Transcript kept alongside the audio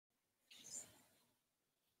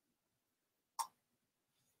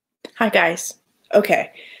Hi guys.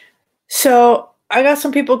 Okay. So I got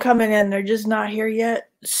some people coming in. They're just not here yet.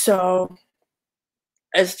 So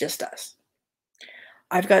it's just us.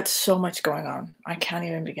 I've got so much going on. I can't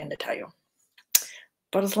even begin to tell you.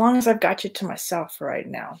 But as long as I've got you to myself for right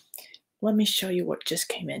now, let me show you what just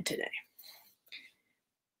came in today.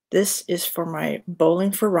 This is for my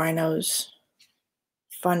Bowling for Rhinos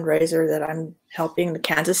fundraiser that I'm helping the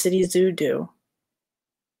Kansas City Zoo do.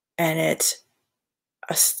 And it's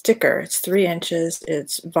a sticker. It's 3 inches.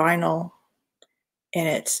 It's vinyl. And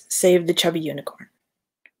it's Save the Chubby Unicorn.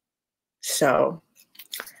 So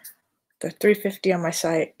they're $3.50 on my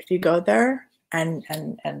site. If you go there and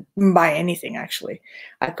buy anything, actually,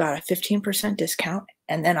 I've got a 15% discount,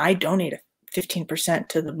 and then I donate a 15%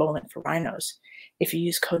 to the Bowling for Rhinos if you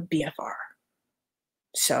use code BFR.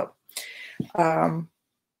 So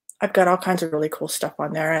I've got all kinds of really cool stuff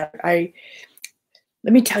on there.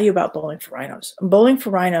 Let me tell you about Bowling for Rhinos. Bowling for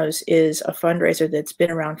Rhinos is a fundraiser that's been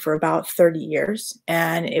around for about 30 years,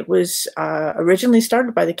 and it was originally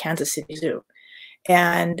started by the Kansas City Zoo.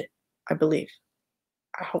 And I believe,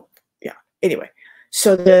 I hope, yeah. Anyway,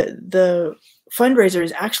 so the fundraiser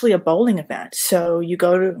is actually a bowling event. So you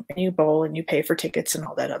go to and you bowl and you pay for tickets and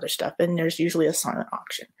all that other stuff, and there's usually a silent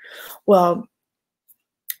auction. Well,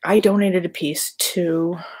 I donated a piece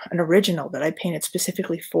to an original that I painted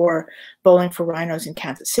specifically for Bowling for Rhinos in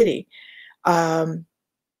Kansas City. But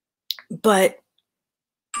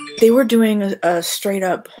they were doing a straight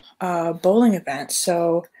up bowling event.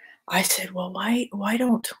 So I said, well, why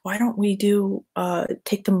don't we do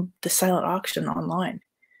take the silent auction online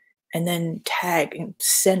and then tag and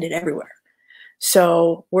send it everywhere.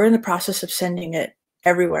 So we're in the process of sending it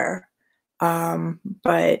everywhere.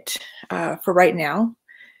 But for right now,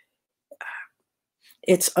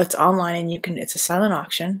 it's online, and it's a silent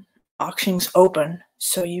auction. Auction's open,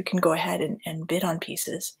 so you can go ahead and bid on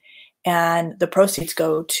pieces. And the proceeds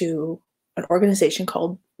go to an organization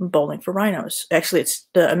called Bowling for Rhinos. Actually, it's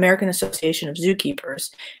the American Association of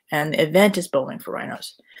Zookeepers, and the event is Bowling for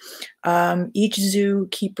Rhinos. Each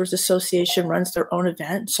Zookeepers Association runs their own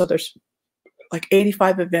event, so there's like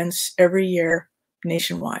 85 events every year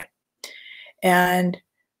nationwide. And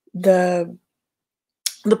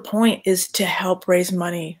the point is to help raise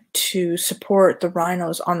money to support the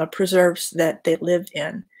rhinos on the preserves that they live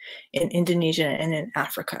in Indonesia and in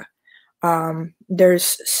Africa.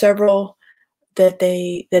 There's several that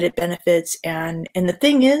it benefits, and the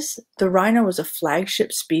thing is, the rhino is a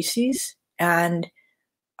flagship species, and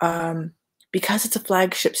because it's a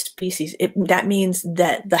flagship species, that means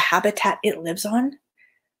that the habitat it lives on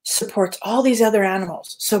supports all these other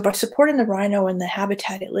animals. So by supporting the rhino and the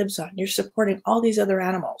habitat it lives on, you're supporting all these other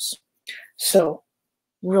animals. So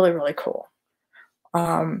really, really cool.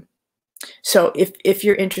 So if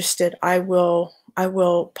you're interested, I will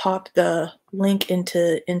pop the link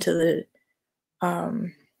into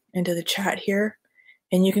the chat here,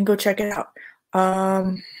 and you can go check it out.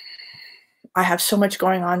 I have so much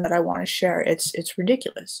going on that I want to share. It's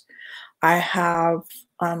ridiculous. I have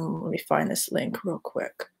let me find this link real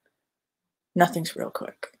quick. Nothing's real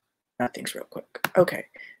quick. Nothing's real quick. Okay,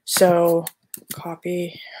 so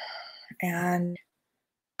copy, and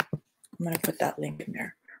I'm going to put that link in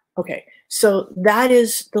there. Okay, so that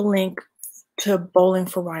is the link to Bowling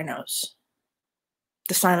for Rhinos,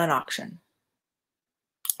 the silent auction.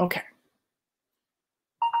 Okay,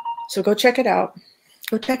 so go check it out.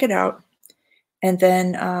 Go check it out. And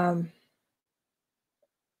then,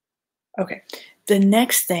 okay, the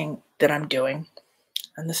next thing that I'm doing,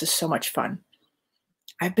 and this is so much fun,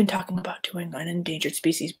 I've been talking about doing an endangered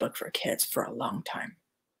species book for kids for a long time.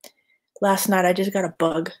 Last night, I just got a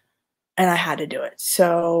bug, and I had to do it.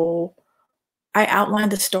 So I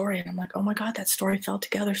outlined the story, and I'm like, oh my God, that story fell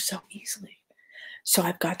together so easily. So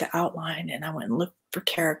I've got the outline, and I went and looked for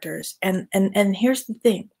characters. And here's the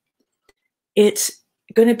thing. It's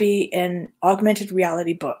going to be an augmented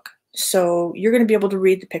reality book. So you're going to be able to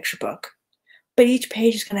read the picture book, but each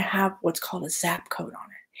page is going to have what's called a zap code on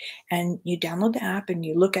it. And you download the app and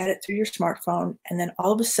you look at it through your smartphone, and then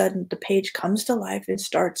all of a sudden the page comes to life and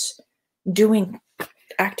starts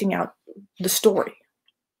acting out the story.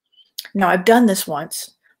 Now, I've done this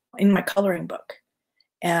once in my coloring book,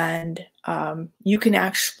 and you can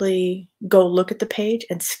actually go look at the page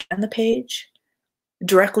and scan the page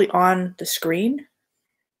directly on the screen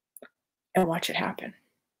and watch it happen.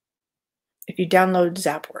 If you download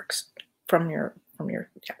ZapWorks from your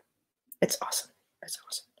yeah, it's awesome. It's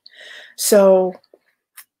awesome. So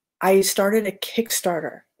I started a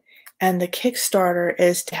Kickstarter, and the Kickstarter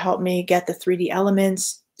is to help me get the 3D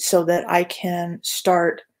elements so that I can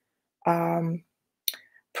start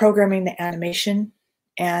programming the animation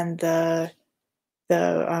and the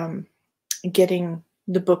getting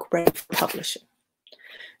the book ready for publishing.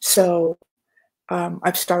 So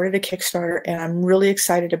I've started a Kickstarter, and I'm really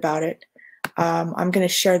excited about it. I'm going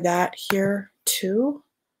to share that here too.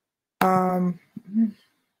 Where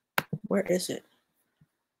is it?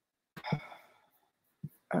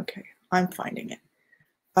 Okay, I'm finding it.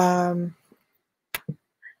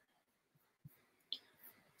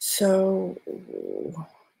 So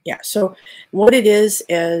yeah, so what it is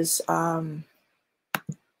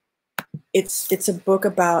it's a book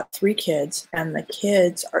about 3 kids, and the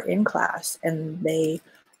kids are in class, and they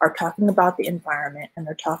are talking about the environment, and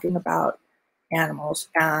they're talking about animals,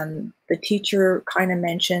 and the teacher kind of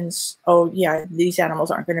mentions, oh yeah, these animals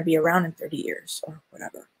aren't going to be around in 30 years or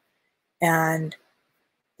whatever. And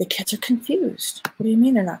the kids are confused. What do you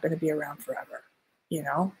mean they're not going to be around forever? You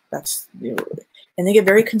know, and they get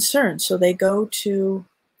very concerned. So they go to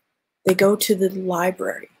the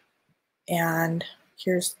library, and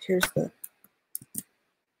here is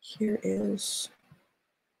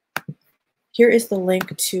the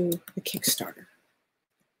link to the Kickstarter.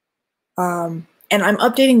 And I'm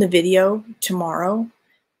updating the video tomorrow.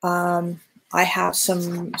 I have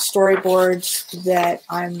some storyboards that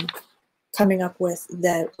I'm coming up with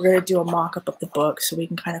that we're going to do a mock-up of the book, so we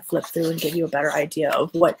can kind of flip through and give you a better idea of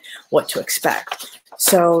what to expect.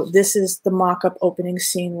 So this is the mock-up opening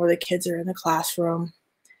scene where the kids are in the classroom,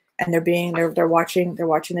 and they're watching the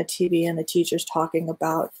TV, and the teacher's talking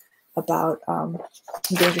about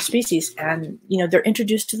endangered species, and you know, they're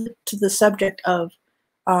introduced to the subject of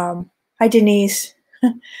hi Denise.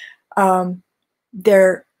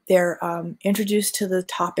 They're introduced to the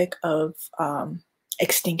topic of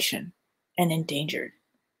extinction and endangered,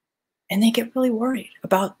 and they get really worried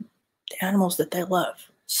about the animals that they love.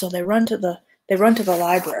 So they run to the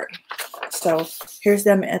library. So here's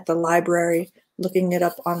them at the library looking it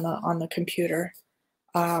up on the computer,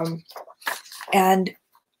 and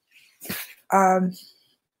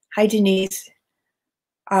hi Denise.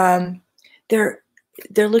 They're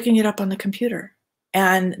looking it up on the computer,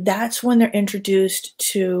 and that's when they're introduced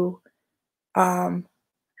to hi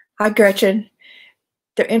Gretchen.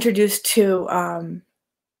 They're introduced to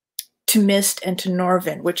Mist and to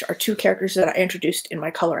Norvin, which are 2 characters that I introduced in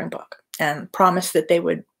my coloring book and promised that they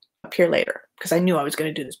would appear later because I knew I was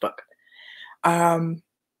going to do this book. I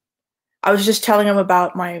was just telling them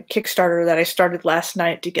about my Kickstarter that I started last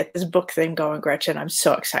night to get this book thing going, Gretchen. I'm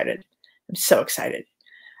so excited. I'm so excited.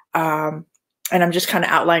 And I'm just kind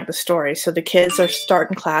of outlining the story. So the kids are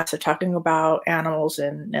starting class, they're talking about animals,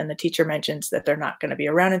 and the teacher mentions that they're not going to be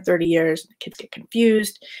around in 30 years. The kids get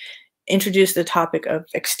confused, introduce the topic of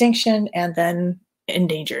extinction, and then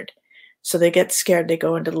endangered. So they get scared, they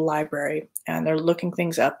go into the library, and they're looking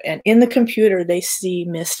things up. And in the computer, they see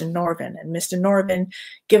Mist and Norvin. And Mist and Norvin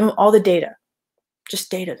give them all the data. Just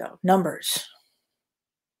data, though, numbers.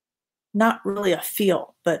 Not really a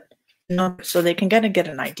feel, but numbers, so they can kind of get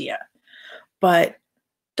an idea. But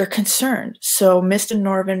they're concerned. So Mist and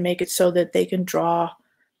Norvin make it so that they can draw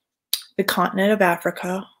the continent of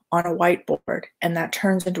Africa on a whiteboard, and that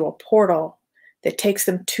turns into a portal that takes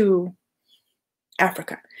them to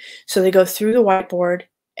Africa. So they go through the whiteboard,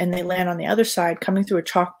 and they land on the other side, coming through a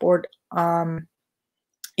chalkboard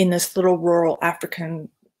in this little rural African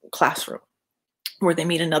classroom where they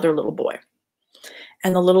meet another little boy.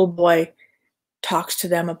 And the little boy talks to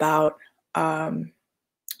them about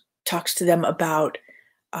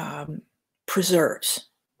preserves,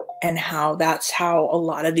 and how that's how a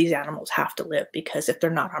lot of these animals have to live, because if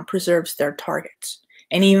they're not on preserves, they're targets.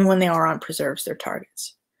 And even when they are on preserves, they're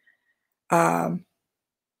targets.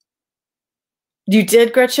 You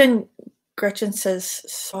did, Gretchen? Gretchen says,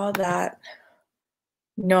 saw that.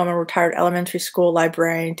 No, I'm a retired elementary school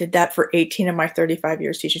librarian. Did that for 18 of my 35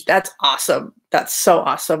 years teachers. That's awesome. That's so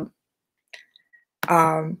awesome.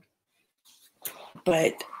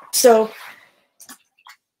 But so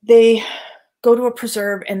they go to a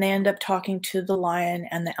preserve, and they end up talking to the lion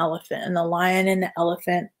and the elephant. And the lion and the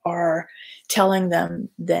elephant are telling them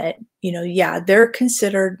that, you know, yeah, they're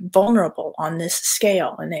considered vulnerable on this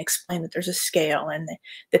scale. And they explain that there's a scale, and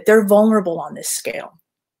that they're vulnerable on this scale.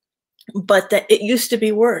 But that it used to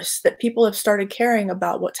be worse, that people have started caring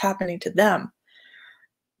about what's happening to them.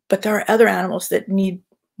 But there are other animals that need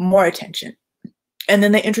more attention. And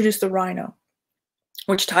then they introduce the rhino,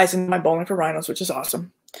 which ties into my Bowling for Rhinos, which is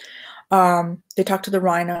awesome. They talk to the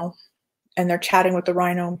rhino, and they're chatting with the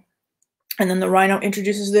rhino. And then the rhino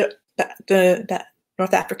introduces the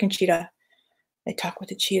North African cheetah. They talk with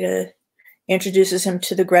the cheetah, introduces him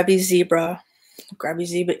to the Grevy zebra. The Grevy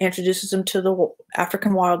zebra introduces him to the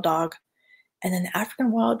African wild dog. And then the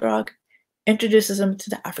African wild dog introduces them to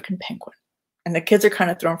the African penguin. And the kids are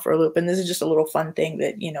kind of thrown for a loop. And this is just a little fun thing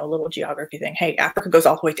that, a little geography thing. Hey, Africa goes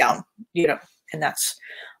all the way down, and that's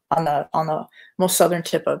on the most southern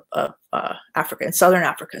tip of Africa. And southern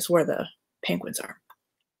Africa is where the penguins are.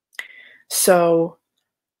 So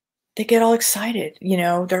they get all excited,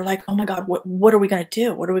 they're like, oh my God, what are we going to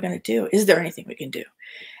do? What are we going to do? Is there anything we can do?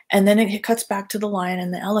 And then it cuts back to the lion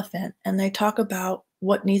and the elephant, and they talk about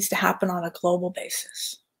what needs to happen on a global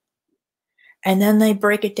basis. And then they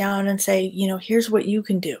break it down and say, here's what you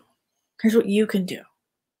can do. Here's what you can do.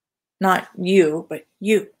 Not you, but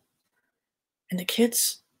you. And the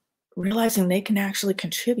kids, realizing they can actually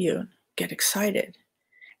contribute, get excited.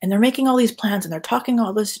 And they're making all these plans, and they're talking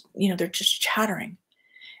all this, they're just chattering.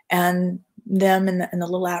 And them and the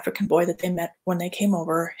little African boy that they met when they came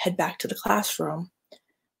over head back to the classroom,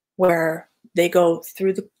 where they go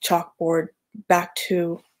through the chalkboard back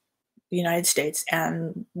to the United States,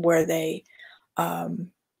 and where they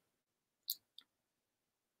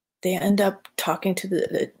end up talking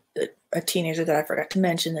to a teenager that I forgot to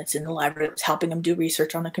mention that's in the library that's helping them do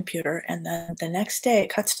research on the computer. And then the next day, it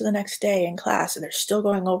cuts to the next day in class, and they're still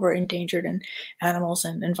going over endangered animals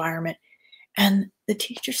and environment. And the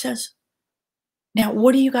teacher says, now,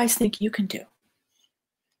 what do you guys think you can do?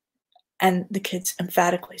 And the kids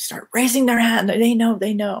emphatically start raising their hand. They know.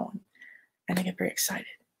 And they get very excited.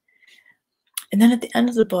 And then at the end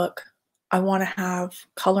of the book, I want to have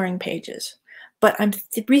coloring pages. But I'm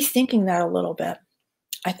rethinking that a little bit.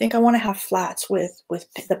 I think I want to have flats with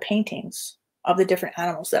the paintings of the different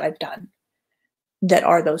animals that I've done that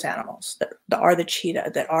are those animals, that are the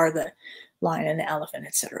cheetah, that are the lion and the elephant,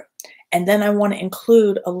 etc. And then I want to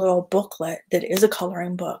include a little booklet that is a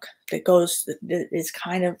coloring book that is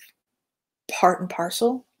kind of part and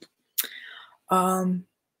parcel.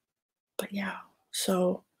 But yeah,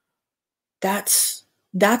 so that's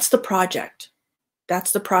the project.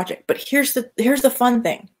 That's the project. But here's the fun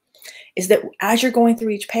thing, is that as you're going through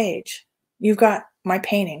each page, you've got my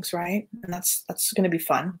paintings, right? And that's going to be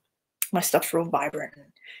fun. My stuff's real vibrant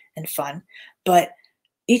and fun. But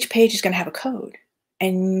each page is going to have a code.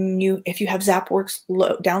 And if you have ZapWorks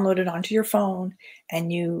downloaded onto your phone,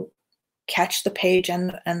 and you catch the page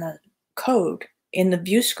and the code in the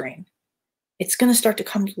view screen, it's going to start to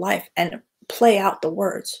come to life and play out the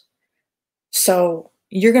words. So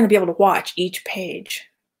you're going to be able to watch each page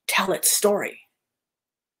tell its story.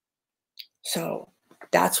 So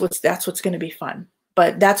that's what's going to be fun.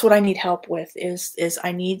 But that's what I need help with is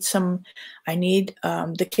I need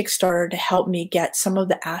the Kickstarter to help me get some of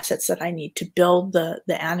the assets that I need to build the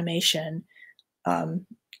animation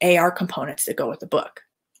AR components that go with the book.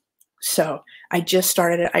 So I just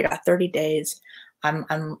started it. I got 30 days.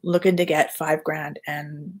 I'm looking to get $5,000,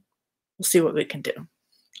 and we'll see what we can do.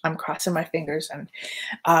 I'm crossing my fingers.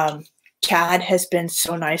 And Chad has been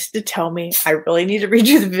so nice to tell me I really need to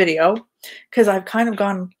redo the video, because I've kind of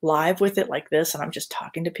gone live with it like this, and I'm just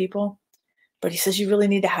talking to people. But he says you really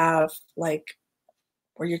need to have where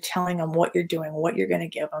you're telling them what you're doing, what you're going to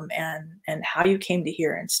give them, and how you came to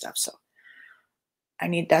here and stuff. So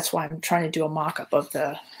that's why I'm trying to do a mock-up of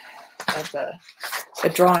the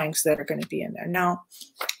drawings that are going to be in there. Now,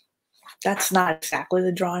 that's not exactly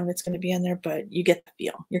the drawing that's going to be in there, but you get the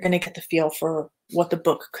feel. You're going to get the feel for what the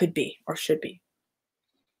book could be or should be.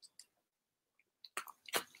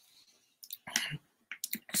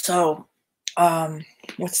 So,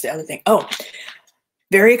 what's the other thing? Oh,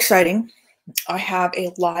 very exciting. I have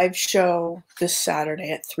a live show this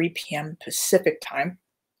Saturday at 3 p.m. Pacific time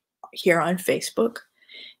here on Facebook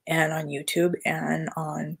and on YouTube and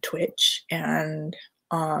on Twitch and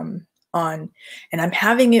and I'm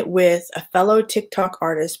having it with a fellow TikTok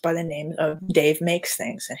artist by the name of Dave Makes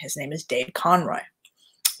Things, and his name is Dave Conroy.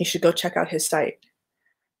 You should go check out his site.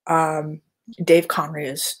 Dave Conroy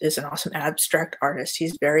is an awesome abstract artist.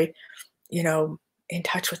 He's very, in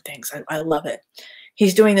touch with things. I love it.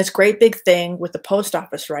 He's doing this great big thing with the post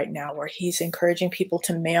office right now, where he's encouraging people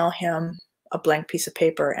to mail him a blank piece of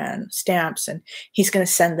paper and stamps, and he's going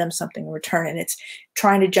to send them something in return. And it's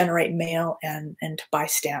trying to generate mail and to buy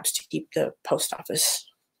stamps to keep the post office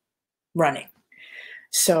running.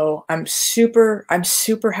 So I'm super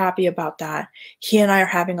happy about that. He and I are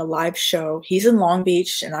having a live show. He's in Long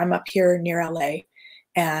Beach and I'm up here near LA,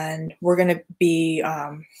 and we're going to be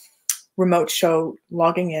remote show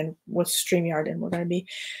logging in with StreamYard, and we're going to be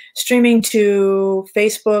streaming to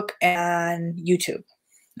Facebook and YouTube.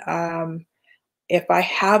 If I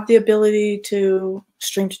have the ability to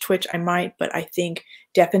stream to Twitch, I might, but I think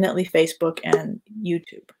definitely Facebook and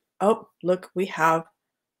YouTube. Oh, look, we have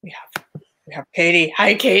Katie.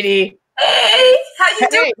 Hi, Katie. Hey, how you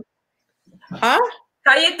doing? Huh?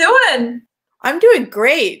 How you doing? I'm doing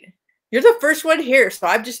great. You're the first one here, so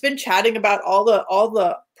I've just been chatting about all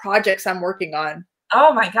the projects I'm working on.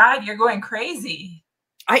 Oh my God, you're going crazy.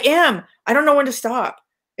 I am. I don't know when to stop.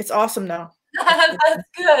 It's awesome though. That's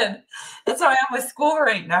good. That's how I am with school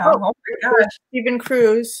right now. Oh my gosh. Stephen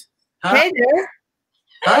Cruz. Huh? Hey there.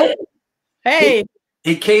 Hi. Hey.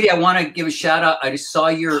 Hey, Katie, I want to give a shout out. I just saw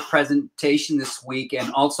your presentation this week,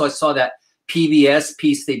 and also I saw that PBS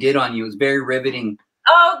piece they did on you. It was very riveting.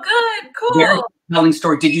 Oh, good. Cool. Very compelling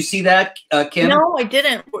story. Did you see that, Kim? No, I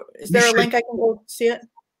didn't. Is there a link I can go see it?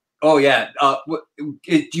 Oh yeah.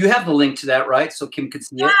 Do you have the link to that, right? So Kim could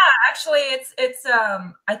see it. Yeah, actually, it's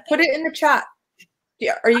I think Put it in the chat.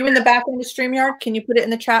 Yeah, are you in the back end of StreamYard? Can you put it in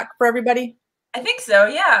the chat for everybody? I think so.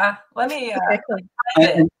 Yeah. Let me.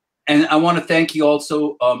 And I want to thank you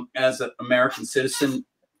also, as an American citizen,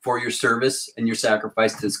 for your service and your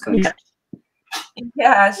sacrifice to this country.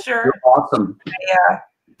 Yeah, sure. You're awesome.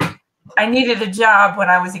 Yeah. I needed a job when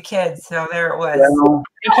I was a kid, so there it was.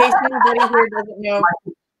 In case anybody here doesn't know,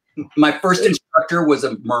 my first instructor was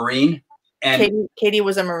a Marine, and Katie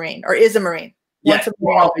was a Marine, or is a Marine. Yeah,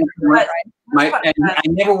 Right? And I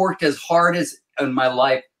never worked as hard as in my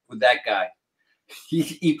life with that guy.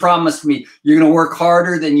 He promised me, you're going to work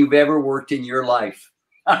harder than you've ever worked in your life.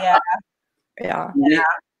 Yeah. Yeah.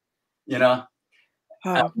 You know.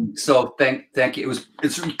 So thank you.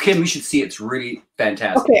 It's Kim. You should see it. It's really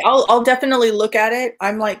fantastic. Okay, I'll definitely look at it.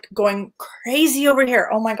 I'm like going crazy over here.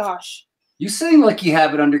 Oh my gosh. You seem like you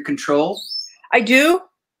have it under control. I do,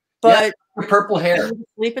 but yeah, your purple hair. I need to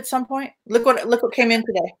sleep at some point. Look what came in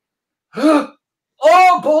today.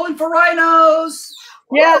 Oh, bowling for rhinos.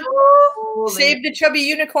 Yeah. Save the chubby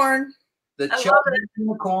unicorn. The chubby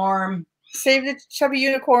unicorn. Save the chubby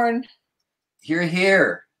unicorn.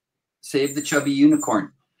 Here. Save the chubby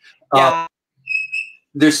unicorn. Yeah.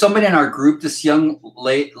 There's somebody in our group, this young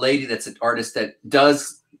lady that's an artist that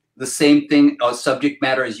does the same thing, subject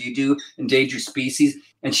matter as you do, endangered species.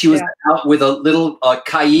 And she was out with a little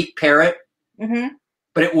Kaik parrot. Mm-hmm.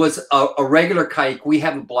 But it was a regular Kaik. We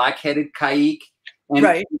have a black-headed Kaik.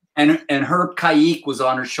 And her Kaik was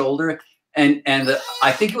on her shoulder. And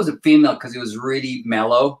I think it was a female because it was really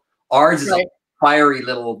mellow. Ours is a fiery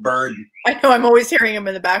little bird. I know. I'm always hearing him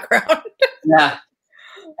in the background. Yeah.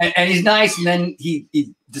 And he's nice. And then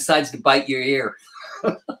he decides to bite your ear.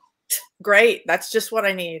 Great. That's just what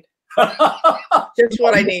I need. Just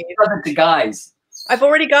what I need. To guys. I've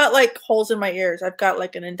already got like holes in my ears. I've got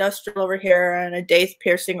like an industrial over here and a daith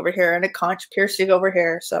piercing over here and a conch piercing over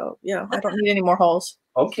here. So, I don't need any more holes.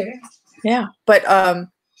 Okay. Yeah. But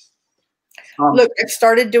look, I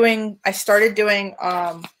started doing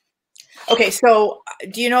okay, so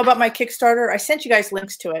do you know about my Kickstarter? I sent you guys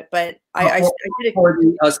links to it, but I did it for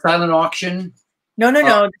the silent auction. No.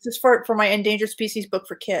 This is for my endangered species book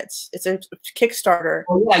for kids. It's a Kickstarter.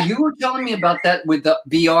 Oh yeah, you were telling me about that with the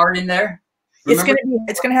VR in there. Remember?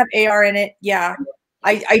 It's gonna have AR in it. Yeah,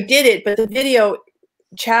 I did it, but the video,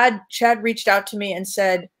 Chad reached out to me and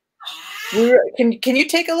said, can you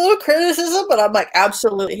take a little criticism? But I'm like,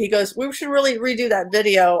 absolutely. He goes, we should really redo that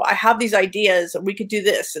video. I have these ideas, and we could do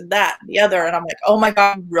this and that and the other. And I'm like, oh my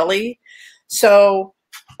God, really? So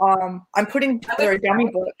I'm putting together a dummy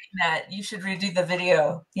book. That you should redo the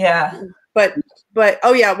video. Yeah. But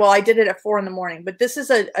oh yeah, well I did it at 4 in the morning. But this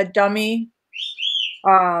is a dummy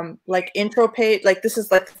like intro page. Like this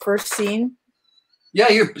is like the first scene. Yeah,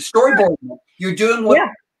 you're storyboarding. You're doing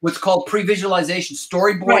what's called pre-visualization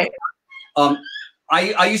storyboard. Right.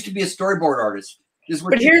 I used to be a storyboard artist.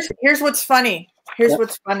 But here's what's funny. Here's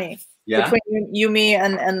what's funny. Yeah. Between you, me,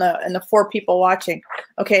 and the 4 people watching.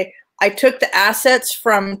 Okay, I took the assets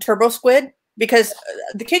from TurboSquid because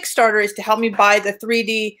the Kickstarter is to help me buy the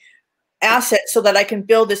 3D assets so that I can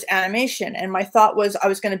build this animation. And my thought was I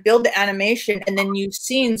was going to build the animation and then use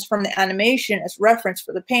scenes from the animation as reference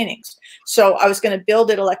for the paintings. So I was going to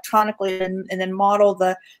build it electronically and then model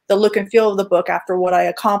the look and feel of the book after what I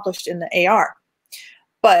accomplished in the AR.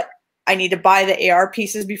 But I need to buy the AR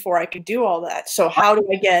pieces before I could do all that. So how do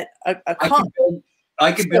I get a comp?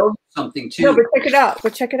 I could build something too. No, but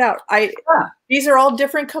check it out. These are all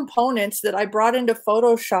different components that I brought into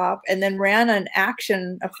Photoshop and then ran a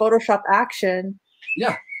Photoshop action.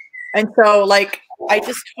 Yeah. And so like I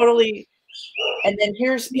just totally, and then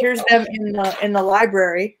here's them in the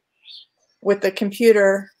library with the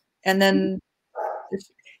computer, and then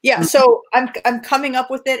so I'm coming up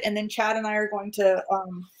with it, and then Chad and I are going to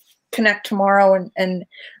connect tomorrow and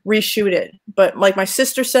reshoot it. But like my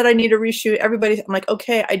sister said, I need to reshoot. I'm like,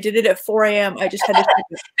 okay, I did it at 4 a.m. I just had to.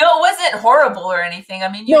 No, it wasn't horrible or anything. I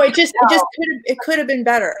mean, no, it could have been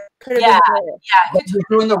better. Could have been better. But you're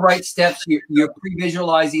doing the right steps. You're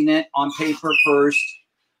pre-visualizing it on paper first.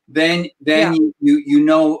 Then you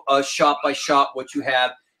know shot by shot what you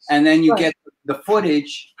have, and then you get the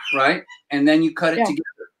footage, right? And then you cut it together.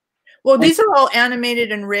 Well, these are all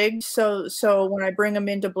animated and rigged, so when I bring them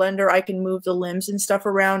into Blender, I can move the limbs and stuff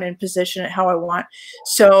around and position it how I want.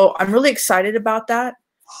 So I'm really excited about that.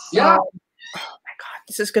 Yeah. Oh my God,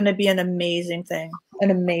 this is going to be an amazing thing.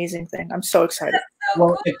 An amazing thing. I'm so excited.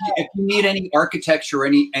 Well, if you need any architecture,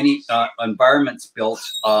 any environments built,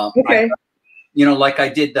 okay. Like I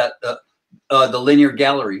did the linear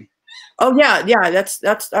gallery. Oh yeah, that's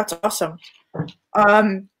awesome.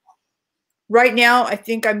 Right now, I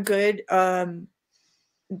think I'm good. But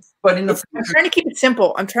I'm trying to keep it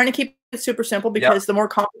simple. I'm trying to keep it super simple because the more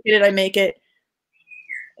complicated I make it,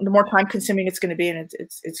 the more time consuming it's going to be, and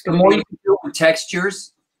it's going to be. The more you can do with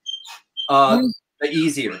textures, the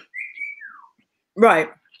easier. Right.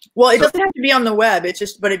 Well, it doesn't have to be on the web. It's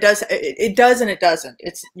just, but it does. It does, and it doesn't.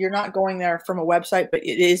 You're not going there from a website, but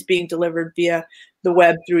it is being delivered via the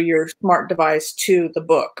web through your smart device to the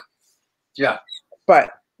book. Yeah.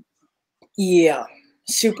 But yeah,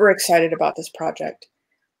 super excited about this project.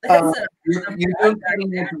 You're doing pretty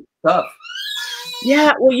different stuff.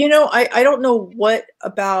 Yeah. Well, I don't know what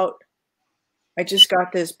about. I just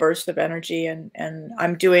got this burst of energy, and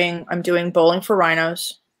I'm doing Bowling for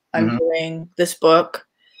Rhinos. I'm doing this book.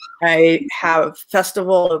 I have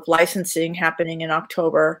Festival of Licensing happening in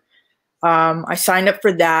October. I signed up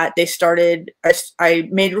for that. They started, I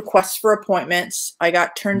made requests for appointments. I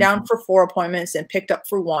got turned down for 4 appointments and picked up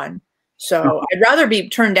for 1. So I'd rather be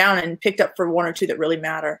turned down and picked up for 1 or 2 that really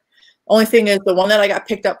matter. Only thing is the one that I got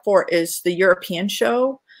picked up for is the European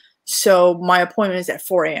show. So my appointment is at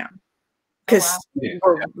 4 a.m. because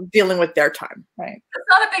we're dealing with their time, right? It's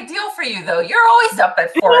not a big deal for you, though. You're always up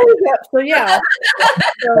at 4 a.m. So yeah.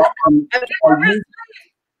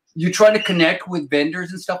 You try to connect with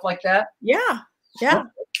vendors and stuff like that? Yeah. Yeah.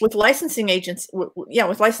 With licensing agents.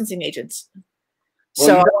 With licensing agents. Well,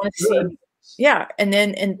 so I want to see. Yeah. And then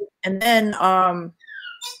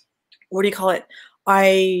what do you call it?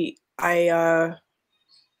 I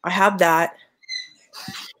have that.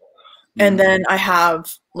 And then I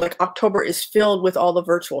have October is filled with all the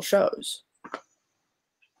virtual shows.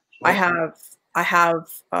 I have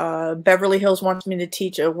Beverly Hills wants me to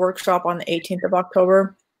teach a workshop on the 18th of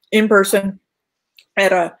October in person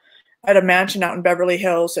at a mansion out in Beverly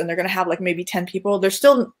Hills, and they're going to have maybe 10 people. They're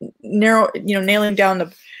still nailing down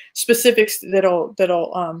the specifics that'll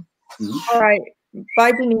all right.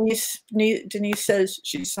 Bye, Denise. Denise says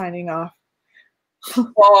she's signing off.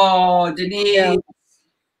 Oh, Denise.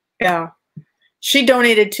 Yeah. She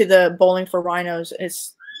donated to the Bowling for Rhinos.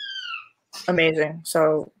 It's amazing.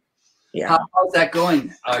 So yeah. How's that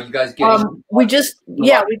going? Are you guys getting we've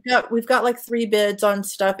got 3 bids on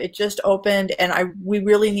stuff. It just opened, and we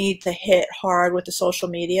really need to hit hard with the social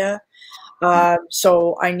media.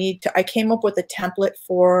 So I came up with a template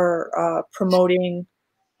for promoting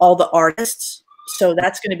all the artists. So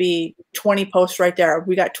that's going to be 20 posts right there.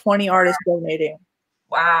 We got 20 artists donating.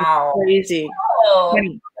 Wow. It's crazy. Oh.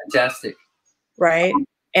 Fantastic. Right.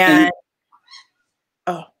 And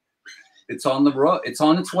it's on the road. It's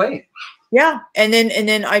on its way. Yeah. And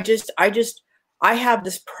then I have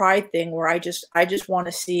this pride thing where I just want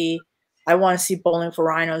to see Bowling for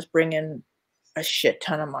Rhinos bring in a shit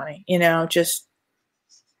ton of money, it's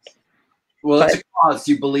a cause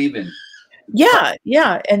you believe in. Yeah.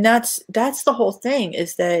 Yeah. And that's the whole thing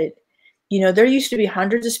is that, there used to be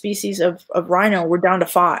hundreds of species of rhino. We're down to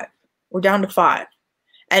 5.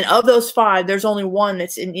 And of those 5, there's only one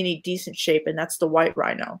that's in any decent shape, and that's the white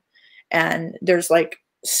rhino. And there's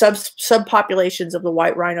subpopulations of the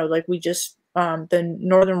white rhino. We just, the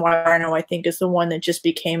northern white rhino, I think, is the one that just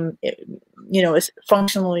became, is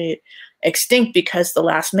functionally extinct because the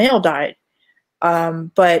last male died.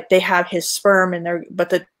 But they have his sperm, but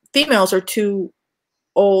the females are too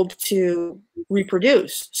old to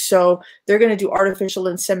reproduce. So they're going to do artificial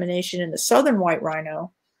insemination in the southern white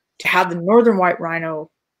rhino to have the northern white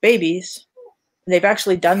rhino babies. And they've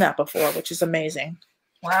actually done that before, which is amazing.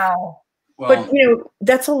 Wow. Well, but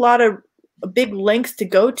that's a lot of big lengths to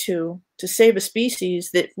go to save a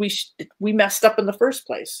species that we messed up in the first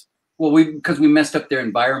place. Well, because we messed up their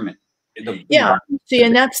environment. See,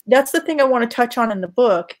 and that's the thing I want to touch on in the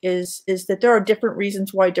book is that there are different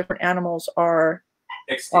reasons why different animals are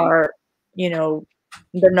extinct.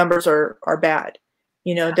 Their numbers are bad.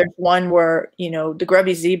 You know, there's one where, you know, the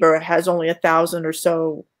grubby zebra has only 1,000 or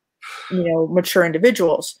so, you know, mature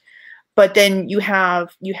individuals. But then you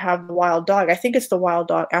have the wild dog. I think it's the wild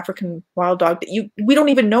dog, African wild dog, that we don't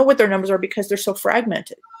even know what their numbers are because they're so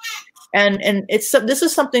fragmented. And this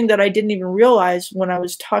is something that I didn't even realize when I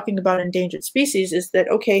was talking about endangered species, is that,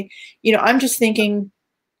 okay, you know, I'm just thinking,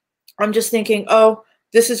 oh,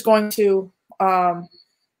 this is going to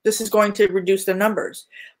reduce their numbers.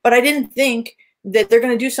 But I didn't think that they're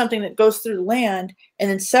going to do something that goes through the land and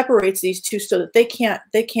then separates these two so that they can't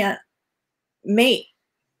mate.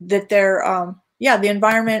 That they're the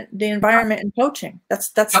environment and poaching. That's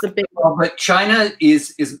the big one. But China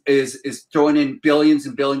is throwing in billions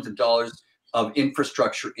and billions of dollars of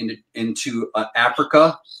infrastructure into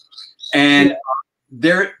Africa, and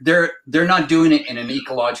they're not doing it in an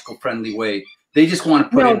ecological friendly way. They just want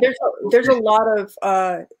to put in. There's a lot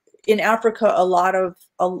of in Africa, a lot of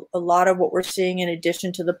what we're seeing, in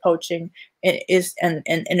addition to the poaching, and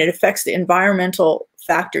it affects the environmental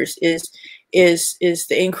factors, is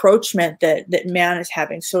the encroachment that man is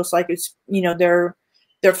having. So it's like, it's, you know, their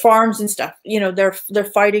farms and stuff, you know, they're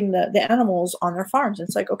fighting the animals on their farms. And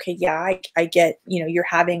it's like, okay, yeah, I get, you know, you're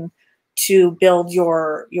having to build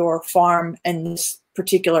your farm in this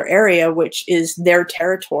particular area, which is their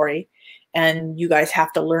territory, and you guys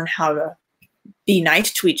have to learn how to be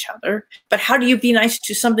nice to each other. But how do you be nice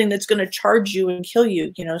to something that's going to charge you and kill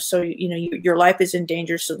you? You know, so, you know, your life is in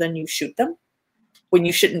danger, so then you shoot them when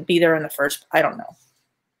you shouldn't be there in the first. I don't know.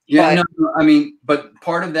 Yeah, no, I mean, but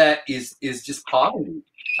part of that is just poverty.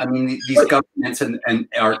 I mean, these governments and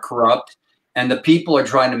are corrupt, and the people are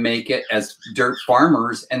trying to make it as dirt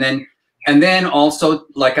farmers, and then also,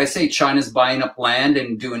 like I say, China's buying up land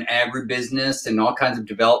and doing agribusiness and all kinds of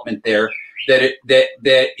development there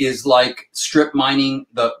that is like strip mining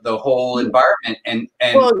the whole environment. And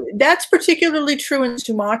well, that's particularly true in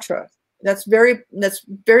Sumatra. That's very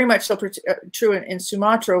much so true in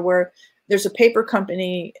Sumatra, where there's a paper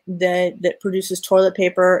company that produces toilet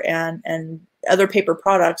paper and other paper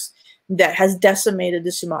products that has decimated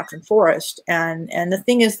the Sumatran forest. And the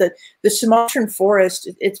thing is that the Sumatran forest,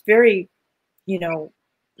 it's very, you know,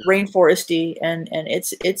 rainforesty, and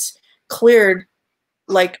it's cleared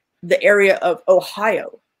like the area of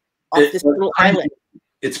Ohio off this little island.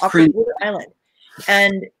 It's crazy. Island.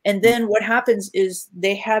 And then what happens is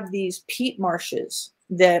they have these peat marshes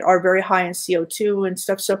that are very high in CO2 and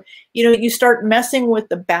stuff. So, you know, you start messing with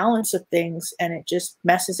the balance of things, and it just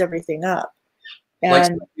messes everything up. And,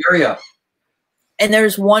 like Siberia. And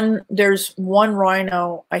there's one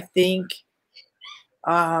rhino, I think,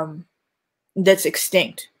 that's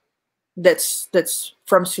extinct. That's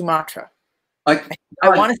from Sumatra. I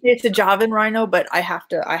want to say it's a Javan rhino, but I have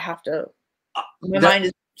to. My mind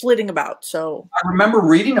is flitting about. So I remember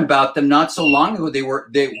reading about them not so long ago. They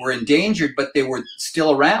were endangered, but they were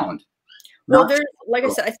still around. Well, there's, like I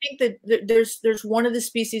said, I think that there's one of the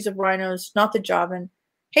species of rhinos, not the Javan.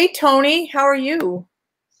 Hey, Tony, how are you?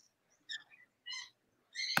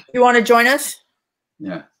 You want to join us?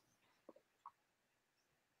 Yeah.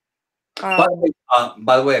 By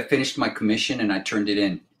the way, I finished my commission and I turned it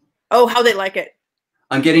in. Oh, how they like it?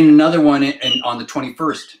 I'm getting another one on the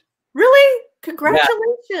 21st. Really?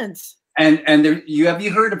 Congratulations. Yeah. And have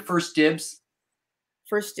you heard of First Dibs?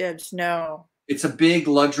 First Dibs, no. It's a big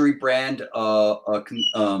luxury brand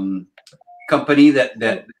company that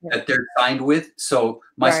they're signed with. So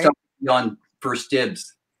my stuff will be on First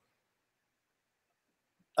Dibs.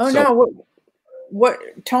 Oh, so, no. What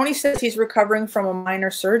Tony says, he's recovering from a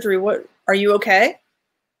minor surgery. What, are you okay?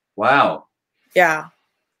 Wow. Yeah.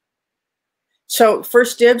 So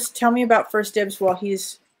First Dibs, tell me about First Dibs while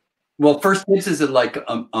he's. Well, First Dibs is like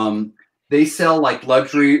they sell like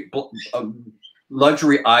luxury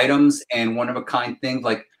items and one of a kind things.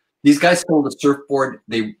 Like these guys sold a surfboard.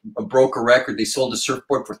 They broke a record. They sold a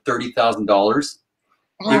surfboard for $30,000.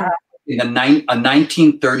 Wow. In a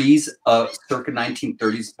 1930s, circa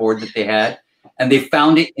 1930s board that they had, and they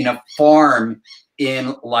found it in a farm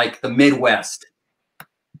in like the Midwest.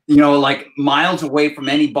 You know, like miles away from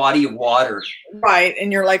any body of water. Right,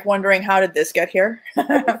 and you're like wondering, how did this get here?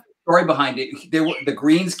 Story behind it. They were the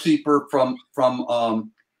greenskeeper from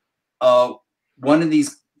one of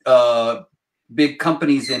these big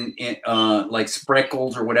companies in like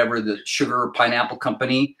Spreckles or whatever, the sugar pineapple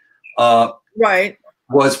company. Right.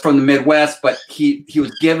 Was from the Midwest, but he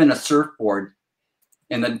was given a surfboard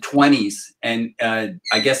in the 20s, and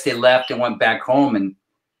I guess they left and went back home, and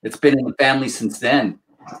it's been in the family since then.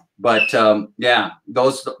 But yeah,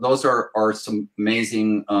 those are some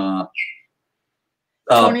amazing.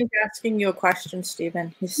 Tony's asking you a question,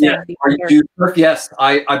 Stephen. He's saying, yeah. Do you surf? Yes,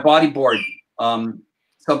 I bodyboard.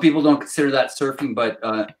 some people don't consider that surfing, but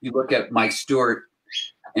you look at Mike Stewart,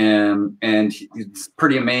 and it's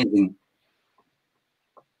pretty amazing.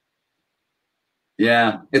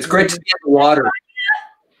 Yeah, it's great to be in the water.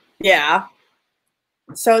 Yeah.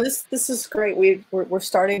 So this is great. We're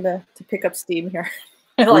starting to pick up steam here.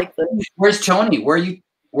 I like this. Where's Tony? Where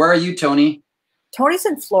are you, Tony? Tony's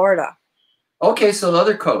in Florida. Okay, so the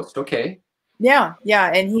other coast. Okay. Yeah,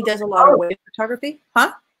 and he does a lot of wave photography.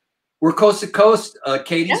 Huh? We're coast to coast.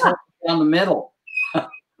 Katie's down the middle,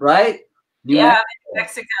 right? Yeah,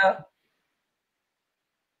 Mexico.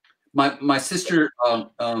 My sister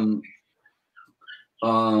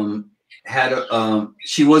had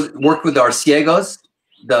she worked with our Ciegos,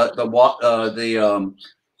 the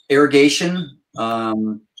irrigation,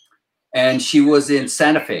 and she was in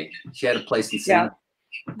Santa Fe. She had a place in Santa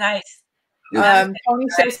Fe. Nice. Tony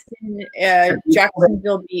says in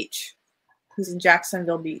Jacksonville Beach. He's in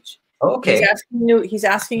Jacksonville Beach. Okay. He's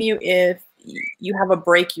asking you if you have a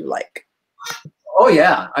break you like. Oh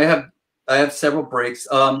yeah, I have several breaks.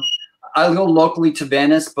 I go locally to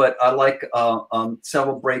Venice, but I like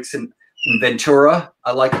several breaks in Ventura.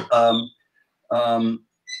 I like the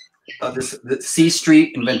C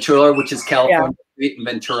Street in Ventura, which is California Street in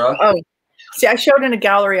Ventura. Oh, see, I showed in a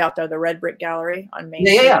gallery out there, the Red Brick Gallery on Main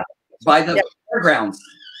Street. Yeah, by the fairgrounds.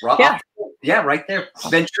 Yeah, right there.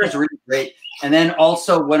 Ventura is really great. And then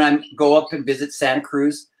also when I go up and visit Santa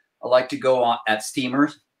Cruz, I like to go on at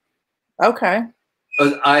steamers. Okay.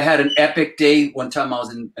 I had an epic day one time. I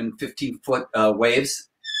was in 15-foot waves,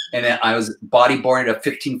 and then I was bodyboarding a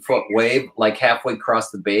 15-foot wave like halfway across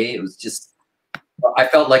the bay. It was just, I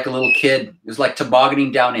felt like a little kid. It was like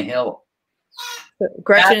tobogganing down a hill.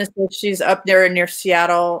 Gretchen says she's up there near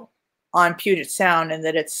Seattle on Puget Sound, and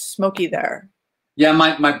that it's smoky there. Yeah,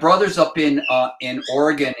 my brother's up in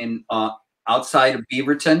Oregon, in outside of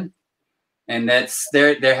Beaverton, and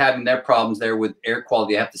they're having their problems there with air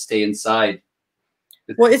quality. They have to stay inside.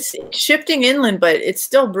 Well, it's shifting inland, but it's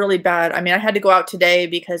still really bad. I mean, I had to go out today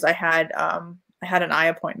because I had an eye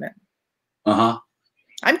appointment.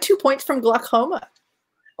 I'm 2 points from glaucoma.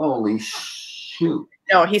 Holy shoot!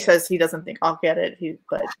 No, he says he doesn't think I'll get it.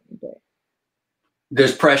 But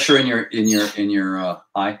there's pressure in your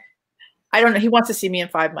eye. I don't know. He wants to see me in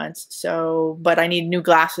 5 months. So, but I need new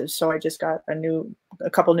glasses. So I just got a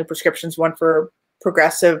couple new prescriptions, one for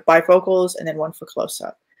progressive bifocals and then one for close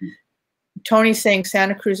up. Tony's saying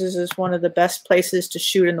Santa Cruz is one of the best places to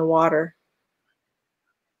shoot in the water.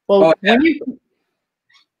 Well,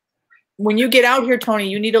 when you get out here, Tony,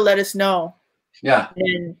 you need to let us know. Yeah.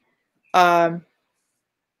 And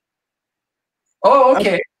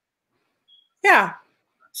okay. Yeah.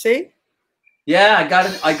 See? Yeah,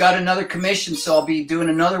 I got another commission, so I'll be doing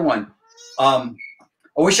another one. I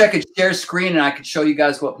wish I could share screen and I could show you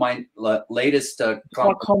guys what my latest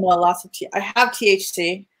glaucoma. Lots of I have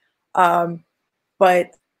THC, but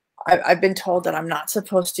I've been told that I'm not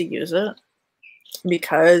supposed to use it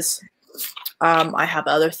because I have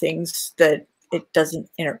other things that it doesn't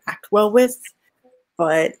interact well with.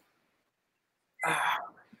 But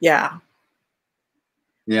yeah.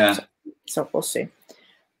 So we'll see.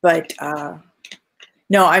 But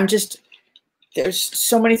no, there's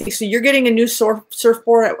so many things. So you're getting a new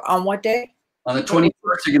surfboard on what day? On the 21st,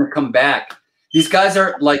 you're going to come back. These guys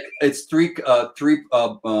are like, it's three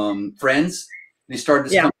friends. They started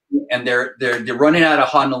this company, and they're running out of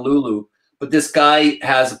Honolulu. But this guy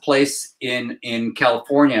has a place in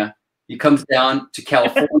California. He comes down to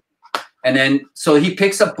California, and then so he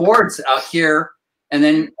picks up boards out here, and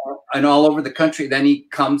then and all over the country. Then he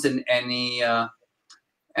comes and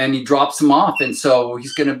he drops them off, and so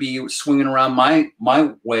he's going to be swinging around my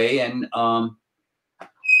way, and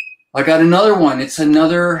I got another one. It's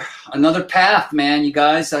another path, man. You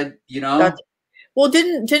guys, well,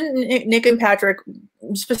 didn't Nick and Patrick,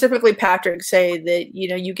 specifically Patrick, say that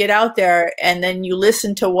you get out there and then you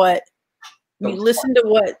listen to what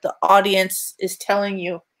the audience is telling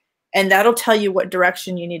you, and that'll tell you what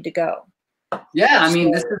direction you need to go. Yeah, I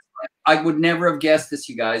mean, I would never have guessed this,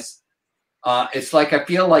 you guys. It's like I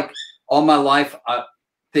feel like all my life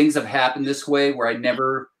things have happened this way where I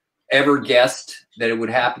never ever guessed that it would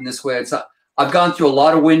happen this way. I've gone through a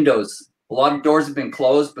lot of windows. A lot of doors have been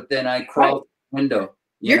closed, but then I crawled through the window.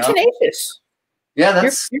 You're tenacious. Yeah,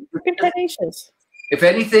 you're freaking tenacious. If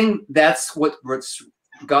anything, that's what's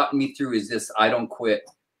gotten me through is this: I don't quit.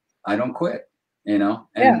 I don't quit. And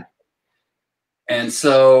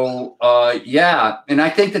so and I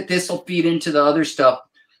think that this will feed into the other stuff.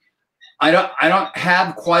 I don't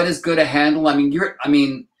have quite as good a handle. I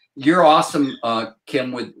mean, you're awesome,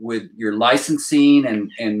 Kim, with your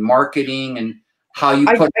licensing and marketing, and how you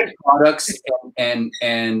put products and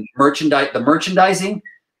merchandise, the merchandising.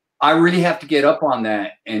 I really have to get up on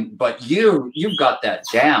that. But you've got that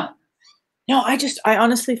down. No, I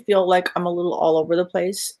honestly feel like I'm a little all over the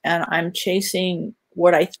place, and I'm chasing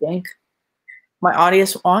what I think my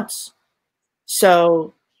audience wants.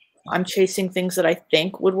 So I'm chasing things that I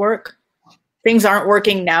think would work. Things aren't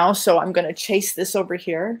working now, so I'm going to chase this over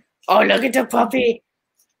here. Oh, look at the puppy.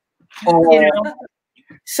 Oh. You know?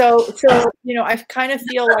 So you know, I kind of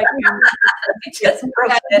feel like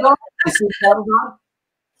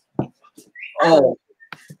oh,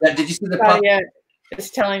 did you see the puppy? Yeah, it's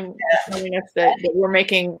telling us that we're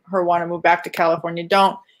making her want to move back to California.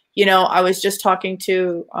 Don't. You know, I was just talking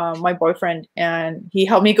to my boyfriend, and he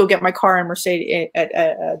helped me go get my car in Mercedes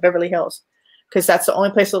at Beverly Hills, because that's the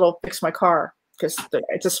only place that'll fix my car, because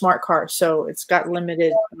it's a smart car, so it's got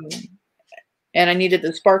limited, and I needed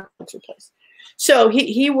the spark plugs replaced. So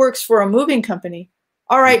he works for a moving company.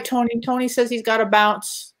 All right, Tony. Tony says he's got to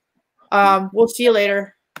bounce. We'll see you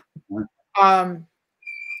later.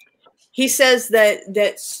 He says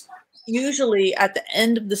that usually at the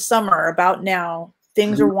end of the summer, about now,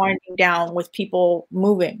 things are winding down with people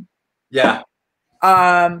moving. Yeah.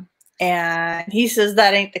 And he says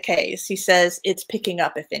that ain't the case. He says it's picking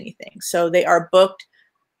up, if anything. So they are booked.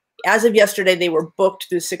 As of yesterday, they were booked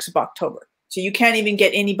through the 6th of October. So you can't even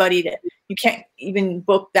get anybody to, you can't even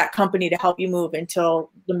book that company to help you move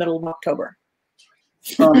until the middle of October.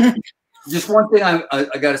 Just one thing I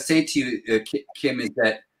got to say to you, Kim, is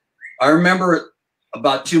that I remember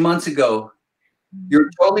about 2 months ago, you're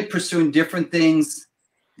totally pursuing different things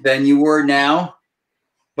than you were now.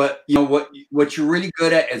 But you know what you're really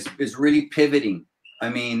good at is really pivoting. I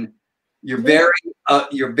mean, you're very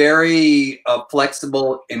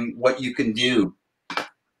flexible in what you can do.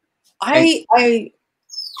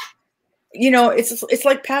 You know, it's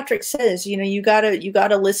like Patrick says, you know, you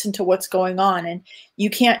gotta listen to what's going on, and you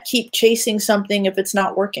can't keep chasing something if it's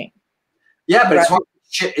not working. Yeah, but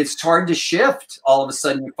it's hard to shift all of a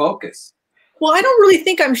sudden your focus. Well, I don't really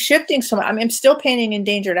think I'm shifting so much. I mean, I'm still painting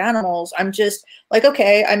endangered animals. I'm just like,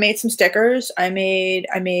 okay, I made some stickers. I made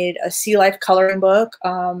a sea life coloring book.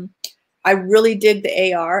 I really dig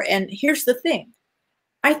the AR. And here's the thing.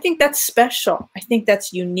 I think that's special. I think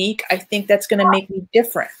that's unique. I think that's going to make me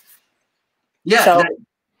different. Yeah, so,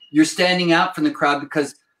 you're standing out from the crowd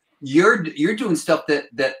because you're doing stuff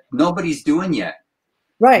that nobody's doing yet.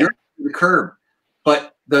 Right. You're on the curb.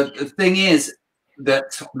 But the thing is,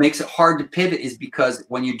 that makes it hard to pivot is because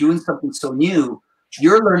when you're doing something so new,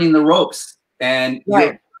 you're learning the ropes, and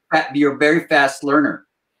you're a very fast learner.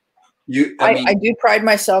 I do pride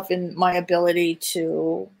myself in my ability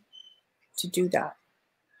to do that.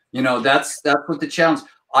 You know, that's what the challenge.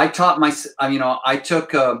 I taught I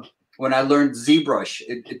took when I learned ZBrush,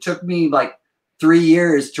 it took me like 3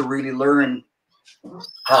 years to really learn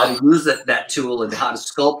how to use that tool and how to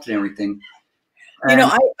sculpt and everything. You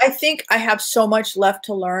know, I think I have so much left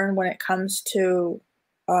to learn when it comes to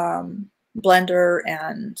Blender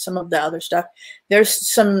and some of the other stuff. There's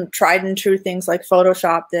some tried and true things like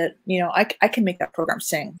Photoshop that, you know, I can make that program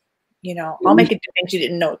sing. You know, I'll make it do things you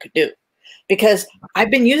didn't know it could do, because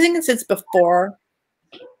I've been using it since before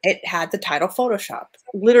it had the title Photoshop.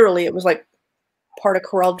 Literally, it was like part of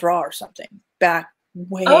Corel Draw or something back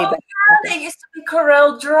way back. Yeah, it used to be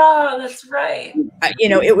Corel Draw. That's right. You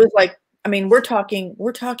know, it was like, I mean, we're talking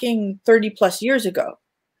 30 plus years ago.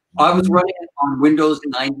 I was running it on Windows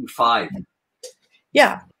 95.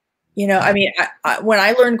 Yeah. You know, I mean, when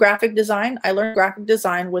I learned graphic design, I learned graphic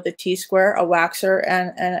design with a T-square, a waxer,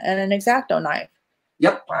 and an X-Acto knife.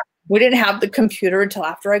 Yep. We didn't have the computer until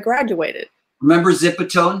after I graduated. Remember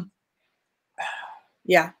Zipatone?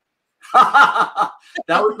 Yeah. That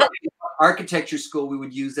was like architecture school. We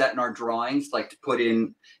would use that in our drawings, like to put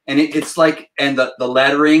in, and it's like, and the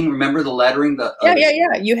lettering. Remember the lettering?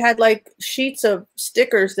 Yeah. You had like sheets of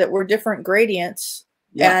stickers that were different gradients,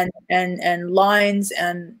 and lines,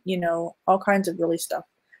 and you know, all kinds of really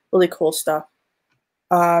cool stuff.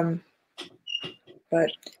 But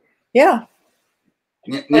yeah.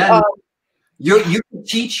 Yeah. You could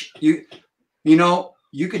teach you know,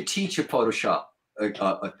 you could teach a Photoshop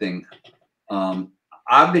a thing.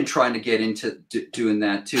 I've been trying to get into doing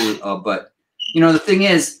that too, but you know, the thing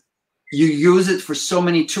is, you use it for so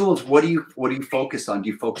many tools. What do you focus on? Do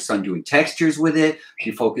you focus on doing textures with it? Do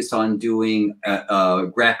you focus on doing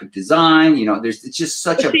graphic design? You know, it's just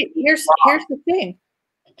such a. Here's the thing.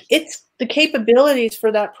 It's the capabilities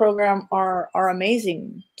for that program are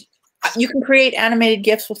amazing. You can create animated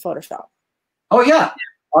GIFs with Photoshop. Oh yeah,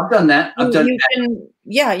 I've done that.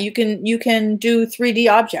 You can do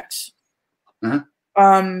 3D objects. Uh-huh.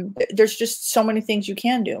 there's just so many things you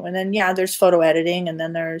can do. And then, yeah, there's photo editing, and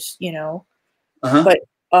then there's, you know, but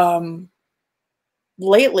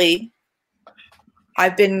lately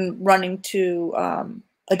I've been running to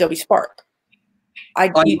Adobe Spark. I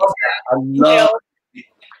love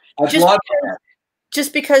that.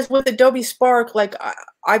 Just because with Adobe Spark, like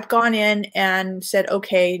I've gone in and said,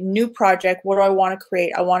 okay, new project. What do I want to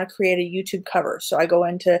create? I want to create a YouTube cover. So I go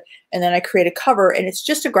into, and then I create a cover, and it's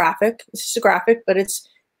just a graphic. It's just a graphic, but it's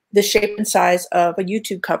the shape and size of a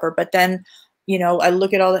YouTube cover. But then, you know, I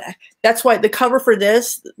look at all that. That's why the cover for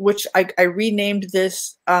this, which I renamed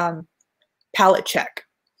this Palette Check.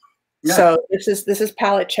 Yeah. So this is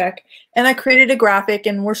Palette Check, and I created a graphic,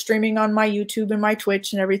 and we're streaming on my YouTube and my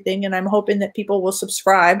Twitch and everything, and I'm hoping that people will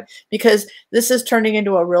subscribe, because this is turning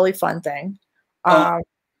into a really fun thing.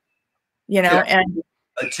 You know, and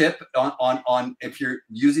a tip on if you're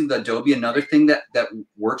using the Adobe, another thing that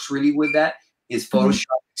works really with that is Photoshop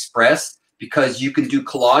Express, because you can do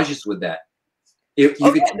collages with that.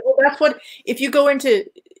 Well, that's what, if you go into,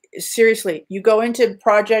 seriously, you go into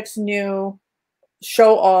projects, new,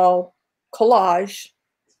 show all, collage,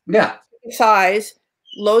 yeah, size,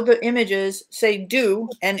 load the images, say do,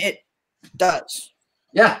 and it does.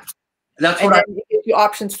 Yeah, that's and what it gives you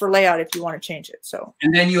options for layout if you want to change it. So,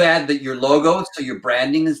 and then you add your logo, so your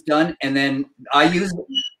branding is done. And then I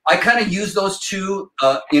kind of use those two.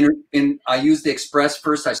 I use the Express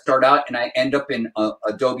first. I start out and I end up in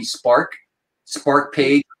Adobe Spark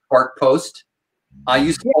Page, Spark Post. I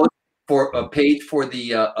use Post for a page for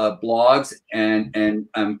the blogs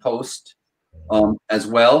and Post as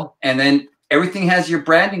well, and then everything has your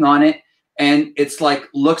branding on it, and it's like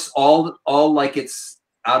looks all like it's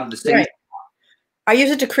out of the same. Right. I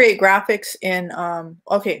use it to create graphics in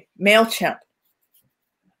MailChimp.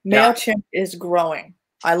 MailChimp is growing.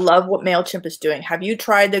 I love what MailChimp is doing. Have you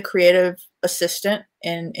tried the creative assistant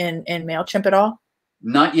in MailChimp at all?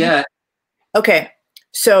 Not yet. Okay,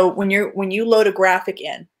 so when you load a graphic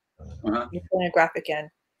in. You put in a graphic in,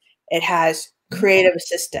 it has creative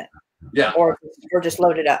assistant, or just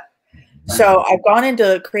load it up. So I've gone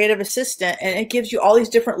into creative assistant, and it gives you all these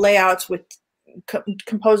different layouts with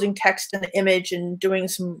composing text in the image and doing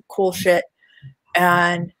some cool shit.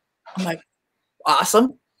 And I'm like,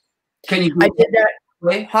 awesome. Can you? I did that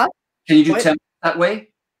way? Huh? Can you do templates that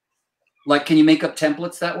way? Like, can you make up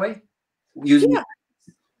templates that way? Using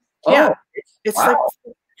it's like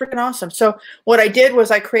freaking awesome. So what I did was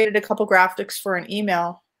I created a couple graphics for an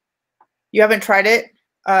email. You haven't tried it?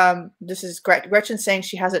 This is Gretchen saying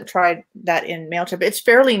she hasn't tried that in MailChimp. It's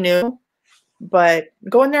fairly new, but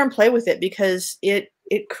go in there and play with it, because it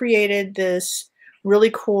created this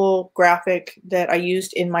really cool graphic that I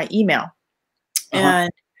used in my email.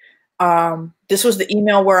 And this was the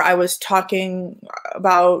email where I was talking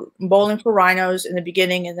about bowling for rhinos in the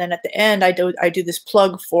beginning, and then at the end I do this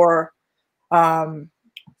plug for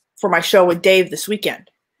my show with Dave this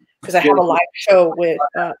weekend, because I have a live show with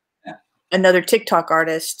another TikTok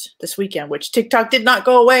artist this weekend, which TikTok did not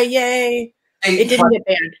go away. Yay! It didn't get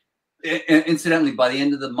banned. Incidentally, by the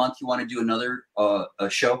end of the month, you want to do another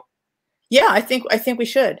show? Yeah, I think we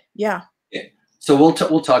should. Yeah. So we'll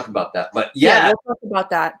talk about that. But we'll talk about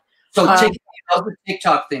that. So how's the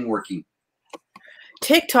TikTok thing working?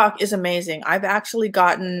 TikTok is amazing. I've actually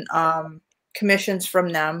gotten commissions from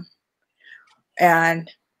them. And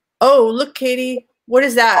oh, look, Katie, what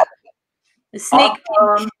is that? The sneak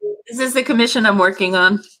peek. This is the commission I'm working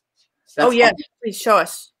on. Yeah, please show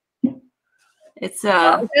us. It's is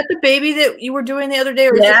that the baby that you were doing the other day?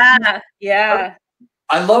 Or yeah.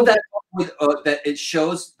 I love that with that it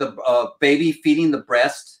shows the baby feeding the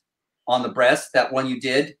breast on the breast. That one you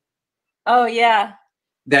did. Oh yeah.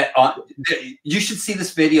 That you should see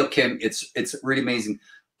this video, Kim. It's really amazing.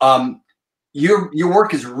 Your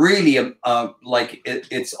work is really like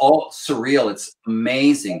it's all surreal. It's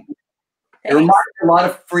amazing. Thanks. It reminds me a lot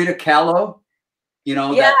of Frida Kahlo. You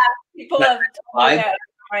know. Yeah, people have told me that.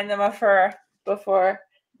 Find them a fur before.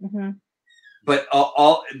 But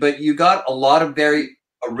but you got a lot of very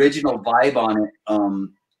original vibe on it.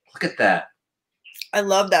 Look at that. I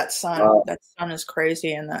love that sun. That sun is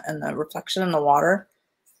crazy, and the reflection in the water.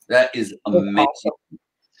 That is amazing.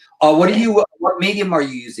 Awesome. What medium are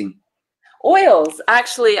you using? Oils.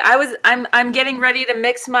 Actually, I'm getting ready to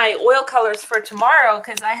mix my oil colors for tomorrow,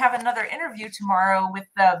 because I have another interview tomorrow with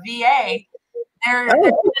the VA. They're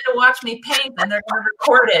going to watch me paint, and they're going to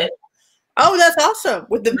record it. Oh, that's awesome.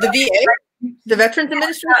 With the VA, the Veterans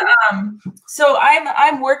Administration. So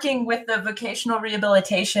I'm working with the vocational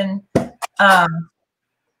rehabilitation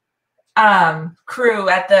crew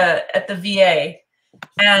at the VA,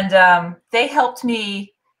 and they helped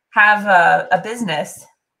me have a business.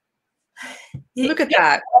 Look at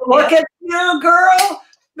that. Look at you, girl.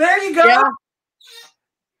 There you go. Yeah.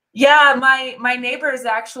 Yeah, my neighbors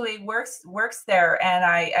actually works there, and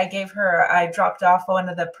I gave her, I dropped off one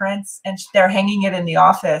of the prints, and they're hanging it in the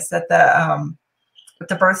office at the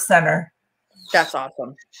birth center. That's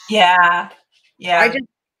awesome. Yeah, yeah.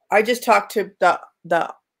 I just talked to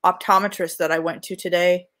the optometrist that I went to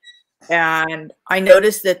today, and I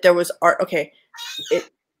noticed that there was art. Okay,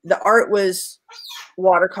 the art was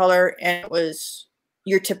watercolor, and it was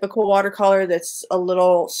your typical watercolor that's a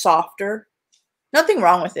little softer. Nothing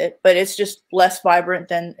wrong with it, but it's just less vibrant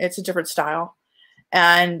than, it's a different style.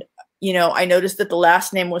 And, you know, I noticed that the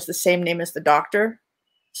last name was the same name as the doctor.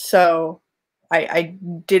 So I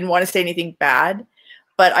didn't want to say anything bad,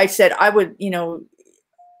 but I said, I would, you know,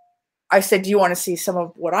 I said, do you want to see some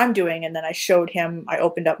of what I'm doing? And then I showed him, I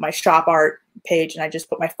opened up my shop art page and I just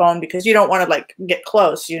put my phone, because you don't want to like get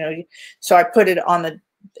close, you know? So I put it on the,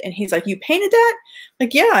 and he's like, you painted that?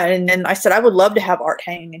 Like, yeah. And then I said, I would love to have art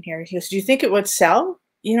hanging in here. He goes, do you think it would sell,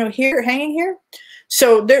 you know, here, hanging here?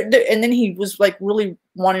 So there, and then he was like really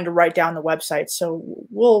wanting to write down the website. So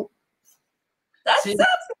we'll. That's all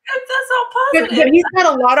positive. But he's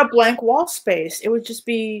got a lot of blank wall space. It would just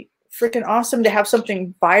be freaking awesome to have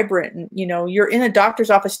something vibrant. And, you know, you're in a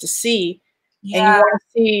doctor's office to see, and you want to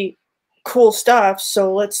see cool stuff.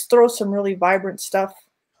 So let's throw some really vibrant stuff.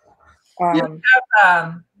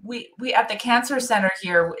 We at the cancer center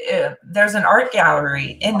here, there's an art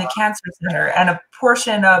gallery in the cancer center, and a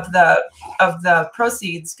portion of the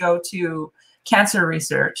proceeds go to cancer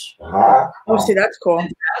research. Oh, see, that's cool.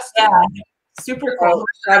 Yeah, super cool.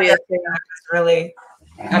 Really,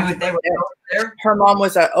 they were there. Her mom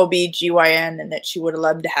was a OB/GYN, and that she would have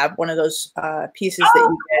loved to have one of those pieces that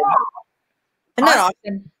you did. Isn't that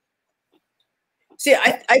awesome? See,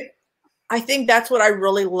 I think that's what I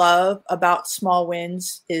really love about Small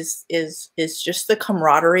Wins is just the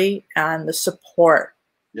camaraderie and the support.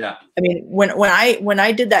 Yeah. I mean, when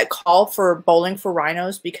I did that call for Bowling for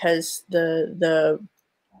Rhinos, because they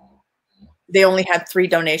only had 3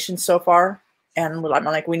 donations so far, and I'm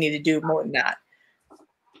like, we need to do more than that.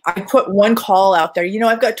 I put one call out there. You know,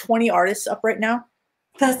 I've got 20 artists up right now.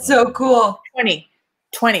 That's so cool.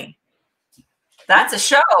 20. That's a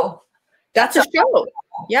show. That's a show.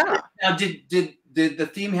 Yeah. Now, did the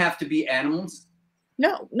theme have to be animals?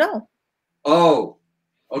 No. Oh,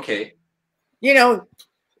 okay. You know,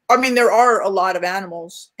 I mean, there are a lot of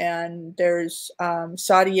animals, and there's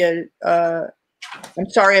Sadia. I'm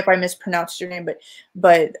sorry if I mispronounced your name,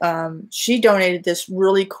 but she donated this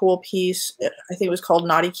really cool piece. I think it was called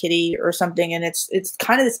Naughty Kitty or something, and it's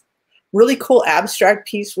kind of this really cool abstract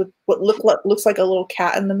piece with what looks like a little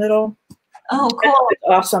cat in the middle. Oh, cool! It's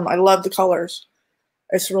awesome. I love the colors.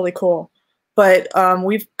 It's really cool. But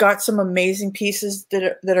we've got some amazing pieces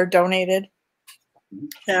that are donated,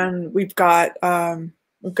 and we've got a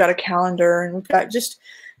calendar, and we've got just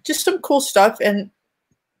some cool stuff. And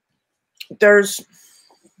there's,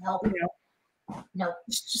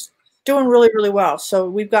 it's just doing really, really well. So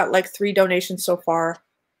we've got like 3 donations so far,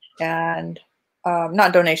 and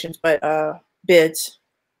not donations, but bids.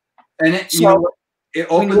 And it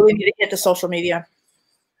we really need to hit the social media.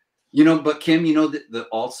 You know, but Kim, you know this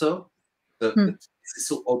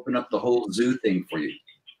will open up the whole zoo thing for you.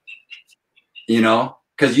 You know,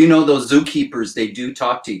 because you know those zookeepers, they do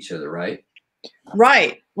talk to each other, right?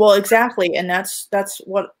 Right. Well, exactly, and that's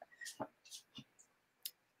what.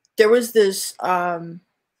 There was this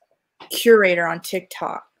curator on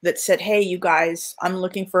TikTok that said, "Hey, you guys, I'm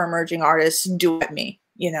looking for emerging artists. Duet me."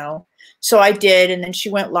 You know. So I did, and then she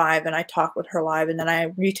went live, and I talked with her live, and then I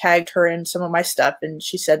retagged her in some of my stuff, and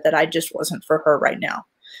she said that I just wasn't for her right now.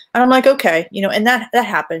 And I'm like, okay, you know, and that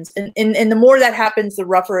happens. And the more that happens, the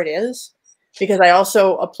rougher it is, because I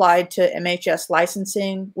also applied to MHS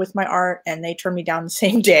licensing with my art, and they turned me down the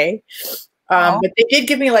same day. But they did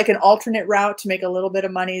give me like an alternate route to make a little bit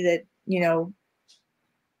of money that, you know,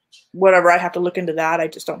 whatever, I have to look into that. I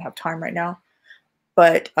just don't have time right now.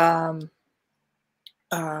 But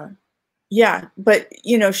yeah, but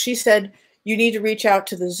you know, she said, you need to reach out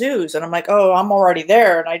to the zoos. And I'm like, oh, I'm already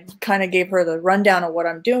there. And I kind of gave her the rundown of what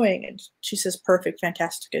I'm doing. And she says, perfect,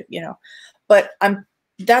 fantastic, you know. But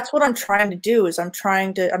that's what I'm trying to do, is I'm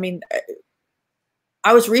trying to, I mean,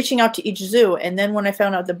 I was reaching out to each zoo. And then when I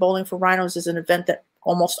found out that Bowling for Rhinos is an event that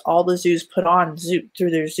almost all the zoos put on through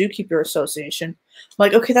their Zookeeper Association, I'm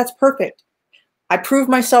like, okay, that's perfect. I proved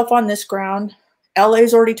myself on this ground.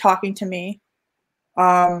 LA's already talking to me.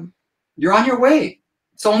 You're on your way.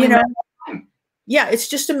 It's only time. yeah, it's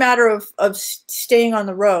just a matter of staying on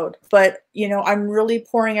the road. But, you know, I'm really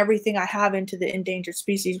pouring everything I have into the endangered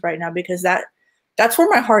species right now, because that's where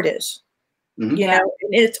my heart is. Mhm. You know,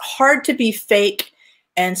 and it's hard to be fake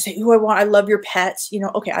and say, "Oh, I love your pets." You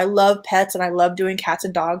know, okay, I love pets and I love doing cats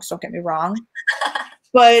and dogs. Don't get me wrong,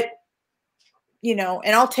 but you know,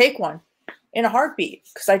 and I'll take one in a heartbeat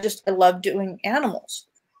because I love doing animals,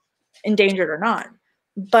 endangered or not.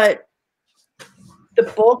 But the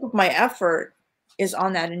bulk of my effort is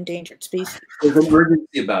on that endangered species. There's an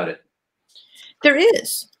urgency about it. There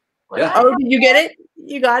is. Yeah. Oh, did you get it?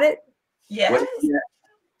 You got it? Yes.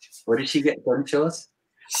 What did she get? Go ahead and show us.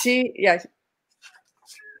 Yeah.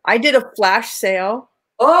 I did a flash sale.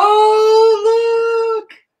 Oh,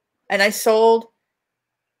 look! And I sold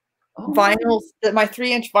Oh, my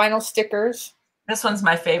 3-inch vinyl stickers. This one's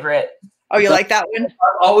my favorite. Oh, you like that one? I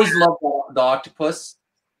always loved the octopus.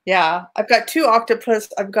 Yeah. I've got 2 octopus.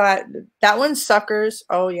 I've got that one's suckers.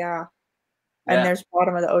 Oh, yeah. And Yeah. there's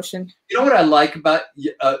bottom of the ocean. You know what I like about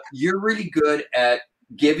you're really good at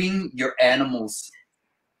giving your animals.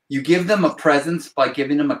 You give them a presence by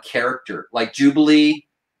giving them a character, like Jubilee.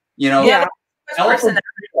 You know, Yeah. Personality.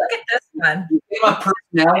 Look at this one. you give them a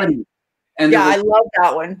personality. And Yeah, I love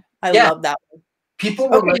that one. I love that one. people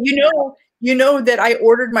were Okay, like, you know that I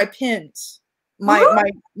ordered my pins.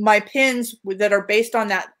 My pins that are based on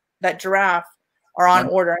that giraffe are on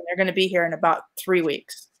order, and they're going to be here in about 3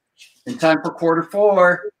 weeks. in time for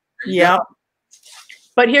Q4. Yeah.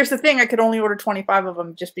 But here's the thing: I could only order 25 of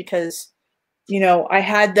them just because, you know, I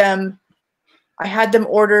had them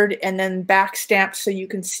ordered and then back stamped so you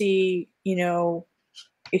can see, you know,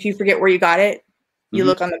 if you forget where you got it, you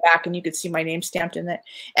look on the back and you could see my name stamped in it.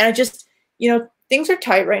 And I just, you know, things are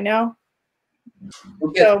tight right now.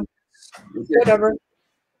 So whatever.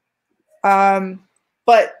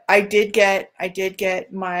 But I did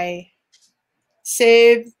get my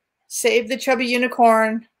save the chubby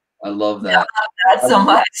unicorn. I love that. Yeah, that's so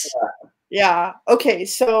much. Yeah. Okay.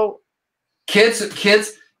 So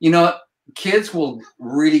Kids, you know, kids will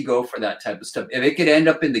really go for that type of stuff. If it could end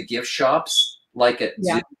up in the gift shops, like at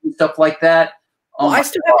zoos and stuff like that. well, I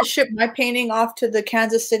still have to ship my painting off to the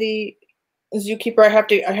Kansas City zookeeper. I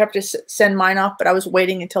have to send mine off, but I was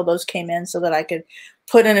waiting until those came in so that I could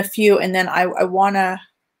put in a few, and then I wanted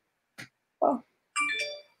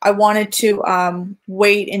to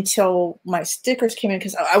wait until my stickers came in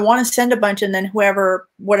because I want to send a bunch, and then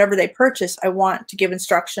whatever they purchase, I want to give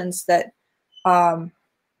instructions that, you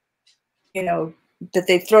know, that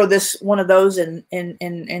they throw one of those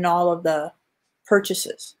in all of the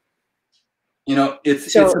purchases. You know,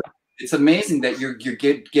 it's amazing that you're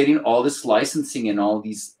getting all this licensing and all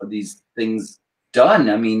these things done.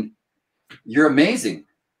 I mean, you're amazing.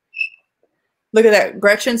 Look at that.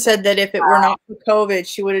 Gretchen said that if it were not for COVID,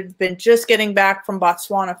 she would have been just getting back from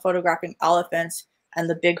Botswana photographing elephants and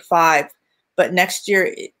the big 5. But next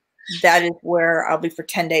year, that is where I'll be for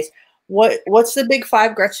 10 days. What's the big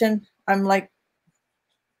 5, Gretchen? I'm like,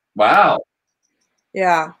 wow.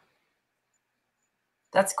 Yeah.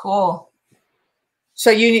 That's cool.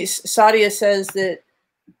 So Sadia says that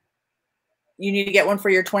you need to get one for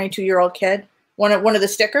your 22-year-old kid. One of the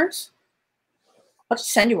stickers. I'll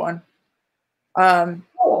just send you one.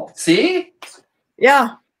 See?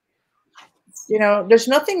 Yeah. You know, there's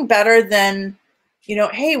nothing better than, you know,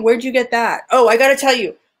 hey, where'd you get that? Oh, I got to tell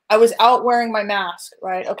you, I was out wearing my mask,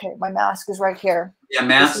 right? Okay, my mask is right here. Yeah,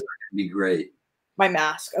 masks are going to be great. My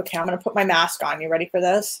mask. Okay, I'm going to put my mask on. You ready for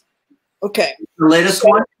this? Okay. The latest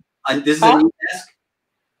one? This is a new mask?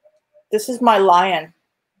 This is my lion.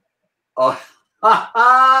 Oh,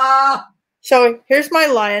 so here's my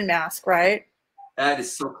lion mask, right? That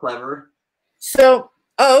is so clever. So,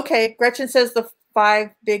 okay. Gretchen says the 5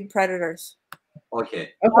 big predators.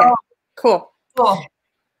 Okay. Okay, cool. Cool.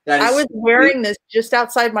 I was wearing this just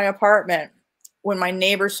outside my apartment when my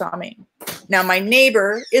neighbor saw me. Now, my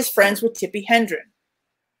neighbor is friends with Tippi Hedren.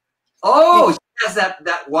 Oh, she has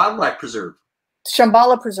that wildlife preserve.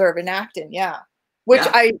 Shambhala Preserve in Acton, yeah. Which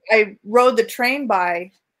I rode the train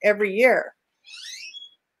by every year.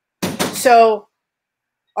 So,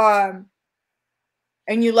 and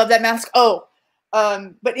you love that mask? Oh,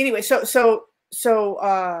 but anyway, so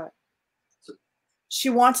she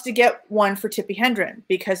wants to get one for Tippi Hedren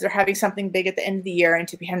because they're having something big at the end of the year, and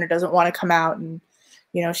Tippi Hedren doesn't want to come out, and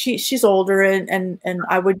you know she's older, and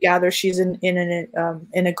I would gather she's in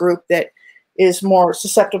a group that is more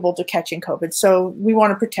susceptible to catching COVID. So we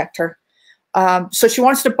want to protect her. So she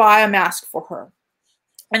wants to buy a mask for her,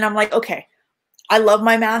 and I'm like, okay, I love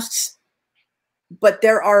my masks, but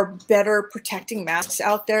there are better protecting masks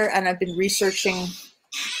out there, and I've been researching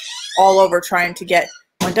all over trying to get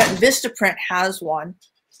one done. Vistaprint has one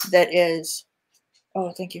that is,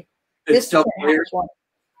 oh, thank you. It's Vistaprint double layer. has one.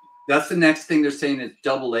 That's the next thing they're saying is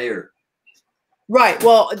double layer. Right.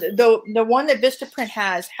 Well, the one that Vistaprint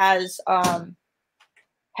has a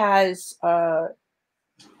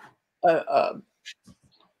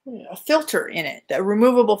filter in it, a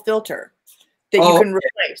removable filter that you can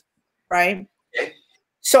replace, right? Okay.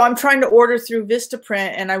 So I'm trying to order through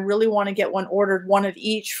Vistaprint, and I really want to get one ordered, one of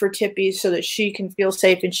each for Tippy, so that she can feel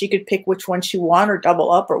safe and she could pick which one she wants or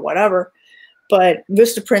double up or whatever. But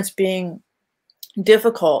Vistaprint's being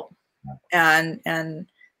difficult and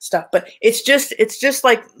stuff. But it's just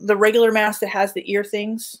like the regular mask that has the ear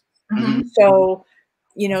things. Mhm. So,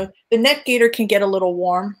 you know, the neck gaiter can get a little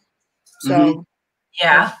warm. So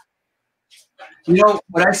Yeah. You know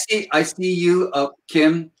what I see you,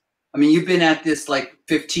 Kim. I mean, you've been at this like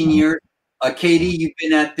 15 years. Katie, you've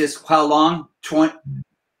been at this how long?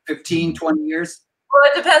 15, 20 years? Well,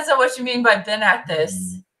 it depends on what you mean by been at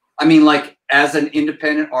this. I mean, like as an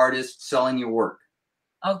independent artist selling your work.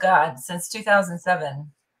 Oh God, since 2007.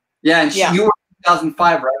 Yeah, and Yeah. you were in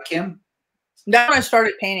 2005, right, Kim? that's when I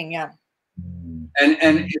started painting. Yeah. And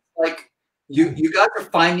it's like you guys are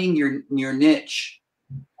finding your niche.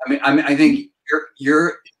 I think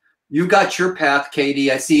you got your path,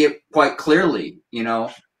 Katie. I see it quite clearly, you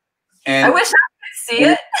know. And I wish I could see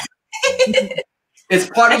it. it's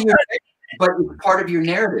part of your, but it's part of your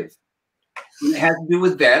narrative. It has to do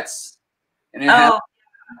with vets, and it has,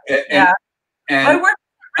 Yeah. and My work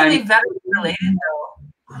is really and- veteran related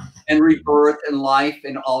though. and rebirth and life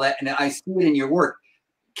and all that. And I see it in your work.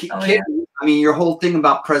 Oh, Katie, I mean, your whole thing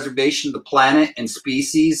about preservation of the planet and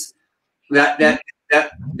species, that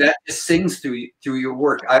just sings through your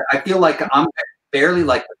work. I feel like I'm barely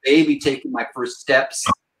like a baby taking my first steps,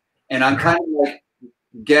 and I'm kind of like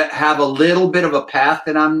have a little bit of a path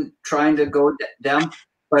that I'm trying to go down.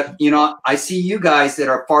 But you know, I see you guys that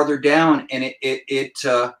are farther down, and it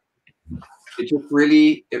just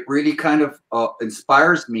really kind of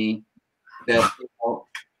inspires me that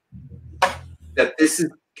that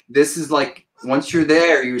this is like once you're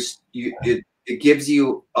there, it gives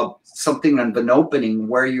you something of an opening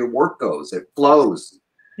where your work goes. It flows.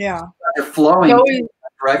 Yeah. You're flowing in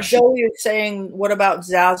that direction. Joey is saying, what about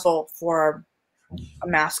Zazzle for a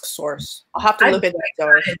mask source? I'll have to look at that,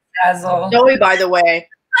 Joey. Zazzle. Joey, by the way.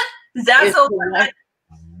 Zazzle, is-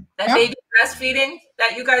 that Huh? baby breastfeeding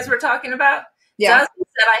that you guys were talking about. Yeah. Zazzle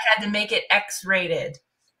said I had to make it X-rated,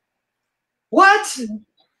 What?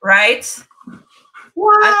 right?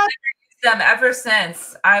 What? I've used them ever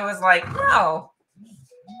since. I was like, no.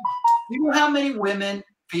 You know how many women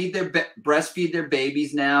breastfeed their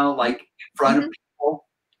babies now, like in front of people?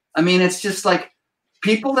 I mean, it's just like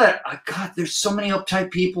people that God. There's so many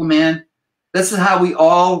uptight people, man. This is how we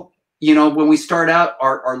all, you know, when we start out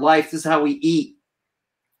our life. This is how we eat.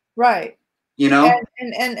 Right. You know.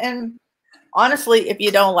 And honestly, if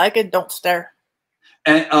you don't like it, don't stare.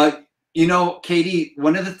 And you know, Katie,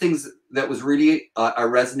 one of the things that was really I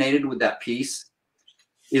resonated with that piece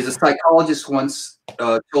is a psychologist once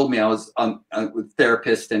told me. I was with a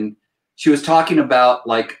therapist, and she was talking about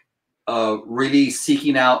like really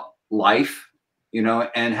seeking out life, you know,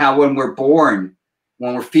 and how when we're born,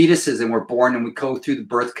 when we're fetuses and we're born and we go through the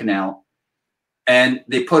birth canal, and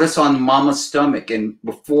they put us on mama's stomach, and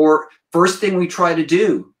first thing we try to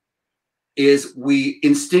do is we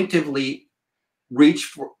instinctively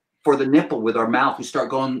reach for the nipple with our mouth. We start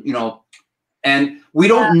going, you know, and we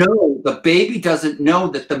don't know, the baby doesn't know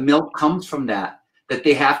that the milk comes from that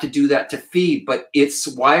they have to do that to feed, but it's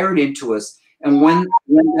wired into us. And when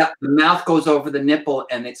the mouth goes over the nipple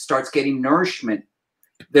and it starts getting nourishment,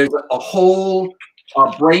 there's a whole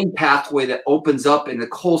brain pathway that opens up in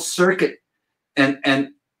a whole circuit. And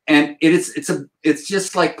it's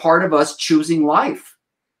just like part of us choosing life,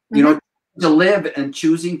 you know, to live and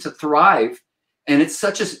choosing to thrive. And it's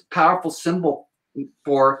such a powerful symbol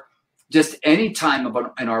for just any time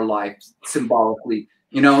in our life, symbolically,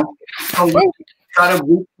 you know. So you gotta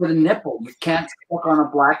reach for the nipple. You can't stuck on a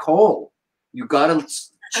black hole. You gotta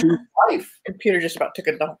choose life. Computer just about took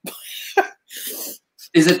a dump.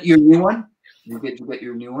 Is it your new one? You get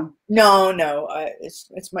your new one? No,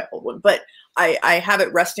 it's my old one, but I have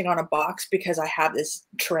it resting on a box because I have this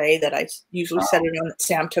tray that I usually set it on that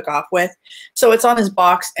Sam took off with. So it's on his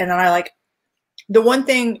box, and then the one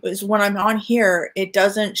thing is when I'm on here, it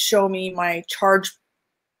doesn't show me my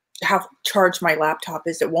how charged my laptop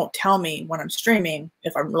is. It won't tell me when I'm streaming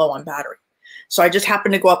if I'm low on battery. So I just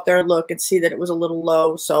happened to go up there and look and see that it was a little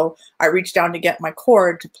low. So I reached down to get my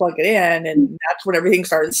cord to plug it in, and that's when everything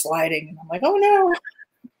started sliding. And I'm like, oh no.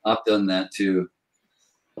 I've done that too.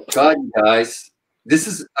 God, you guys. this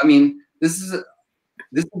is, I mean, this is a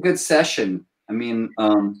good session. I mean,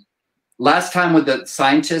 last time with the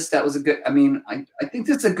scientists, that was a good, I mean, I think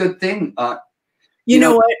that's a good thing. You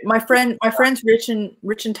know what? My friends Rich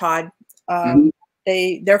and Todd,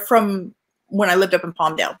 they're from when I lived up in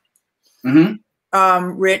Palmdale.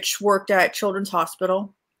 Rich worked at Children's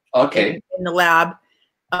Hospital. Okay. In the lab,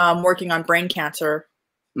 working on brain cancer.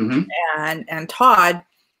 And Todd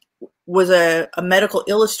was a medical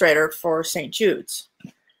illustrator for St. Jude's.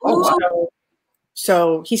 Oh, wow.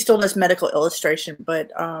 So he still does medical illustration,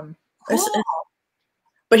 but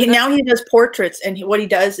Cool. now he does portraits, and what he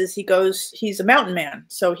does is he's a mountain man,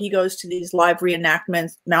 so he goes to these live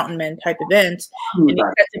reenactments, mountain man type events, and he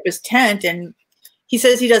sets up his tent, and he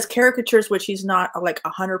says he does caricatures, which he's not like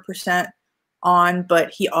 100% on, but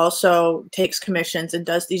he also takes commissions and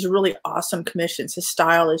does these really awesome commissions. His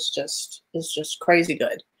style is just crazy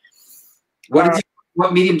good. What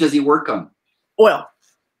medium does he work on? Oil.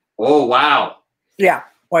 Oh, wow. Yeah,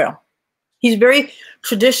 oil. He's very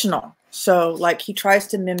traditional. So like he tries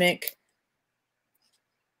to mimic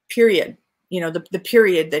period, the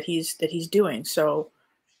period that he's doing. So,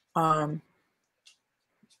 but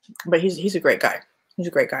he's a great guy. He's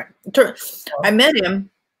a great guy. I met him.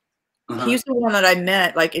 He's the one that I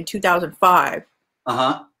met like in 2005.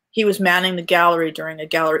 He was manning the gallery during a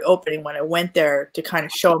gallery opening when I went there to kind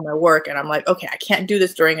of show him my work. And I'm like, okay, I can't do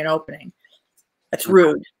this during an opening. That's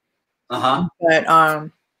rude.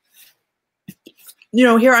 But,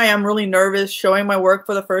 here I am really nervous, showing my work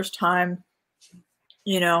for the first time,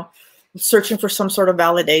 searching for some sort of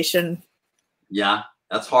validation. Yeah,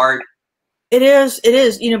 that's hard. It is,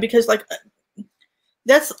 because like,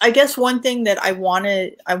 that's, I guess, one thing that I want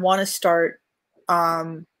to start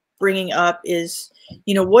bringing up is,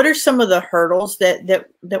 what are some of the hurdles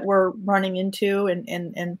that we're running into?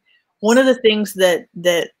 And one of the things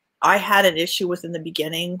that I had an issue with in the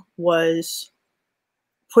beginning was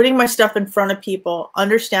putting my stuff in front of people,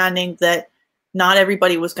 understanding that not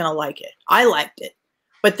everybody was going to like it. I liked it,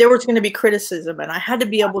 but there was going to be criticism, and I had to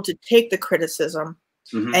be able to take the criticism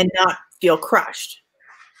and not feel crushed.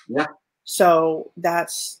 Yeah. So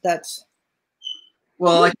that's.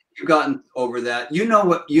 Well, I think you've gotten over that. You know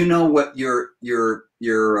what your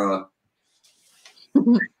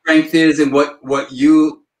strength is, and what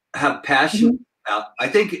you have passion about. I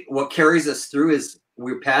think what carries us through is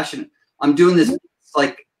we're passionate. I'm doing this.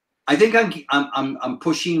 Like, I think I'm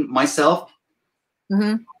pushing myself,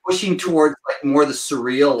 pushing towards like more the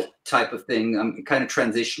surreal type of thing. I'm kind of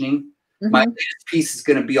transitioning. My latest piece is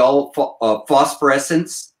going to be all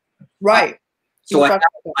phosphorescence. Right. So I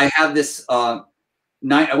have this. I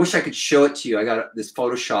wish I could show it to you. I got this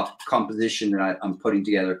Photoshop composition that I'm putting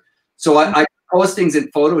together. So I post things in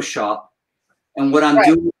Photoshop, and what I'm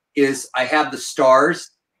doing is I have the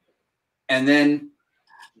stars, and then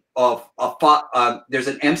there's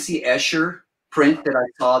an MC Escher print that I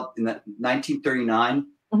saw in 1939.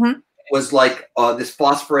 It was like this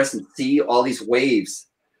phosphorescent sea, all these waves.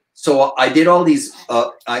 So I did all these.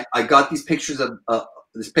 I got these pictures of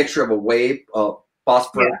this picture of a wave,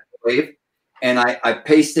 phosphorescent wave, and I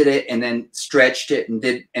pasted it and then stretched it and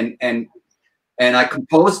did and I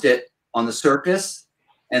composed it on the surface,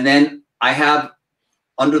 and then I have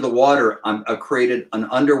under the water. I've created an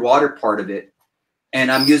underwater part of it. And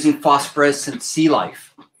I'm using phosphorescent sea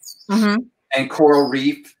life and coral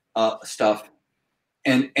reef stuff,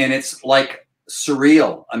 and it's like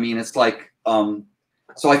surreal. I mean, it's like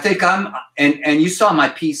so I think and you saw my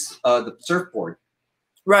piece, the surfboard,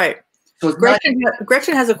 right? So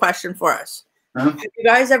Gretchen has a question for us. Have you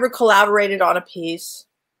guys ever collaborated on a piece?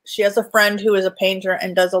 She has a friend who is a painter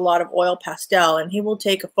and does a lot of oil pastel, and he will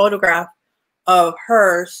take a photograph of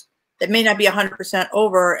hers that may not be 100%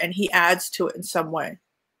 over, and he adds to it in some way.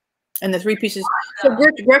 And the 3 pieces. So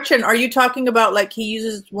Gretchen, are you talking about like he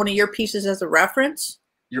uses one of your pieces as a reference?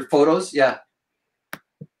 Your photos, yeah.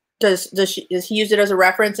 Does he use it as a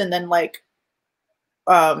reference and then like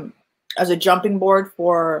as a jumping board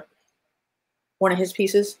for one of his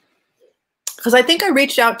pieces? Because I think I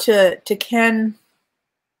reached out to Ken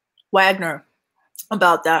Wagner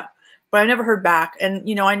about that, but I never heard back. And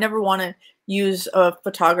I never want to use a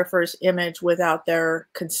photographer's image without their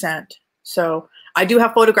consent. So I do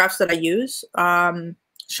have photographs that I use. Sean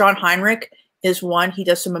Heinrich is one. He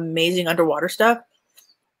does some amazing underwater stuff,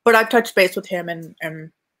 but I've touched base with him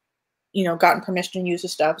and gotten permission to use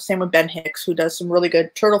his stuff. Same with Ben Hicks, who does some really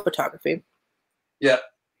good turtle photography. Yeah.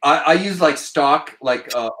 I use like stock, like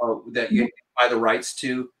that you buy the rights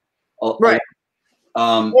to. Right.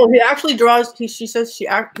 Well, he actually draws, she says he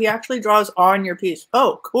actually draws on your piece.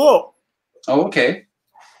 Oh, cool. Oh, okay.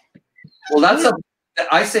 Well,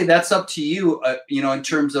 I say that's up to you. You know, in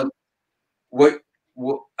terms of what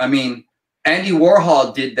I mean, Andy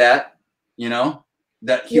Warhol did that. You know,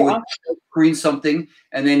 that he would screen something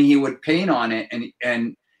and then he would paint on it,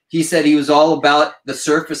 and he said he was all about the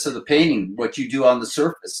surface of the painting, what you do on the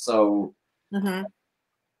surface. So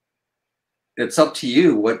it's up to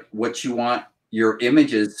you what you want your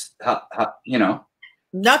images. How, you know.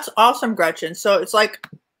 That's awesome, Gretchen. So it's like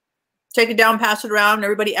take it down, pass it around.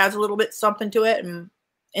 Everybody adds a little bit something to it, and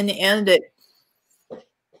in the end, it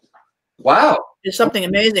is something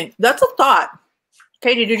amazing. That's a thought.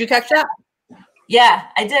 Katie, did you catch that? Yeah,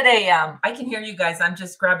 I did I can hear you guys. I'm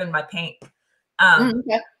just grabbing my paint.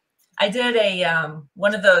 Okay. I did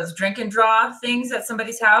one of those drink and draw things at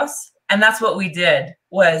somebody's house. And that's what we did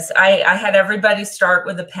was I had everybody start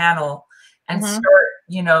with a panel and start,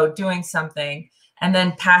 you know, doing something and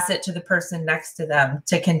then pass it to the person next to them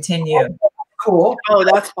to continue. Cool. Oh,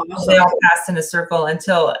 that's awesome. They all passed in a circle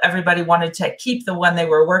until everybody wanted to keep the one they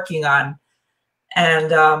were working on.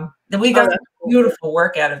 And then we got beautiful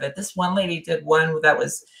work out of it. This one lady did one that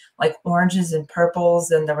was like oranges and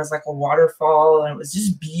purples, and there was like a waterfall, and it was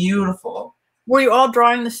just beautiful. Were you all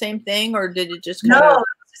drawing the same thing, or did it just No, it was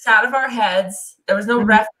just out of our heads. There was no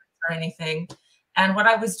reference or anything. And what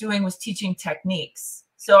I was doing was teaching techniques.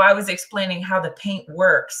 So I was explaining how the paint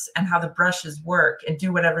works and how the brushes work, and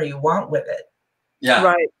do whatever you want with it. Yeah.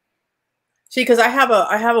 Right. See, because I have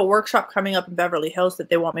a workshop coming up in Beverly Hills that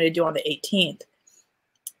they want me to do on the 18th.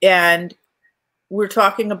 And we're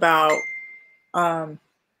talking about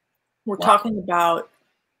talking about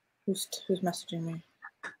who's messaging me.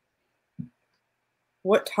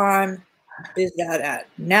 What time is that at?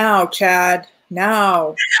 Now, Chad.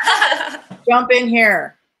 Now. Jump in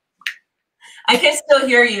here. I can still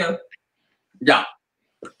hear you. Yeah.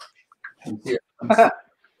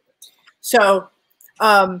 So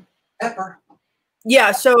Pepper.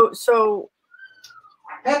 Yeah, so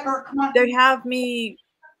Pepper, come on. they have me,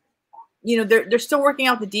 you know, they're still working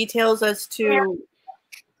out the details as to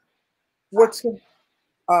what's.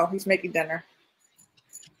 Oh, he's making dinner.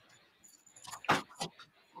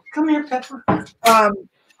 Come here, Pepper. Come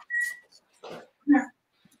here.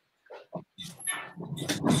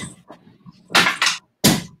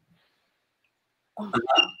 Oh,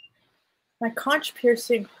 my conch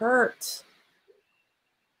piercing hurts.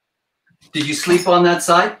 Did you sleep on that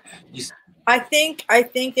side? I think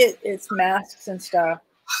it's masks and stuff.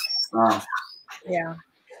 Yeah.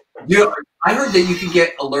 Yeah, I heard that you can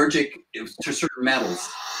get allergic to certain metals.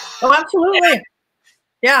 Oh, absolutely.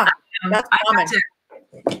 Yeah, that's common.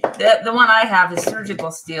 The one I have is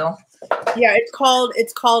surgical steel. Yeah, it's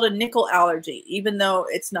called a nickel allergy, even though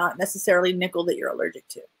it's not necessarily nickel that you're allergic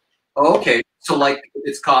to. Oh, okay, so like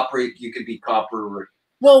it's copper, you could be copper.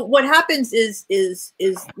 Well, what happens is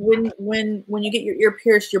when you get your ear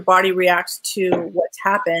pierced, your body reacts to what's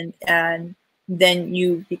happened, and then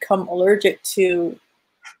you become allergic to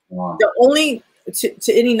the only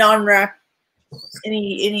to any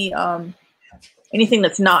anything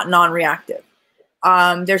that's not non-reactive.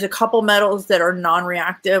 There's a couple metals that are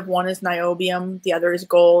non-reactive. One is niobium, the other is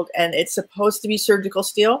gold, and it's supposed to be surgical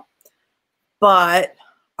steel. But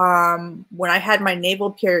when I had my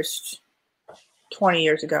navel pierced 20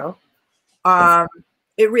 years ago,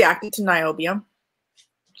 it reacted to niobium.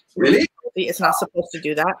 Really? It's not supposed to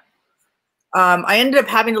do that. I ended up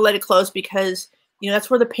having to let it close because, you know, that's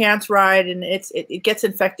where the pants ride, and it gets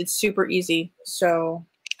infected super easy. So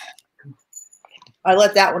I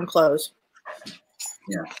let that one close.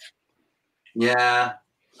 Yeah. Yeah.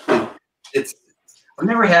 I've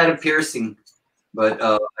never had a piercing, but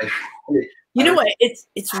you know what? It's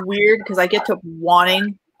weird because I get to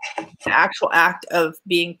wanting the actual act of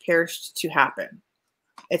being pierced to happen.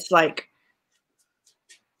 It's like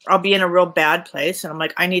I'll be in a real bad place and I'm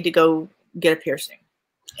like, I need to go get a piercing.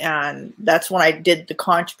 And that's when I did the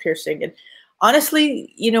conch piercing. And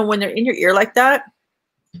honestly, you know, when they're in your ear like that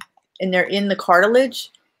and they're in the cartilage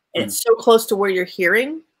and it's so close to where you're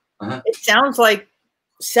hearing, it sounds like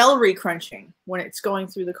celery crunching when it's going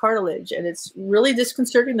through the cartilage, and it's really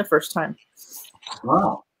disconcerting the first time.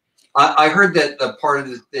 Wow. I heard that the part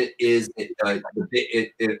of it is it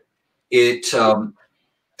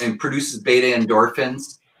produces beta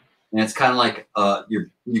endorphins, and it's kind of like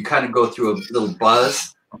you kind of go through a little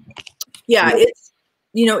buzz. Yeah,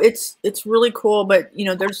 it's really cool, but you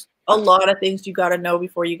know, there's a lot of things you got to know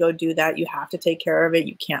before you go do that. You have to take care of it.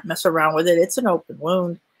 You can't mess around with it. It's an open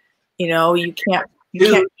wound. You know, you can't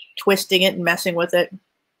keep twisting it and messing with it.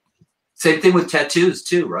 Same thing with tattoos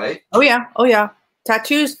too, right? Oh yeah. Oh yeah.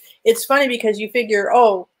 Tattoos. It's funny because you figure,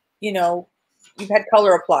 oh, you know, you've had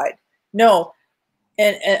color applied. No,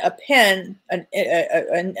 and a pen,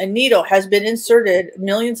 a needle has been inserted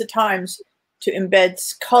millions of times to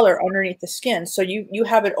embed color underneath the skin. So you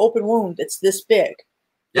have an open wound that's this big.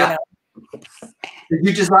 Yeah. You know? Did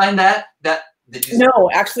you design that? Did you? No,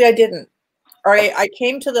 actually I didn't. All right, I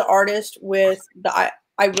came to the artist with I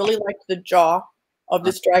really liked the jaw of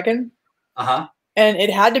this dragon. Uh-huh. And it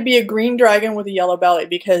had to be a green dragon with a yellow belly,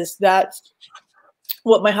 because that's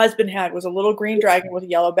what my husband had, was a little green dragon with a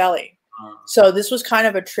yellow belly. So this was kind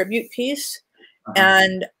of a tribute piece.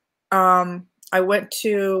 And I went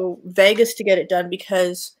to Vegas to get it done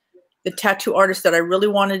because the tattoo artist that I really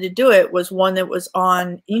wanted to do it was one that was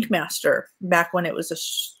on Ink Master back when it was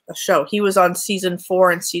a show. He was on season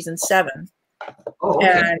 4 and season 7. Oh,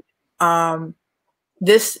 okay. And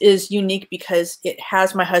this is unique because it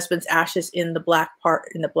has my husband's ashes in the black part,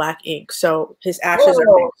 in the black ink. So his ashes are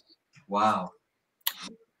mixed. Wow.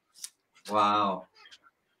 Wow.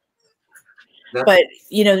 But,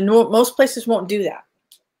 you know, most places won't do that.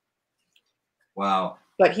 Wow.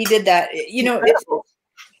 But he did that. You know,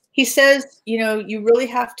 he says, you know, you really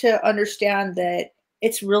have to understand that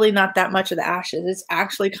it's really not that much of the ashes. It's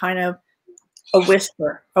actually kind of a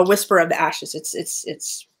whisper of the ashes.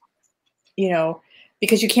 It's you know,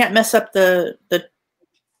 because you can't mess up the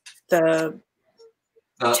texture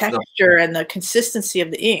and the consistency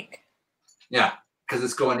of the ink. Yeah, because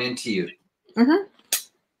it's going into you. Mm-hmm.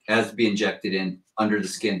 It has to be injected in under the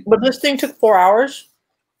skin. But this thing took 4 hours,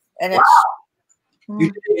 and it's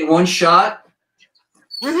you did it in one shot.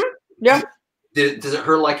 Mm-hmm. Yeah. Does it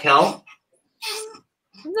hurt like hell?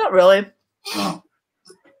 Not really. Oh.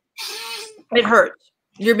 It hurts.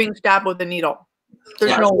 You're being stabbed with a needle.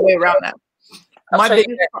 There's Yeah. no way around that. I'll show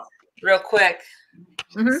you real quick.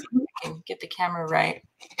 Mm-hmm. So we can get the camera right.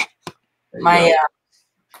 My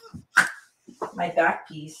my back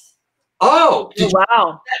piece. Oh,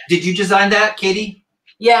 Wow. Did you design that, Katie?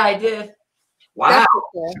 Yeah, I did. Wow. That's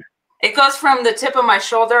cool. It goes from the tip of my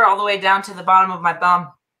shoulder all the way down to the bottom of my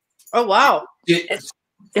bum. Oh wow.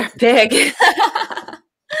 They're big. I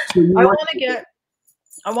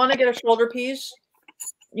want to get a shoulder piece,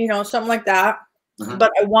 you know, something like that. Uh-huh.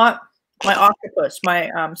 But I want my octopus, my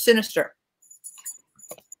sinister.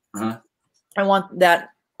 Uh-huh. I want that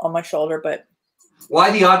on my shoulder, but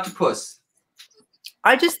Why the octopus?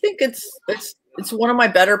 I just think it's one of my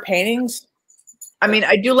better paintings. I mean,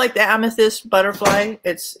 I do like the amethyst butterfly.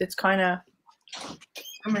 It's kind of.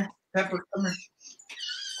 Come here, Pepper. Come here.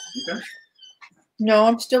 You okay? No,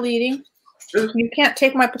 I'm still eating. You can't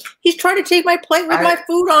take my. He's trying to take my plate with my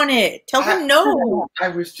food on it. Tell him no. I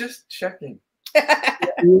was just checking.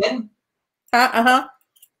 Ian? Uh-huh.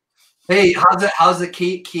 Hey, how's the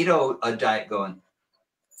keto diet going?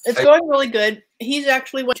 It's going really good. He's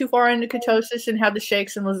actually went too far into ketosis and had the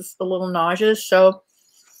shakes and was a little nauseous. So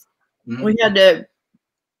we had to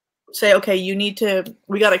say, okay,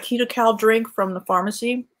 we got a KetoCal drink from the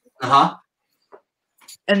pharmacy. Uh-huh.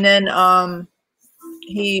 And then I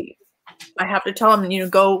have to tell him, you know,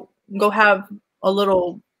 go have a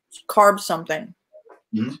little carb something.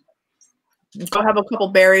 Mm-hmm. Go have a couple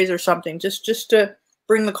berries or something, just to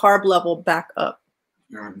bring the carb level back up.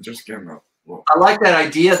 Just give him a look. I like that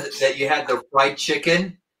idea that you had the fried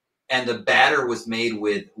chicken and the batter was made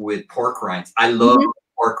with pork rinds. I love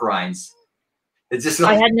pork rinds. It's just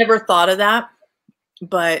like, I had never thought of that,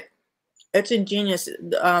 but it's ingenious.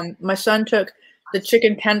 My son took the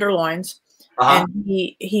chicken tenderloins and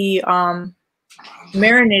he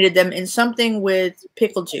marinated them in something with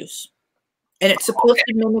pickle juice. And it's supposed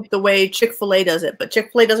to mimic the way Chick-fil-A does it, but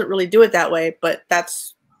Chick-fil-A doesn't really do it that way. But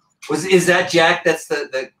that's is that Jack? That's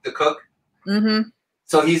the cook. Mm-hmm.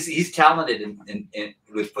 So he's talented in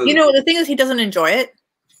with food. You know, the thing is, he doesn't enjoy it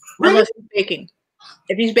unless he's baking.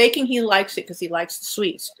 If he's baking, he likes it because he likes the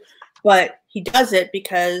sweets. But he does it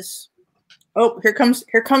because here comes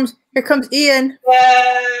Ian.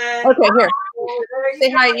 Okay, here.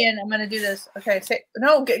 Say hi, Ian. I'm gonna do this. Okay,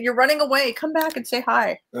 you're running away. Come back and say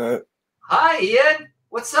hi. Hi, Ian.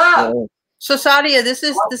 What's up? So Sadia, this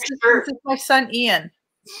is my son Ian.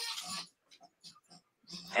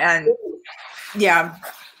 And yeah,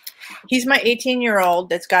 he's my 18-year-old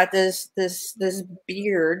that's got this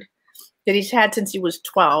beard that he's had since he was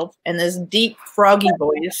 12 and this deep froggy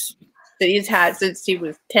voice that he's had since he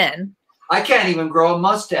was 10. I can't even grow a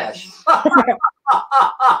mustache.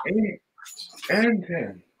 And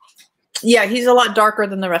 10. Yeah, he's a lot darker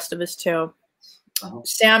than the rest of us too.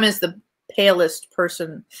 Sam is the palest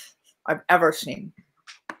person I've ever seen.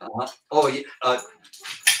 Oh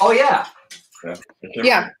yeah.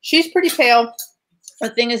 Yeah, she's pretty pale.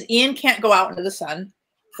 The thing is, Ian can't go out into the sun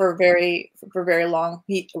for very long.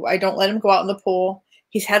 I don't let him go out in the pool.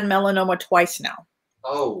 He's had melanoma twice now.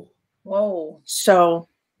 Oh. Whoa. So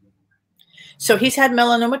he's had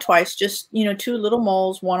melanoma twice, just, you know, 2 little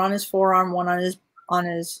moles, one on his forearm, one on his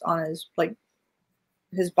like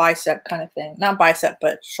his bicep kind of thing. Not bicep,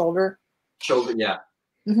 but shoulder. Shoulder, yeah.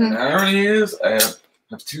 Mm-hmm. And the irony is, I have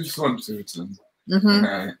 2 swimsuits and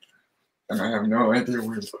I have no idea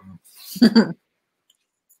where it's from.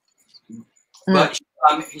 But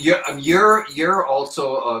you're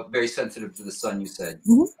also very sensitive to the sun, you said.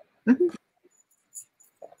 Mm-hmm. Mm-hmm.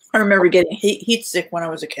 I remember getting heat sick when I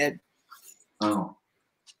was a kid. Oh.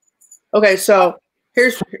 Okay, so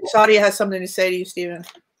here's Sadia has something to say to you, Stephen.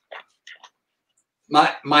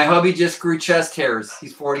 My hubby just grew chest hairs.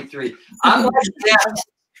 He's 43. I'm like that.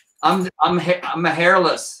 I'm a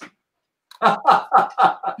hairless.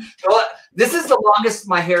 This is the longest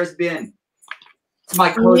my hair's been. It's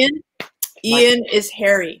my Ian is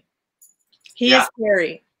hairy. He is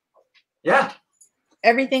hairy. Yeah.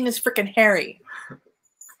 Everything is freaking hairy.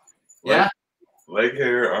 Yeah. Leg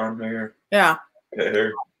hair, arm hair. Yeah.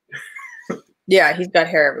 Hair. Yeah, he's got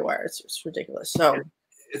hair everywhere. It's ridiculous. So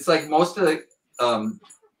it's like most of the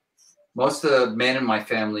men in my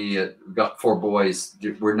family got 4 boys.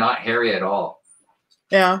 We're not hairy at all.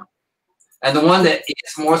 Yeah. And the one that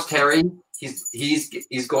is most hairy,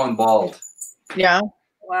 he's going bald. Yeah.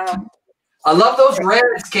 Wow. I love those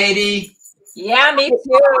reds, Katie. Yeah, me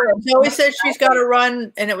too. Zoe said she's got to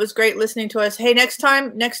run, and it was great listening to us. Hey, next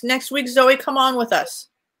week, Zoe, come on with us.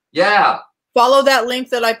 Yeah. Follow that link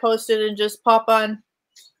that I posted and just pop on.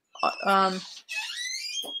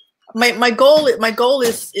 My goal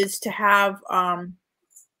is to have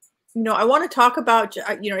you know, I want to talk about,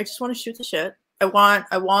 you know, I just want to shoot the shit. I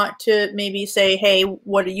want to maybe say, hey,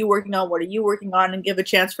 what are you working on? What are you working on? And give a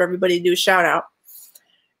chance for everybody to do a shout out.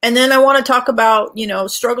 And then I want to talk about, you know,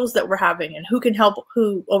 struggles that we're having and who can help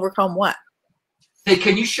who overcome what. Hey,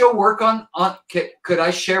 can you show work on could I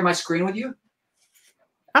share my screen with you?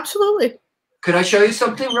 Absolutely. Could I show you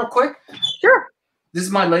something real quick? Sure. This is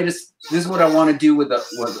my latest. This is what I want to do with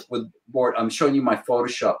board. I'm showing you my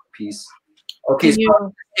Photoshop piece. Okay,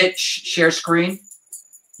 so hit share screen.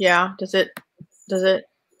 Yeah. Does it?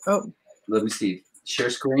 Oh. Let me see. Share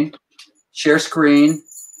screen. Share screen.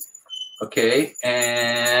 Okay,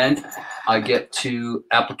 and I get to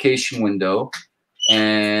application window,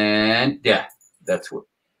 and yeah, that's what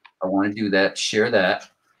I want to do. That share that.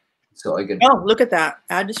 So I get. Oh, look at that!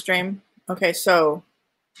 Add to stream. Okay, so.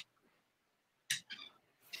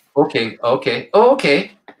 Okay. Oh,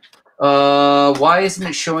 okay. Why isn't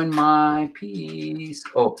it showing my piece?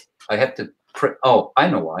 Oh, I have to print. Oh, I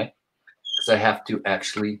know why. Because I have to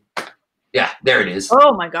actually. Yeah, there it is.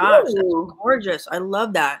 Oh my gosh, that's gorgeous! I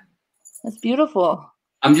love that. That's beautiful.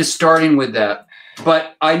 I'm just starting with that,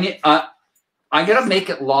 but I gotta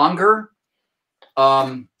make it longer.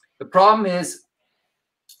 The problem is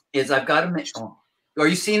I've got to make. Oh, are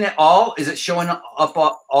you seeing it all? Is it showing up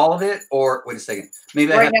all of it, or wait a second?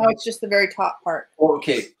 Maybe right now it's just the very top part. Oh,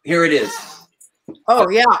 okay, here it is. Oh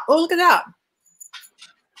yeah! Oh, look at that.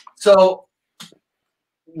 So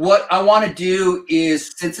what I want to do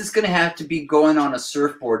is, since it's going to have to be going on a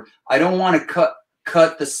surfboard, I don't want to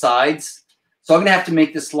cut the sides, so I'm gonna have to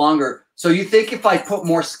make this longer. So you think if I put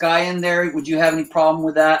more sky in there, would you have any problem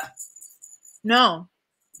with that? No.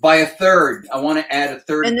 By a third. I want to add a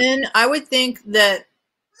third. And then I would think that,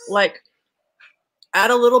 like,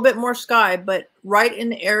 add a little bit more sky, but right in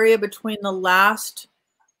the area between the last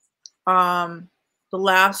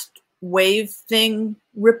wave thing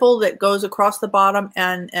ripple that goes across the bottom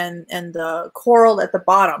and the coral at the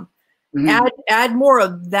bottom. Mm-hmm. Add more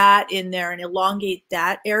of that in there and elongate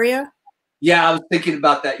that area. Yeah, I was thinking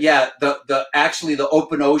about that. Yeah, actually the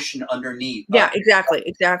open ocean underneath. Yeah,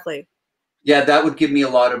 exactly. Yeah, that would give me a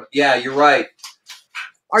lot of. Yeah, you're right.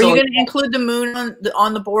 Are you going to include the moon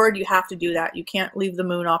on the board? You have to do that. You can't leave the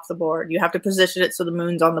moon off the board. You have to position it so the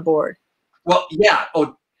moon's on the board. Well, yeah.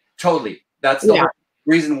 Oh, totally. That's the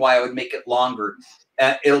reason why I would make it longer.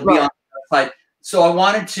 It'll be on the side. So I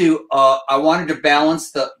wanted to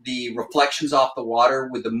balance the reflections off the water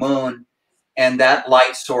with the moon, and that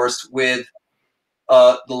light source with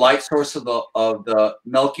the light source of the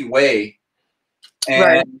Milky Way,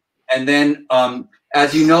 and then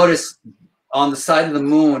as you notice on the side of the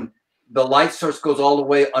moon, the light source goes all the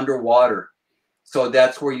way underwater, so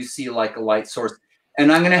that's where you see like a light source.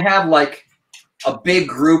 And I'm gonna have like a big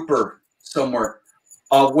grouper somewhere.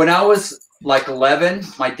 When I was like 11,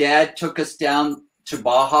 my dad took us down to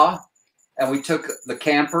Baja, and we took the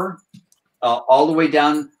camper all the way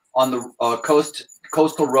down on the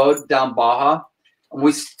coastal road down Baja, and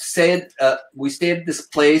we stayed at this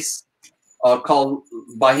place called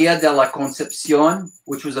Bahia de la Concepcion,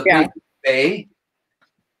 which was a big bay,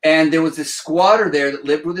 And there was this squatter there that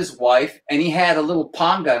lived with his wife, and he had a little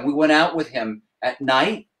ponga, and we went out with him at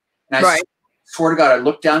night. And I swear to God, I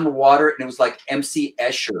looked down the water, and it was like MC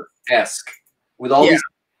Escher-esque with all these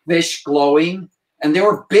fish glowing, and they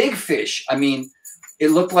were big fish. I mean, it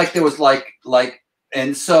looked like there was like,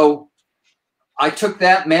 and so I took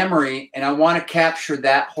that memory, and I want to capture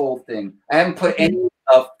that whole thing. I haven't put any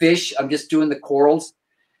fish. I'm just doing the corals,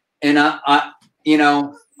 and I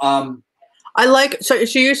like, so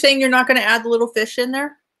you're saying you're not going to add the little fish in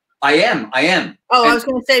there? I am. Oh, I was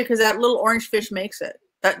going to say, because that little orange fish makes it.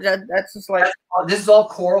 That's just like. This is all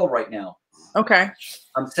coral right now. Okay.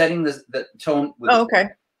 I'm setting the tone. With okay.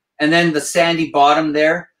 And then the sandy bottom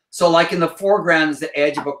there. So like in the foreground is the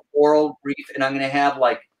edge of a coral reef, and I'm going to have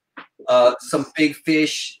like some big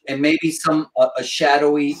fish and maybe some a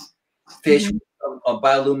shadowy fish of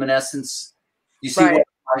bioluminescence. You see what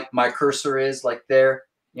my cursor is like there,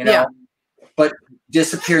 you know. Yeah. But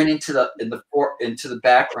disappearing into the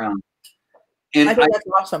background. And I think that's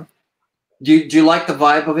awesome. Do you like the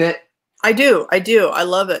vibe of it? I do. I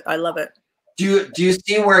love it. Do you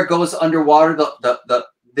see where it goes underwater?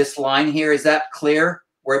 This line here, is that clear?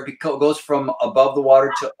 Where it goes from above the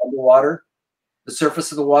water to underwater, the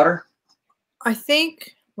surface of the water? I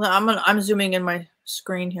think. Well, I'm zooming in my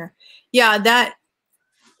screen here. Yeah, that.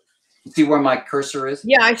 See where my cursor is?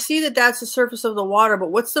 Yeah, I see that that's the surface of the water, but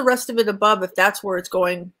what's the rest of it above if that's where it's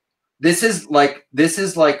going? This is like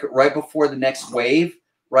right before the next wave,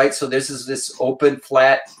 right? So this open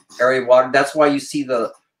flat area of water. That's why you see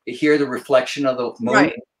the reflection of the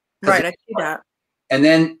moon. Right, I see that. And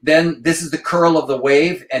then this is the curl of the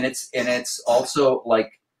wave, and it's also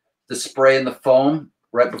like the spray and the foam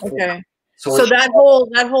right before. Okay. So that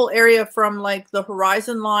whole area from like the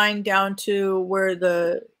horizon line down to where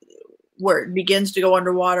it begins to go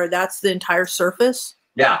underwater, that's the entire surface.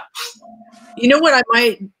 Yeah. You know what I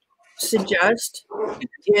might suggest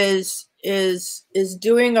is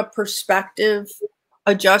doing a perspective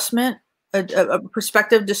adjustment, a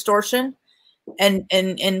perspective distortion,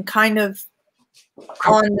 and kind of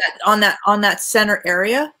on that center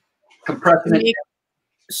area, compressing it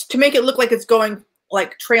to make it look like it's going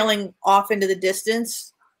like trailing off into the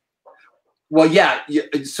distance. Well, yeah.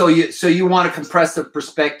 So you want to compress the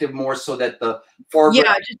perspective more so that the foreground.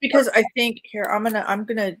 Yeah, just because I think here I'm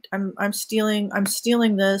stealing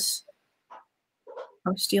this.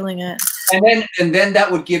 I'm stealing it. And then that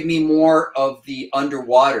would give me more of the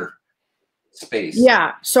underwater space.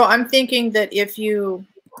 Yeah. So I'm thinking that if you.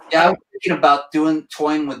 Yeah, I'm thinking about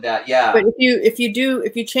toying with that. Yeah. But if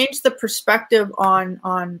you change the perspective on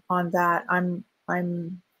that, I'm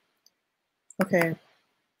okay.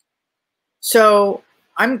 So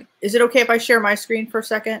is it okay if I share my screen for a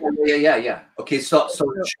second? Yeah. Okay, so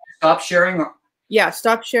stop sharing. Yeah,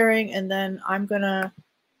 stop sharing, and then I'm gonna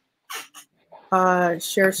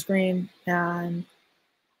share screen and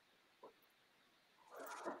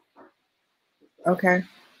okay.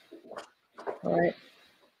 All right.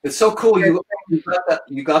 It's so cool. You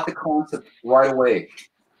got the concept right away.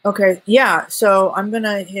 Okay. Yeah. So I'm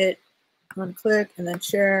gonna click and then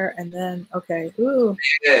share and then okay. Ooh.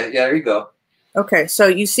 Yeah. There you go. Okay. So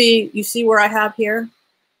you see where I have here.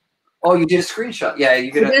 Oh, you did a screenshot. Yeah,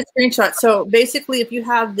 you did a screenshot. So basically, if you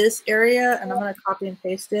have this area, and I'm gonna copy and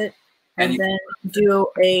paste it, and then do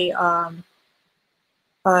a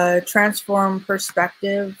transform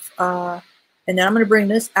perspective, and then I'm gonna bring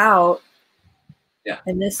this out. Yeah.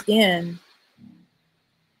 And this in.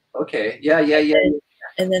 Okay. Yeah.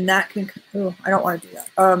 And then that can. Oh, I don't want to do that.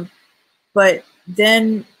 But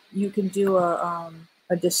then you can do a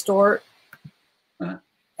distort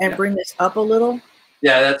and bring this up a little.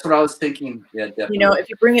 Yeah, that's what I was thinking. Yeah, definitely. You know, if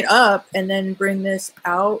you bring it up and then bring this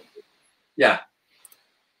out. Yeah.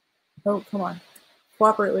 Oh, come on.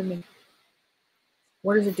 Cooperate with me.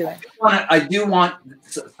 What is it doing? I do want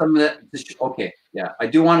some of that. Okay. Yeah. I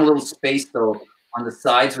do want a little space though on the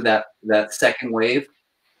sides with that second wave.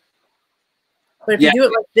 But if you do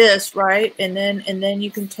it like this, right, and then you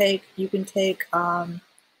can take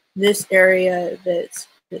this area that's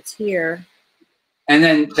here, and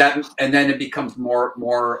then it becomes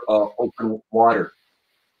more open water.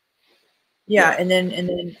 Yeah, and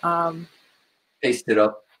then paste it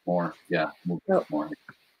up more. Yeah, move it more.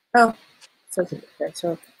 Oh, so okay.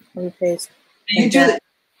 So let me paste. You do that.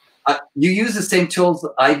 You use the same tools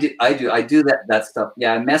I do. I do that stuff.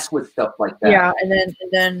 Yeah, I mess with stuff like that. Yeah, and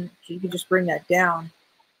then you can just bring that down.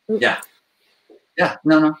 Oops. Yeah.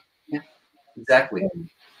 No. Yeah, exactly.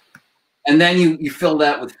 And then you fill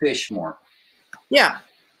that with fish more. Yeah.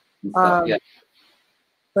 Yeah.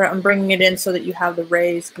 But I'm bringing it in so that you have the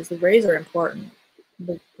rays, because the rays are important.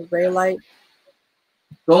 The ray light.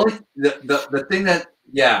 the thing that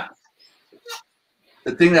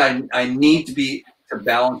the thing that I need to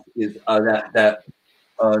balance is that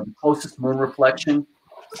closest moon reflection.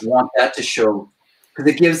 I want that to show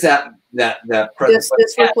because it gives that presence.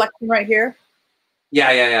 This reflection right here.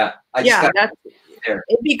 Yeah. That's there.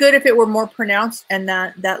 It'd be good if it were more pronounced and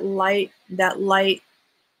that light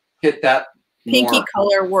hit that pinky more.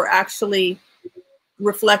 color were actually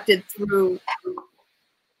reflected through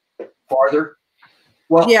farther.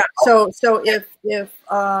 Well, yeah. So if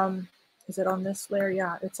is it on this layer?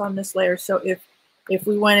 Yeah, it's on this layer. So if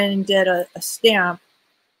we went in and did a stamp,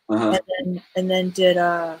 and then did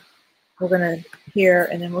we're gonna here,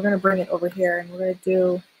 and then we're gonna bring it over here, and we're gonna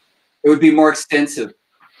do. It would be more extensive.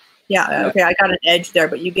 Yeah. Okay, I got an edge there,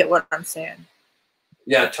 but you get what I'm saying.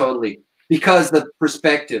 Yeah, totally. Because the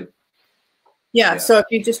perspective. Yeah. So if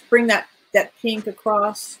you just bring that pink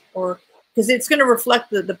across, or because it's going to reflect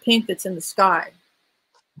the pink that's in the sky.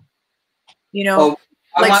 You know,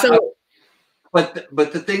 but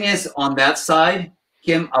the thing is, on that side,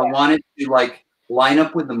 Kim, I wanted to like line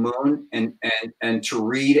up with the moon and to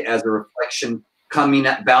read as a reflection coming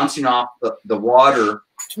at bouncing off the water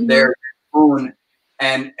there, moon,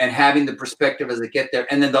 and having the perspective as it get there,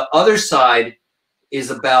 and then the other side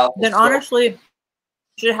is about. Then honestly, you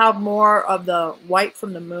should have more of the white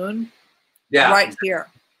from the moon. Yeah. Right here.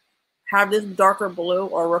 Have this darker blue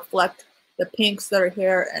or reflect the pinks that are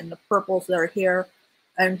here and the purples that are here,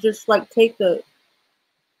 and just like take the.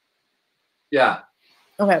 Yeah.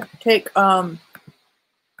 Okay. Take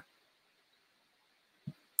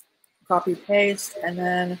copy paste, and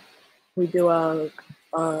then we do a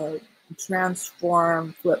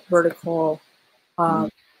transform, flip vertical,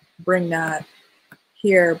 bring that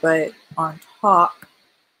here, but on top,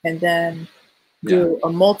 and then do a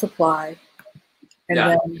multiply,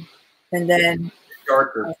 and then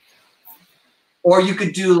darker. Or you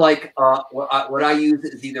could do like what I use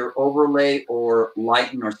is either overlay or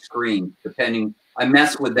lighten or screen, depending. I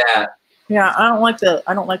mess with that. Yeah, I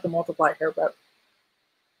don't like the multiply here, but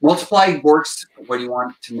multiply works when you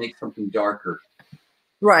want to make something darker.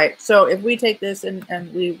 Right. So if we take this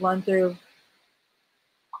and we run through.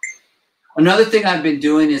 Another thing I've been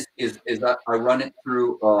doing is that I run it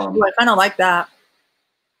through. Ooh, I kind of like that.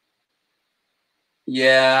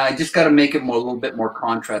 Yeah, I just got to make it a little bit more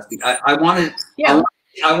contrasting. I want to. Yeah.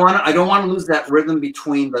 I don't want to lose that rhythm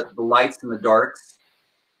between the lights and the darks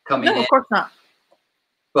coming in. No, of course not.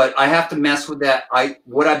 But I have to mess with that.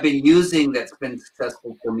 What I've been using that's been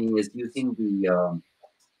successful for me is using the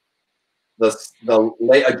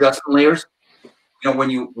adjustment layers. You know, when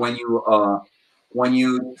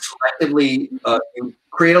you selectively you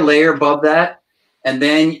create a layer above that, and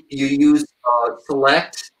then you use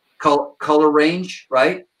select color range,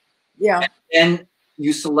 right? Yeah. And then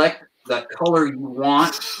you select the color you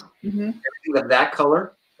want, everything of that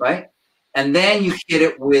color, right? And then you hit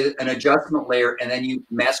it with an adjustment layer, and then you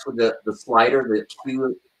mess with the slider, the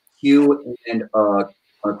hue, and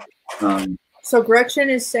So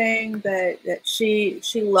Gretchen is saying that she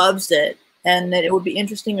loves it, and that it would be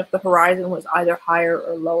interesting if the horizon was either higher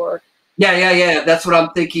or lower. Yeah. That's what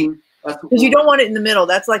I'm thinking. Because you don't want it in the middle.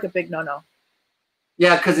 That's like a big no-no.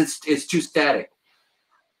 Yeah, because it's too static.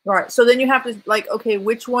 Right. So then you have to like, okay,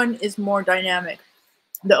 which one is more dynamic,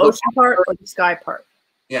 the ocean part or the sky part?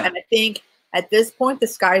 Yeah. And I think at this point the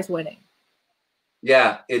sky's winning.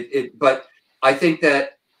 Yeah. But I think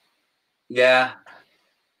that. Yeah.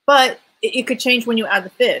 But it could change when you add the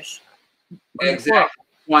fish. Exactly.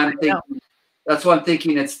 That's why I'm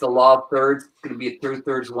thinking it's the law of thirds. It's going to be a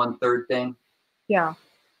 2/3, 1/3 thing. Yeah.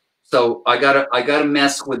 So I gotta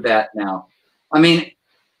mess with that now. I mean,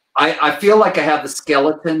 I feel like I have the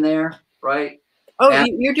skeleton there, right? Oh,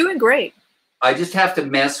 you're doing great. I just have to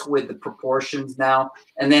mess with the proportions now,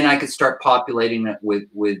 and then I can start populating it with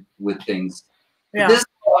things. Yeah.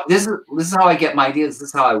 This is how I get my ideas. This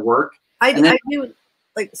is how I work. I do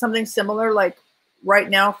like something similar. Like right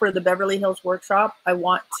now for the Beverly Hills workshop, I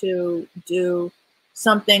want to do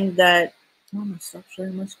something that. Oh, I'm gonna stop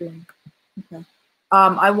sharing my screen. Okay.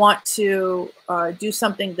 I want to do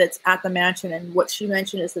something that's at the mansion, and what she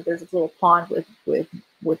mentioned is that there's this little pond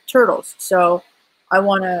with turtles. So I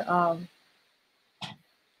want to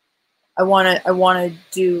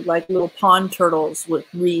do like little pond turtles with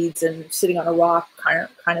reeds and sitting on a rock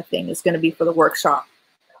kind of thing is going to be for the workshop.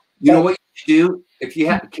 You know what you should do if you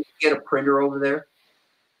can you get a printer over there?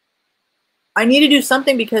 I need to do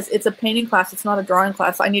something because it's a painting class. It's not a drawing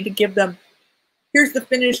class. I need to give them. Here's the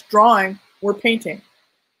finished drawing. We're painting.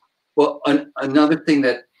 Well, another thing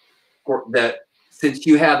that since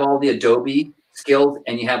you have all the Adobe skills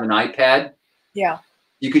and you have an iPad, yeah,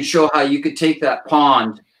 you could show how you could take that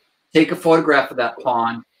pond, take a photograph of that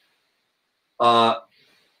pond,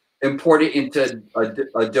 import it into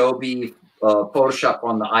Adobe Photoshop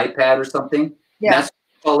on the iPad or something. Yeah. That's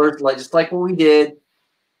colors, just like what we did,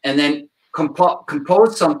 and then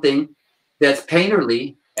compose something that's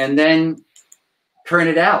painterly, and then print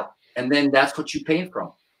it out, and then that's what you paint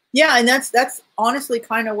from. Yeah, and that's honestly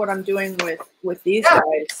kind of what I'm doing with these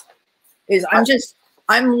guys. Is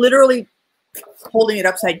I'm literally holding it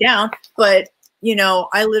upside down, but you know,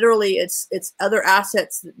 I literally it's other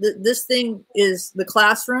assets. This thing is the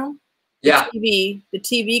classroom, the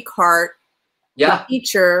TV cart, the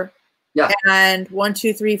teacher, and 1,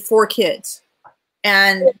 2, 3, 4 kids,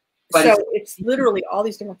 and so it's literally all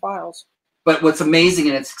these different files. But what's amazing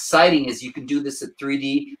and it's exciting is you can do this at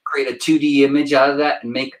 3D, create a 2D image out of that,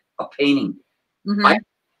 and make a painting. Mm-hmm.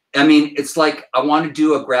 I mean, it's like I want to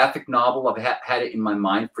do a graphic novel. I've had it in my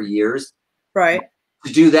mind for years. Right.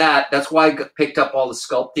 To do that, that's why I picked up all the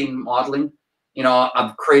sculpting modeling. You know,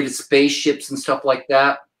 I've created spaceships and stuff like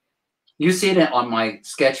that. You see it on my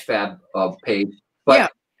Sketchfab page,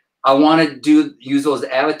 but I want to use those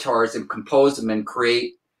avatars and compose them and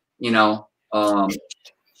create, you know,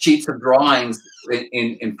 sheets of drawings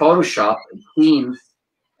in Photoshop and themes,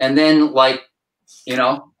 and then like, you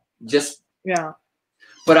know, just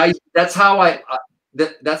But that's how I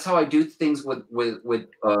do things with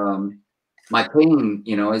my painting.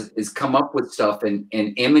 You know, is come up with stuff and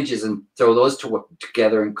images and throw those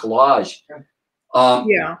together in collage.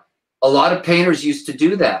 A lot of painters used to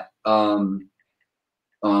do that.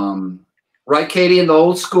 Right, Katie, in the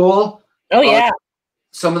old school. Oh yeah.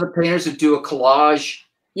 Some of the painters would do a collage.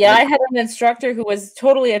 Yeah, I had an instructor who was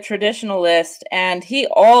totally a traditionalist, and he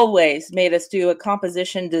always made us do a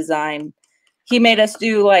composition design. He made us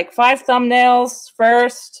do like 5 thumbnails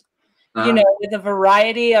first, you know, with a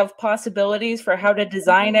variety of possibilities for how to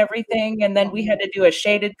design everything. And then we had to do a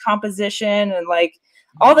shaded composition and like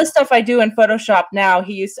all the stuff I do in Photoshop now.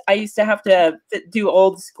 I used to have to do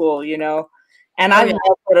old school, you know, and I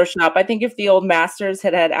love Photoshop. I think if the old masters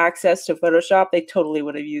had had access to Photoshop, they totally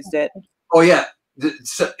would have used it. Oh yeah.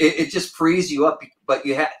 So it just frees you up, but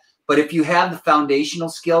if you have the foundational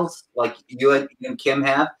skills like you and Kim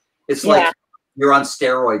have, it's like you're on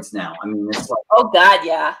steroids now. I mean, it's like, oh god,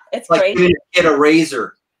 yeah, it's like crazy. you get a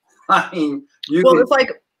razor. I mean, it's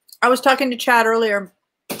like I was talking to Chad earlier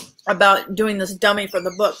about doing this dummy for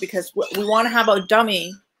the book, because we want to have a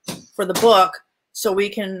dummy for the book so we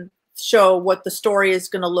can show what the story is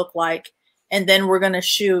going to look like, and then we're going to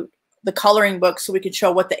shoot the coloring book so we can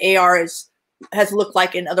show what the AR has looked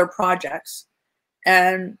like in other projects.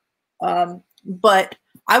 And but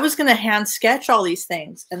I was going to hand sketch all these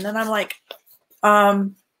things, and then I'm like,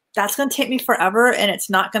 that's going to take me forever, and it's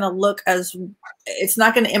not going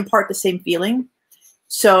to impart the same feeling.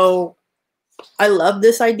 So I love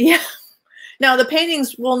this idea. Now the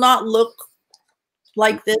paintings will not look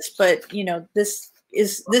like this, but you know, this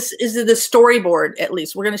is the storyboard. At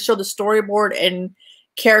least we're going to show the storyboard and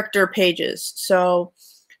character pages. So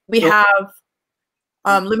we have,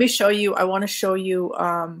 let me show you. I want to show you.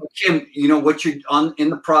 Kim, you know what you're in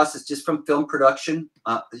the process, just from film production.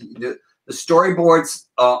 The storyboards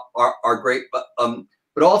are great,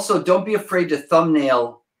 but also don't be afraid to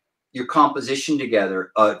thumbnail your composition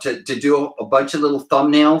together. To do a bunch of little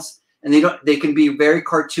thumbnails, and they can be very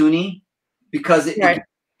cartoony, because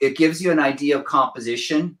it gives you an idea of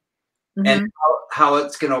composition and how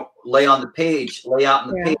it's going to lay out on the page,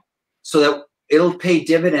 so that it'll pay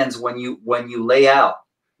dividends when you lay out,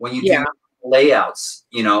 when you do layouts,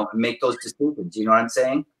 you know, and make those decisions. You know what I'm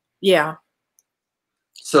saying? Yeah.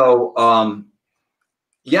 So,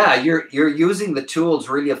 yeah, you're using the tools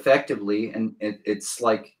really effectively, and it's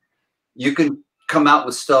like you can come out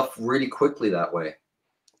with stuff really quickly that way.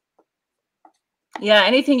 Yeah,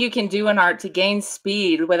 anything you can do in art to gain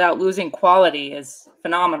speed without losing quality is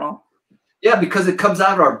phenomenal. Yeah, because it comes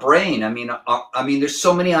out of our brain. I mean, there's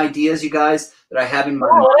so many ideas, you guys, that I have in my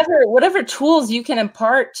mind. Whatever tools you can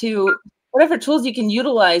whatever tools you can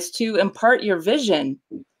utilize to impart your vision.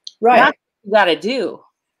 Right. That's what you got to do.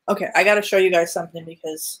 Okay, I got to show you guys something,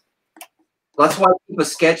 because that's why I keep a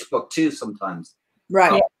sketchbook too sometimes.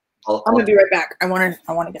 Right. Yeah. I'm gonna be right back. I want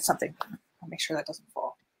to get something. I'll make sure that doesn't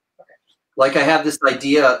fall. Okay. Like I have this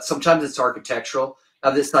idea. Sometimes it's architectural. I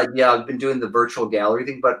have this idea. I've been doing the virtual gallery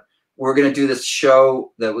thing, but we're gonna do this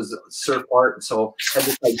show that was surf art. So I had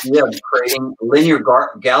this idea of creating a linear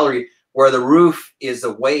gallery where the roof is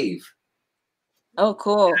a wave. Oh,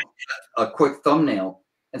 cool. A quick thumbnail.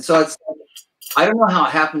 And so it's, I don't know how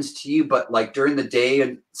it happens to you, but like during the day,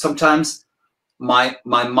 and sometimes my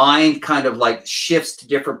mind kind of like shifts to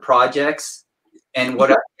different projects, And what?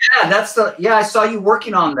 Yeah, that's the. Yeah, I saw you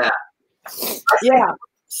working on that. Yeah.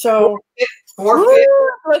 So 450.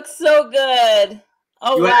 Looks so good.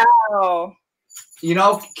 Oh wow. You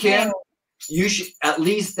know, Kim, you should at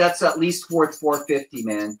least that's at least worth 450,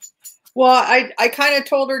 man. well, I kind of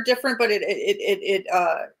told her different, but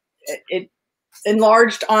it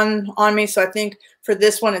enlarged on me. So I think for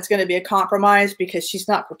this one, it's going to be a compromise because she's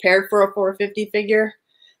not prepared for a 450 figure.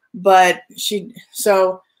 But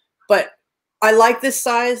but I like this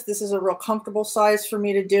size. This is a real comfortable size for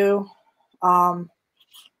me to do.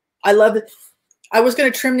 I love it. I was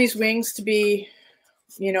going to trim these wings to be,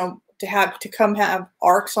 you know, to have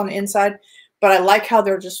arcs on the inside, but I like how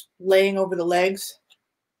they're just laying over the legs.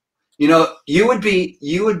 You know, you would be.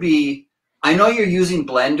 I know you're using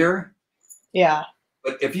Blender. Yeah.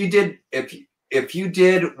 But if you did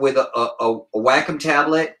with a Wacom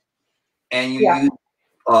tablet and you use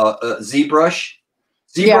ZBrush,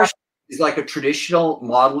 ZBrush is like a traditional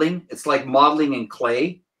modeling. It's like modeling in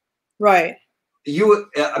clay. Right.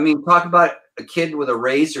 I mean, talk about a kid with a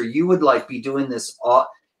razor. You would like be doing this all,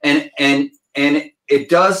 and it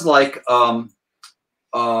does like you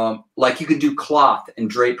could do cloth and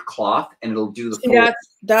drape cloth, and it'll do the. Yeah,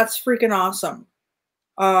 that's freaking awesome.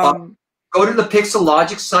 Go to the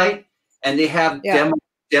Pixelogic site, and they have demo.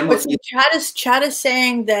 But see, Chad is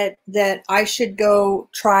saying that I should go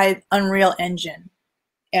try Unreal Engine,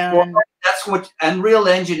 and that's what Unreal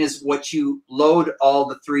Engine is. What you load all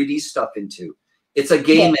the 3D stuff into. It's a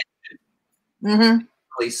game engine. Mm-hmm.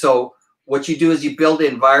 So what you do is you build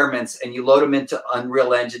environments and you load them into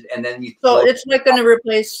Unreal Engine, and then you. So it's like going to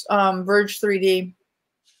replace Verge 3D.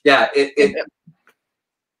 Yeah, it's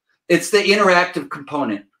the interactive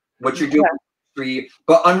component. What you're doing.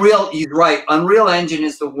 But Unreal, you're right. Unreal Engine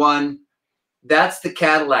is the one. That's the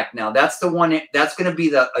Cadillac now. That's the one. That's going to be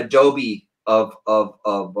the Adobe of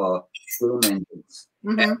game engines,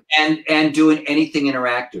 and doing anything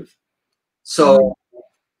interactive. So,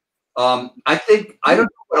 I think I don't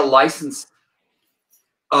know what a license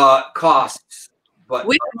costs, but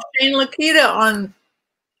we have Shane Lakita on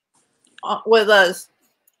with us.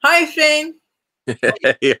 Hi, Shane.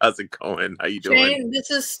 Hey, how's it going? How you doing? Shane, this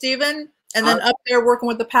is Steven. And then up there working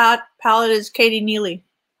with the palette is Katie Neely.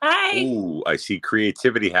 Hi. Ooh, I see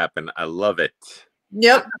creativity happen. I love it.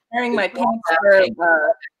 Yep. I'm preparing my paints for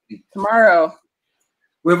tomorrow.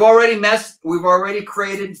 We've already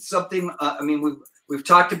created something. I mean, we've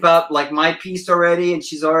talked about like my piece already, and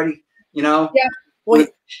she's already, you know. Yeah. Well,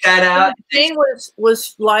 that out. Shane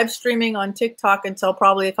was live streaming on TikTok until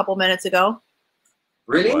probably a couple minutes ago.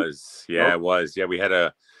 Really? It was. Yeah, it was. Yeah, we had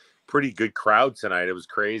a pretty good crowd tonight. It was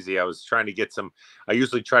crazy. I was trying to get I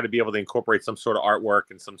usually try to be able to incorporate some sort of artwork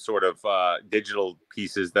and some sort of digital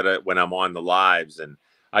pieces when I'm on the lives, and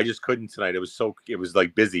I just couldn't tonight. It was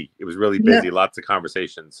like busy. It was really busy. Yeah. Lots of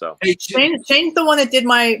conversations. So Shane's the one that did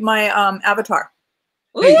my avatar.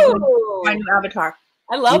 Ooh, my new avatar.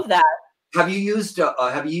 I love that. Have you used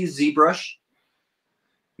ZBrush?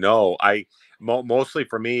 No, mostly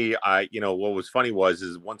for me, what was funny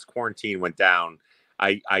is once quarantine went down,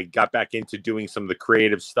 I got back into doing some of the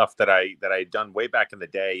creative stuff that I had done way back in the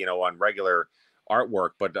day, on regular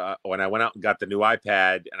artwork. But when I went out and got the new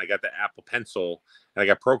iPad and I got the Apple Pencil and I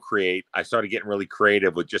got Procreate, I started getting really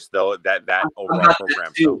creative with just that overall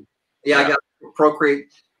program. So, I got Procreate.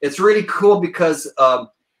 It's really cool because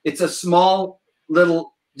it's a small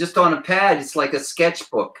little, just on a pad. It's like a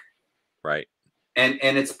sketchbook, right? And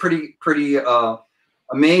it's pretty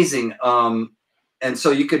amazing. And so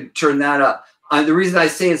you could turn that up. The reason I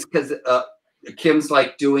say is because Kim's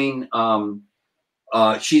like doing,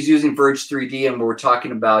 she's using Verge 3D, and we're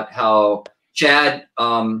talking about how Chad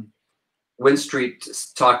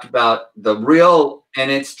Winstreet talked about the real, and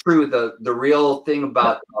it's true, the real thing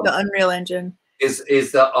about the Unreal Engine is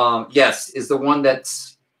the one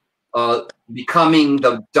that's becoming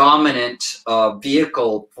the dominant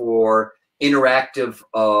vehicle for interactive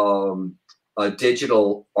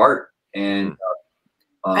digital art. And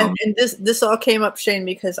this all came up, Shane,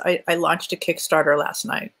 because I launched a Kickstarter last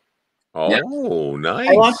night. Oh, nice.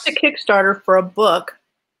 I launched a Kickstarter for a book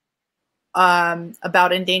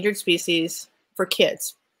about endangered species for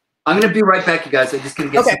kids. I'm going to be right back, you guys. I'm just going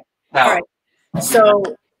to get some all right.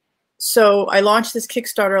 So I launched this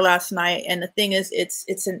Kickstarter last night, and the thing is,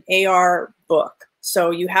 it's an AR book. So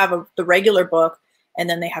you have the regular book, and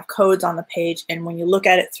then they have codes on the page. And when you look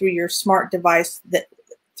at it through your smart device,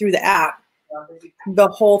 through the app, the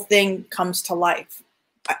whole thing comes to life.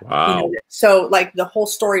 Wow. So like the whole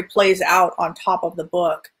story plays out on top of the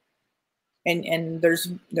book, and there's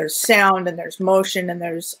sound and there's motion and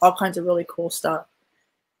there's all kinds of really cool stuff.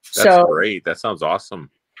 That's great. That sounds awesome.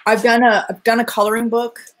 I've done a coloring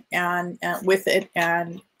book and with it,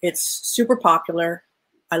 and it's super popular.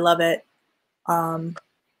 I love it.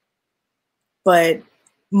 But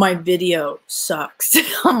my video sucks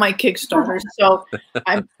on my Kickstarter, so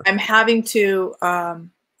I'm having to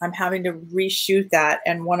reshoot that.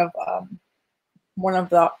 And one of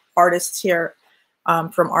the artists here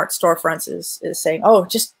from Art Storefronts is saying, "Oh,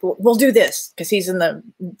 just we'll do this," because he's in the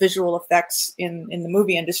visual effects in the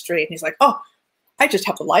movie industry, and he's like, "Oh, I just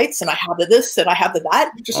have the lights and I have the this and I have the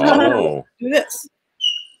that. Just do this."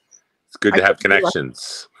 It's good to have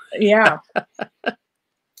connections. Yeah.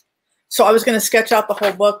 So I was going to sketch out the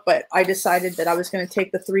whole book, but I decided that I was going to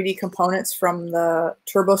take the 3D components from the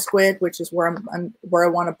Turbo Squid, which is where where I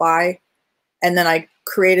want to buy, and then I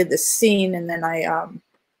created this scene, and then I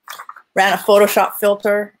ran a Photoshop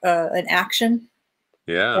filter, an action.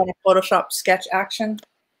 Yeah. And a Photoshop sketch action.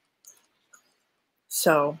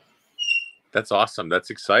 So. That's awesome. That's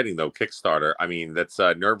exciting, though. Kickstarter. I mean, that's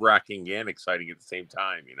nerve-wracking and exciting at the same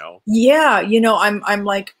time, you know? Yeah. You know, I'm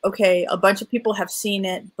like, okay, a bunch of people have seen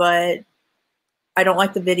it, but I don't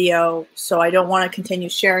like the video, so I don't want to continue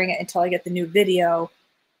sharing it until I get the new video.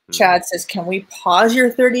 Chad says, "Can we pause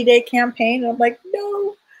your 30-day campaign?" And I'm like,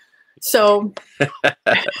 no. So.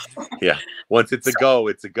 Yeah. Once it's a go,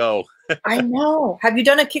 it's a go. I know. Have you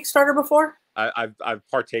done a Kickstarter before? I've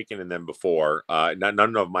partaken in them before,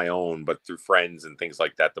 none of my own, but through friends and things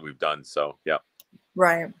like that we've done. So yeah.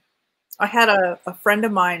 Right. I had a friend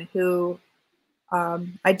of mine who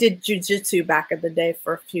I did jujitsu back in the day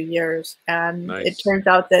for a few years, and It turns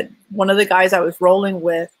out that one of the guys I was rolling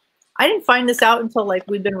with, I didn't find this out until like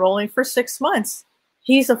we'd been rolling for 6 months.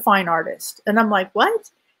 He's a fine artist, and I'm like,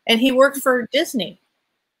 what? And he worked for Disney.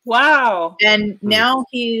 Wow. And now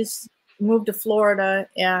he's moved to Florida,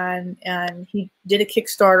 and he did a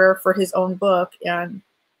Kickstarter for his own book, and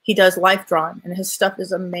he does life drawing, and his stuff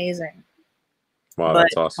is amazing. Wow,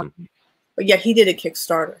 that's awesome. But yeah, he did a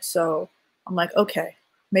Kickstarter, so I'm like, okay,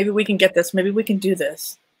 maybe we can get this. Maybe we can do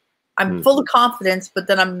this. I'm full of confidence, but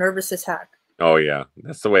then I'm nervous as heck. Oh yeah,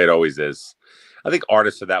 that's the way it always is. I think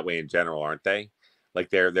artists are that way in general, aren't they?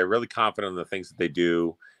 Like they're really confident in the things that they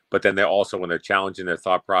do. But then they're also, when they're challenging their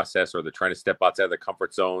thought process or they're trying to step outside their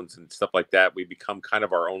comfort zones and stuff like that, we become kind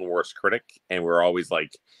of our own worst critic. And we're always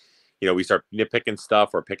like, you know, we start nitpicking stuff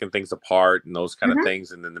or picking things apart and those kind of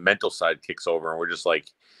things. And then the mental side kicks over, and we're just like,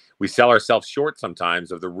 we sell ourselves short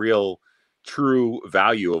sometimes of the real true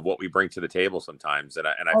value of what we bring to the table sometimes. And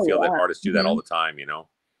I feel that artists do that all the time, you know?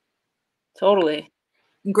 Totally.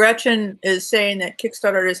 Gretchen is saying that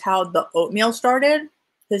Kickstarter is how the oatmeal started.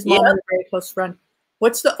 His mom is a very close friend.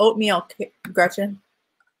 What's the oatmeal, Gretchen?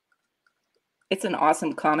 It's an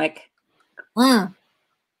awesome comic.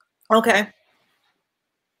 Okay.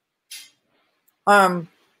 The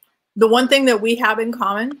one thing that we have in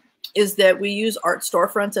common is that we use Art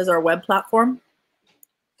Storefronts as our web platform.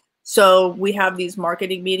 So we have these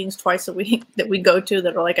marketing meetings twice a week that we go to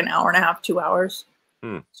that are like an hour and a half, 2 hours.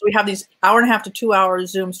 So we have these 1.5 to 2 hour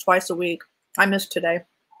Zooms twice a week. I missed today.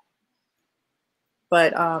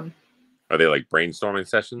 But are they like brainstorming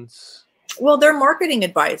sessions? Well, they're marketing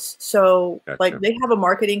advice. So like they have a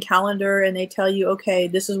marketing calendar, and they tell you, okay,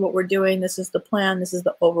 this is what we're doing. This is the plan. This is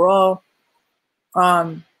the overall.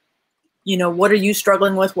 You know, what are you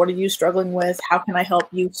struggling with? What are you struggling with? How can I help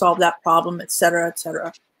you solve that problem, et cetera, et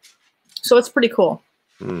cetera. So it's pretty cool.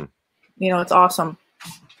 You know, it's awesome.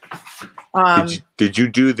 Did you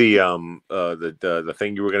do the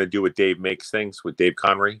thing you were going to do with Dave Makes Things with Dave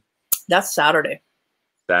Connery? That's Saturday.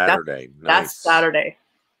 Nice. That's Saturday.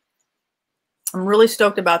 I'm really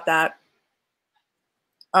stoked about that.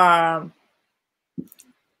 I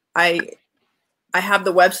have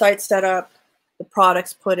the website set up, the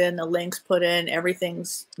products put in, the links put in,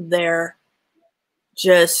 everything's there.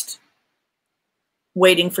 Just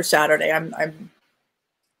waiting for Saturday. I'm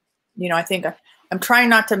you know, I think I'm trying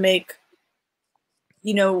not to make,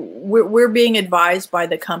 you know, we're being advised by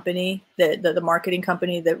the company, the marketing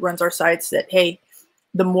company that runs our sites, that, hey,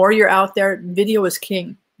 the more you're out there, video is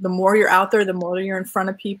king. The more you're out there, the more you're in front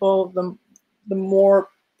of people, the more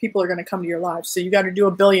people are going to come to your lives. So you got to do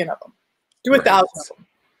 1 billion of them, do 1,000 of them,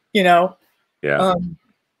 you know? Yeah.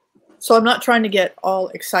 So I'm not trying to get all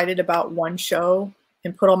excited about one show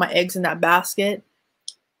and put all my eggs in that basket.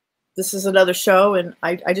 This is another show, and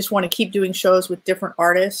I just want to keep doing shows with different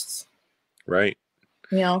artists. Right.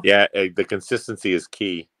 You know? Yeah, the consistency is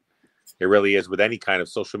key. It really is, with any kind of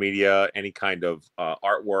social media, any kind of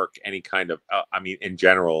artwork, any kind of, I mean, in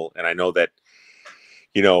general. And I know that,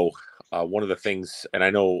 you know, one of the things, and I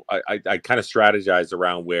know I kind of strategize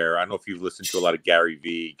around where, I don't know if you've listened to a lot of Gary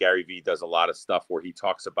Vee. Gary Vee does a lot of stuff where he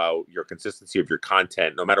talks about your consistency of your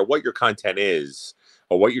content, no matter what your content is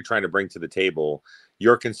or what you're trying to bring to the table.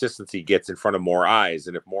 Your consistency gets in front of more eyes,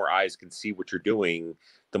 and if more eyes can see what you're doing,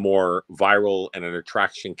 the more viral and an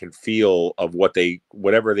attraction can feel of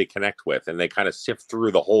whatever they connect with, and they kind of sift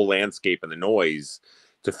through the whole landscape and the noise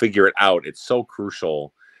to figure it out. It's so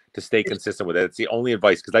crucial to stay consistent with it. It's the only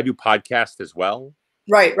advice, because I do podcasts as well.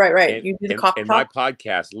 Right. And, You do the coffee and my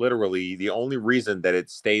podcast, literally, the only reason that it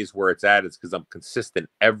stays where it's at is because I'm consistent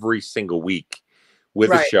every single week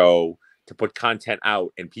with a show to put content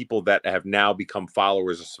out, and people that have now become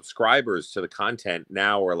followers or subscribers to the content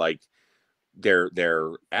now are like,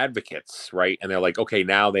 they're advocates, right? And they're like, okay,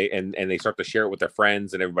 now they start to share it with their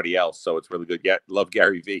friends and everybody else. So it's really good. Yeah, love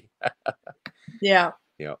Gary Vee. Yeah.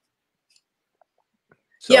 Yeah.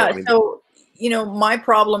 So, yeah. I mean, so, you know, my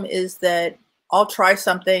problem is that I'll try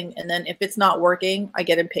something, and then if it's not working, I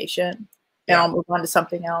get impatient and I'll move on to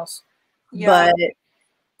something else. Yeah.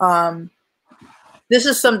 But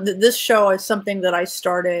this show is something that I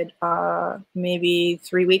started maybe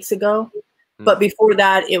 3 weeks ago. But before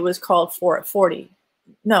that, it was called 4 at 40.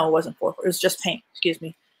 No, it wasn't 4. It was just paint. Excuse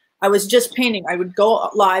me. I was just painting. I would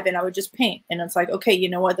go live and I would just paint. And it's like, okay, you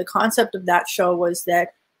know what? The concept of that show was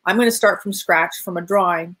that I'm going to start from scratch from a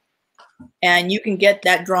drawing, and you can get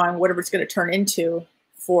that drawing, whatever it's going to turn into,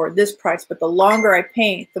 for this price. But the longer I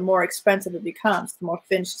paint, the more expensive it becomes, the more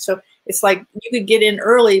finished. So it's like you could get in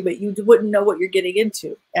early, but you wouldn't know what you're getting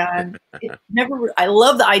into. And it never. I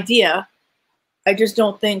love the idea. I just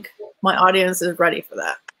don't think my audience is ready for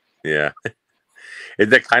that. Yeah. Is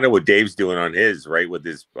that kind of what Dave's doing on his, right? With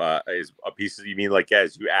his pieces, you mean like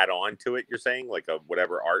as you add on to it, you're saying like a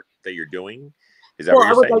whatever art that you're doing? Is that what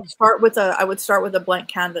you're saying? I would start with a blank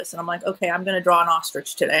canvas, and I'm like, okay, I'm going to draw an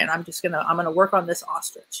ostrich today, and I'm going to work on this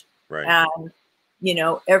ostrich. Right. And you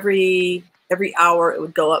know, every hour it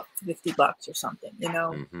would go up $50 or something, you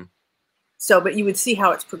know. So, but you would see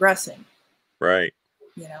how it's progressing. Right.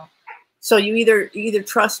 You know. So you either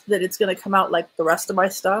trust that it's going to come out like the rest of my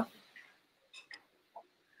stuff.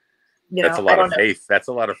 You That's a lot of faith. That's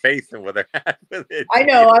a lot of faith in what they're at with it. I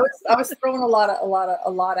know. I was throwing a lot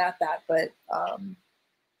at that, but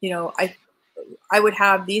you know, I would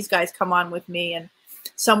have these guys come on with me, and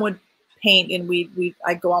some would paint, and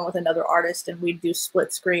I'd go on with another artist, and we'd do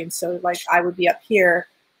split screen. So like I would be up here,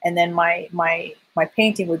 and then my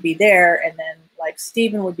painting would be there, and then like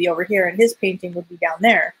Steven would be over here, and his painting would be down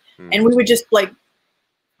there. And we would just like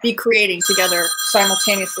be creating together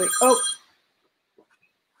simultaneously. Oh,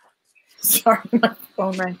 sorry, my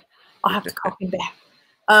phone rang. I'll have to call him back.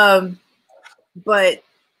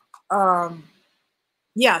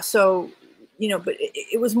 Yeah, so, you know, but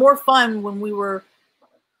it was more fun when we were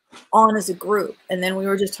on as a group, and then we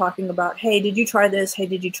were just talking about, hey, did you try this? Hey,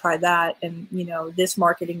 did you try that? And, you know, this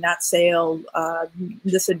marketing, that sale,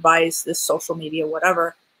 this advice, this social media,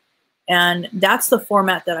 whatever. And that's the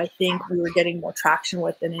format that I think we were getting more traction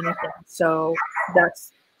with than anything. So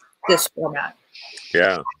that's this format.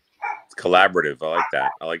 Yeah. It's collaborative. I like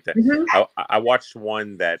that. I like that. I watched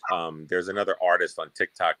one that there's another artist on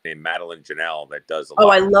TikTok named Madeline Janelle that does a lot.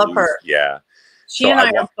 I love her. Yeah. She and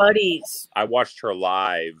I are buddies. I watched her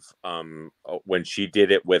live when she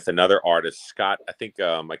did it with another artist, Scott. I think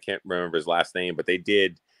I can't remember his last name, but they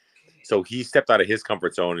did. So he stepped out of his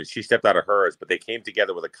comfort zone and she stepped out of hers, but they came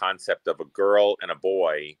together with a concept of a girl and a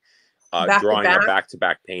boy drawing a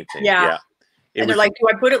back-to-back painting. Yeah. And they're like, do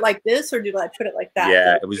I put it like this or do I put it like that?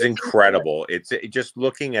 Yeah, it was incredible. It's just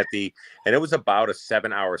looking at and it was about a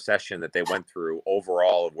 7-hour session that they went through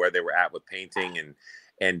overall of where they were at with painting,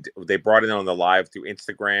 and they brought it on the live through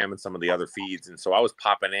Instagram and some of the other feeds. And so I was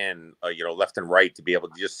popping in, you know, left and right to be able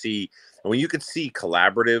to just see. And when you could see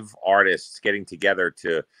collaborative artists getting together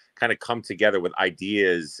to kind of come together with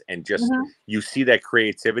ideas and just you see that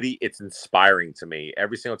creativity, it's inspiring to me.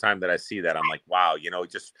 Every single time that I see that, I'm like, wow, you know,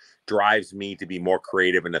 it just drives me to be more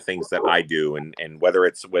creative in the things that I do. And whether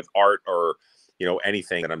it's with art or, you know,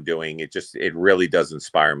 anything that I'm doing, it really does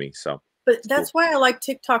inspire me. So. But that's why I like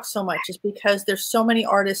TikTok so much, is because there's so many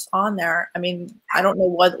artists on there. I mean, I don't know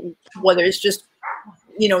whether it's just,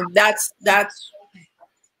 you know, that's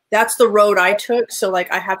the road I took. So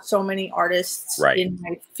like I have so many artists in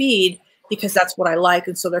my feed because that's what I like.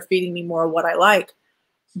 And so they're feeding me more of what I like.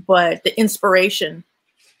 But the inspiration,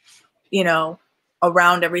 you know,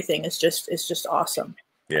 around everything is just awesome.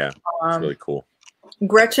 Yeah, it's really cool.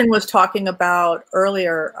 Gretchen was talking about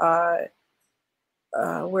earlier,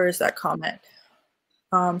 where is that comment?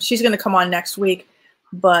 She's going to come on next week,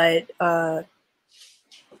 but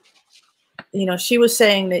you know, she was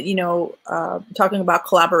saying that, you know, talking about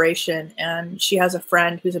collaboration, and she has a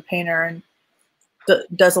friend who's a painter and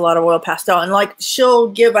does a lot of oil pastel, and like she'll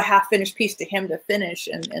give a half finished piece to him to finish,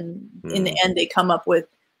 and in the end they come up with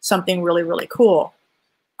something really, really cool.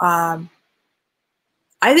 I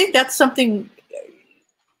think that's something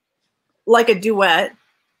like a duet,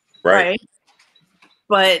 right?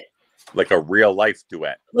 But like a real life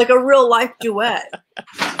duet. Like a real life duet.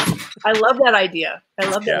 I love that idea. I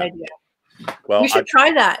love that idea. Well, we should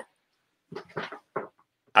try that.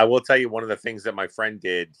 I will tell you one of the things that my friend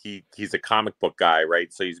did. He's a comic book guy,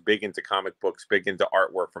 right? So he's big into comic books, big into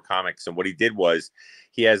artwork for comics. And what he did was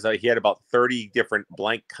he had about 30 different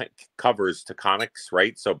blank covers to comics,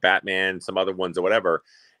 right? So Batman, some other ones or whatever.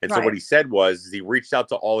 And so what he said was he reached out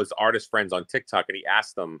to all his artist friends on TikTok and he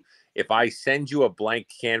asked them, if I send you a blank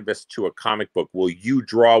canvas to a comic book, will you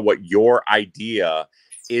draw what your idea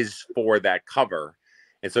is for that cover?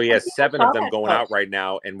 And so he has 7 of them going out right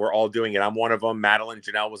now, and we're all doing it. I'm one of them. Madeline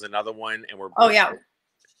Janelle was another one, and we're. Oh yeah,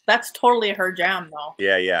 that's totally her jam, though.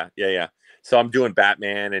 Yeah. So I'm doing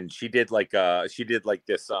Batman, and she did like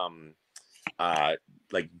this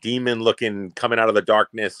like demon looking coming out of the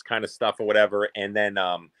darkness kind of stuff or whatever. And then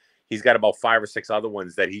he's got about 5 or 6 other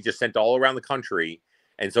ones that he just sent all around the country.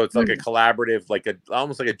 And so it's like a collaborative, like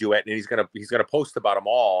almost like a duet, and he's gonna post about them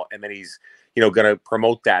all, and then he's gonna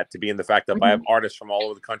promote that to be in the fact that I have artists from all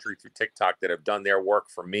over the country through TikTok that have done their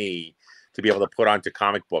work for me to be able to put onto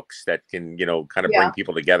comic books that can kind of bring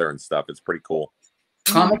people together and stuff. It's pretty cool.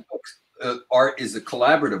 Comic books art is a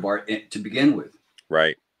collaborative art to begin with,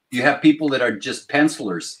 right? You have people that are just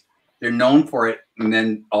pencilers; they're known for it, and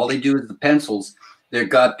then all they do is the pencils. They've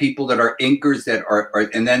got people that are inkers that are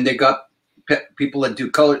and then they got people that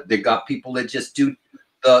do color. They got people that just do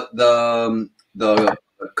the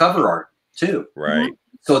cover art too. Right.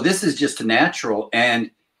 So this is just a natural,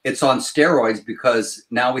 and it's on steroids because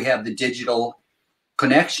now we have the digital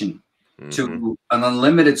connection to an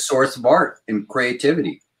unlimited source of art and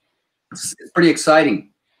creativity. It's pretty exciting.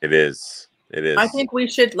 It is. It is. I think we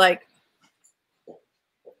should like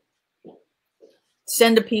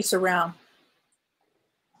send a piece around.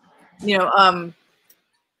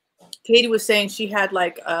 Katie was saying she had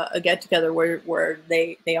like a get together where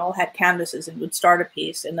they all had canvases and would start a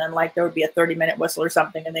piece, and then like there would be a 30-minute whistle or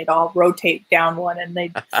something, and they'd all rotate down one, and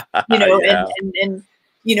they'd and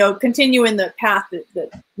continue in the path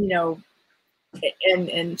that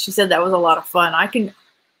and she said that was a lot of fun.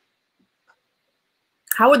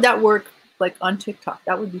 How would that work like on TikTok?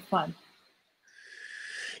 That would be fun.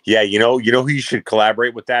 Yeah, who you should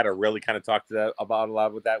collaborate with that or really kind of talk to that about a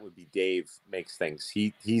lot with that would be Dave Makes Things.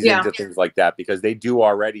 He's into things like that because they do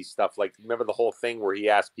already stuff like, remember the whole thing where he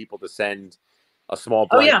asked people to send a small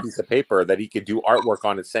blank piece of paper that he could do artwork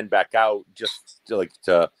on and send back out just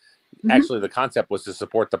to actually the concept was to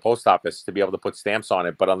support the post office to be able to put stamps on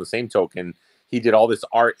it. But on the same token, he did all this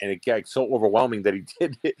art and it got so overwhelming that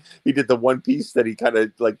he did the one piece that he kind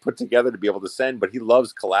of like put together to be able to send, but he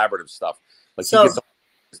loves collaborative stuff. Like so,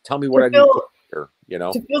 tell me what I need to put here,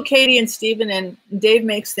 To feel Katie and Steven and Dave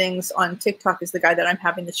Makes Things on TikTok is the guy that I'm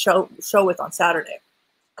having the show with on Saturday.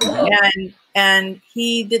 And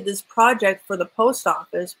he did this project for the post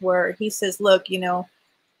office where he says, look, we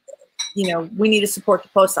need to support the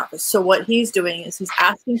post office. So what he's doing is he's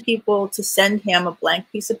asking people to send him a blank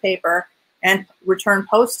piece of paper and return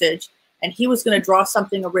postage. And he was going to draw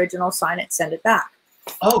something original, sign it, send it back.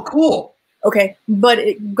 Oh, cool. Okay, but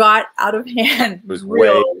it got out of hand. It was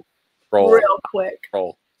real quick.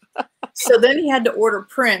 Roll. So then he had to order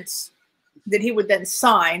prints that he would then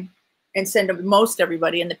sign and send to most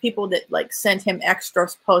everybody. And the people that like sent him extra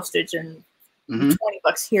postage and $20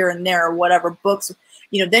 here and there or whatever books,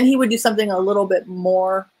 then he would do something a little bit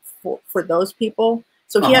more for those people.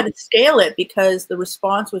 So he had to scale it because the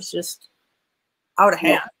response was just out of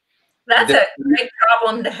hand. That's a great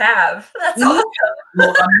problem to have. That's awesome. Well,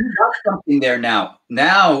 you got something there now.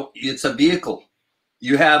 Now it's a vehicle.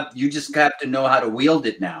 You just have to know how to wield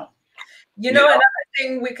it now. Another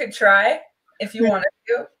thing we could try if you wanted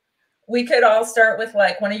to. We could all start with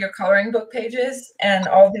like one of your coloring book pages and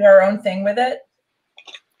all do our own thing with it.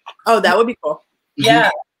 Oh, that would be cool. Yeah.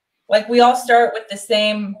 Like we all start with the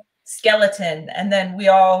same skeleton and then we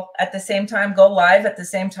all at the same time go live at the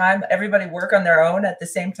same time, everybody work on their own at the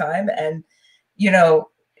same time and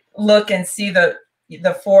look and see the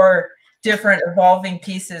 4 different evolving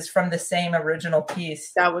pieces from the same original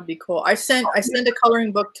piece. That would be cool. I sent a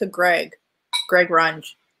coloring book to Greg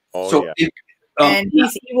Runge. Oh, so yeah. And he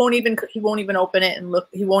won't even open it and look.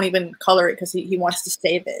 He won't even color it because he wants to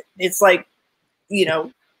save it. It's like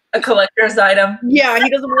a collector's item. Yeah, he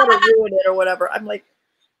doesn't want to ruin it or whatever. I'm like,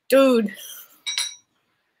 dude,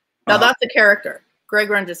 Now that's a character. Greg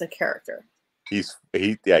Grunge is a character. He's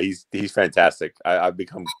fantastic. I've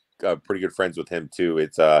become pretty good friends with him too.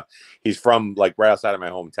 It's he's from like right outside of my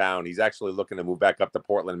hometown. He's actually looking to move back up to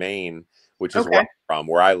Portland, Maine, which is where I'm from,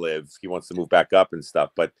 where I live. He wants to move back up and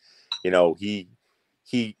stuff. But you know, he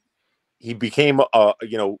became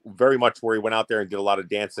you know, very much where he went out there and did a lot of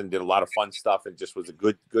dancing, did a lot of fun stuff, and just was a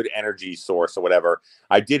good energy source or whatever.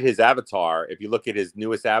 I did his avatar. If you look at his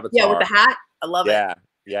newest avatar, yeah, with the hat, I love it.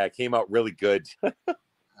 Yeah, it came out really good.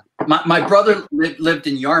 My brother lived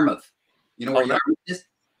in Yarmouth. You know where Yarmouth is?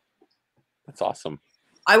 That's awesome.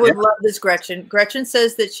 I would love this, Gretchen. Gretchen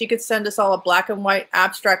says that she could send us all a black and white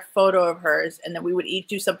abstract photo of hers, and that we would each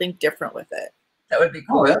do something different with it. That would be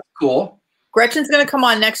cool. Oh, that's cool. Gretchen's going to come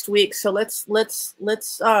on next week, so let's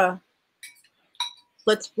plan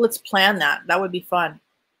that. That would be fun.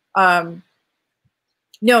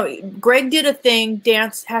 No, Greg did a thing,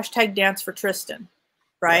 dance for Tristan,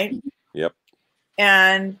 right? Yep.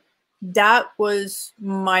 And that was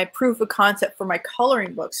my proof of concept for my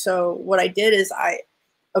coloring book. So what I did is I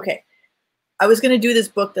was going to do this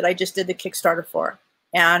book that I just did the Kickstarter for,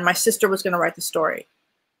 and my sister was going to write the story.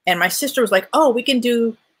 And my sister was like, "Oh, we can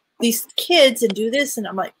do these kids and do this." And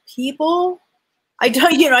I'm like, "People? I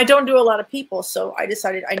don't do a lot of people." So I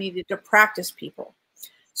decided I needed to practice people.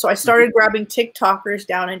 So I started grabbing TikTokers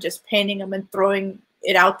down and just painting them and throwing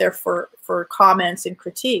it out there for comments and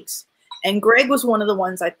critiques. And Greg was one of the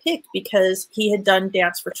ones I picked because he had done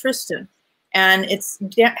Dance for Tristan. And it's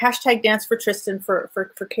hashtag Dance for Tristan for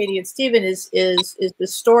Katie and Steven is the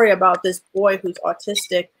story about this boy who's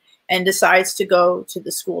autistic and decides to go to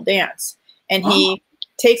the school dance. And he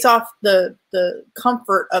takes off the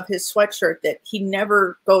comfort of his sweatshirt that he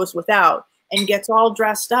never goes without and gets all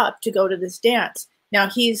dressed up to go to this dance. Now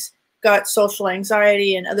he's got social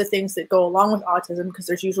anxiety and other things that go along with autism because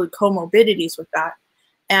there's usually comorbidities with that.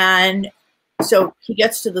 And so he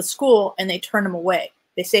gets to the school and they turn him away.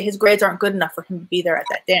 They say his grades aren't good enough for him to be there at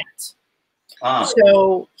that dance.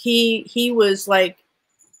 So he was like,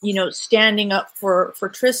 you know, standing up for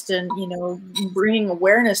Tristan, you know, bringing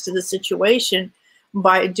awareness to the situation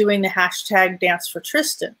by doing the hashtag Dance for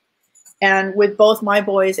Tristan. And with both my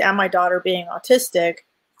boys and my daughter being autistic,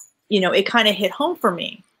 you know, it kind of hit home for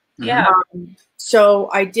me. Yeah. So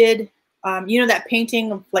I did, you know, that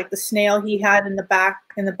painting of like the snail he had in the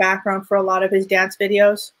background for a lot of his dance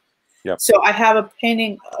videos. Yep. So I have a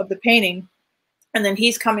painting of the painting, and then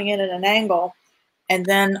he's coming in at an angle, and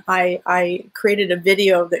then I created a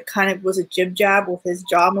video that kind of was a jib jab with his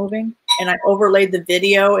jaw moving, and I overlaid the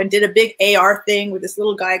video and did a big AR thing with this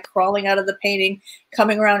little guy crawling out of the painting,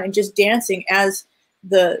 coming around and just dancing as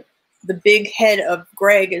the big head of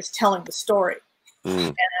Greg is telling the story.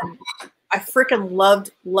 And I freaking loved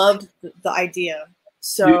the idea.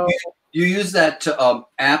 So you use that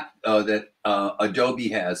app that Adobe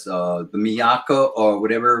has, the Miyako or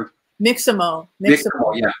whatever. Mixamo,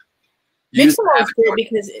 yeah. Mixamo is great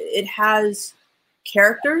because it has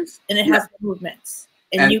characters and it has movements,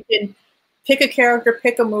 and you can pick a character,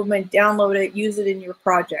 pick a movement, download it, use it in your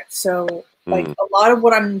project. So like a lot of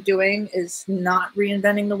what I'm doing is not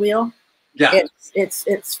reinventing the wheel. Yeah,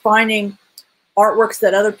 it's finding artworks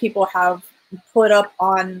that other people have put up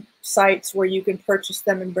on sites where you can purchase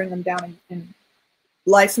them and bring them down and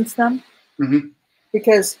license them.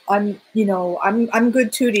 Because I'm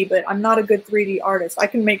good 2D, but I'm not a good 3D artist. I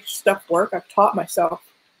can make stuff work. I've taught myself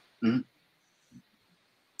to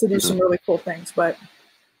do some really cool things. But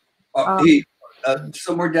hey,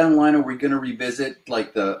 somewhere down the line, are we going to revisit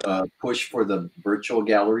like the push for the virtual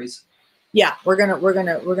galleries? Yeah, we're gonna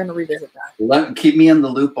revisit that. Keep me in the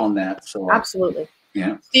loop on that. So absolutely.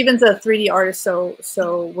 Yeah. Steven's a 3D artist, so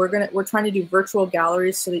we're trying to do virtual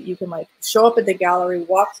galleries so that you can like show up at the gallery,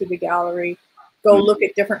 walk through the gallery, go look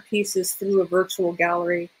at different pieces through a virtual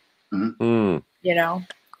gallery. You know.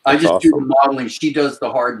 I just do the modeling. She does the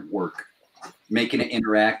hard work, making it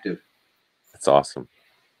interactive. That's awesome.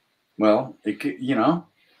 Well, you know,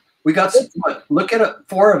 we got look at it,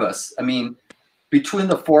 4 of us. I mean, between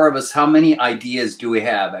the 4 of us, how many ideas do we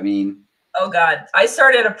have? I mean. Oh God, I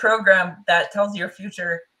started a program that tells your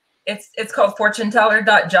future. It's called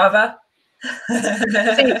fortuneteller.java.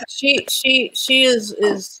 she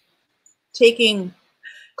is taking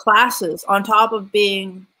classes on top of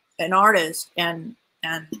being an artist and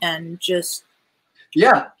just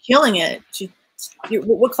killing it.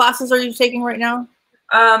 What classes are you taking right now?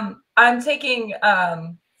 I'm taking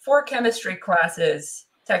 4 chemistry classes.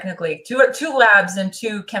 Technically, two labs and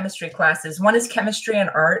 2 chemistry classes. One is chemistry and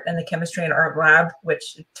art, and the chemistry and art lab,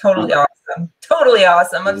 which is totally awesome. Totally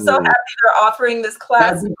awesome. I'm so happy they're offering this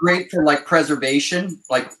class. That'd be great for like preservation,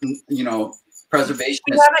 like, you know, preservation.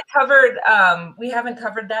 We haven't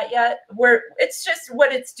covered that yet. Where it's just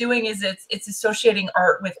what it's doing is it's associating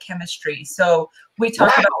art with chemistry. So we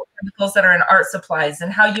talk about chemicals that are in art supplies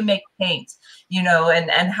and how you make paint, you know,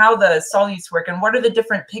 and how the solutes work and what are the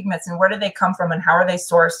different pigments and where do they come from and how are they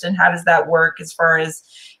sourced and how does that work as far as,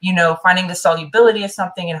 you know, finding the solubility of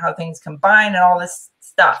something and how things combine and all this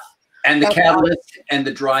stuff. And the catalyst and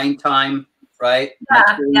the drying time. Right.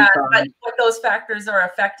 Yeah, what those factors are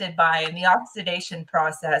affected by and the oxidation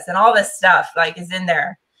process and all this stuff like is in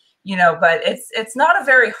there, you know, but it's not a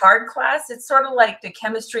very hard class. It's sort of like the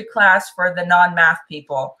chemistry class for the non-math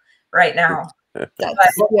people right now. But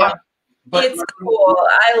it's cool.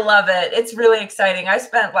 I love it. It's really exciting.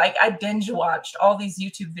 I binge watched all these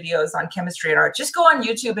YouTube videos on chemistry and art. Just go on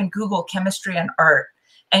YouTube and Google chemistry and art,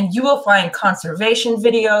 and you will find conservation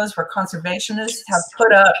videos where conservationists have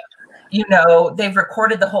put up, you know, they've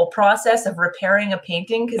recorded the whole process of repairing a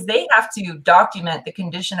painting because they have to document the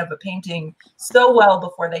condition of a painting so well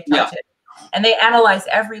before they touch it. And they analyze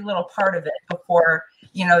every little part of it before,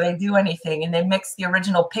 you know, they do anything. And they mix the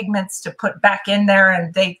original pigments to put back in there.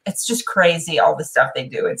 And it's just crazy, all the stuff they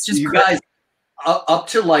do. It's just you crazy. guys, up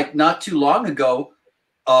to like not too long ago,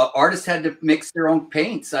 artists had to mix their own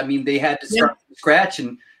paints. I mean, they had to start from scratch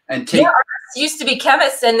and take. Yeah, used to be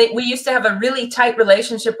chemists, and we used to have a really tight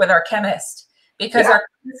relationship with our chemist because our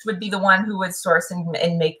chemist would be the one who would source and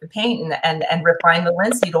make the paint and refine the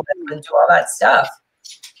linseed oil and do all that stuff.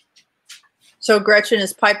 So Gretchen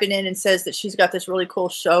is piping in and says that she's got this really cool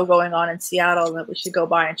show going on in Seattle and that we should go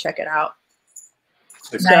by and check it out.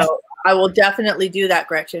 Nice. So I will definitely do that,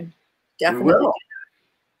 Gretchen. Definitely.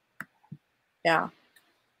 Yeah.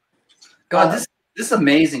 God, this is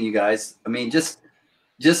amazing, you guys. I mean, just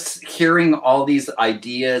hearing all these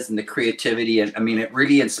ideas and the creativity, and I mean, it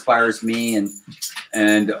really inspires me, and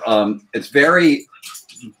it's very.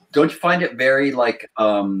 Don't you find it very like?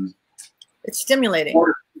 It's stimulating,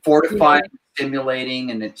 fortifying,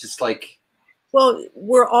 stimulating, and it's just like. Well,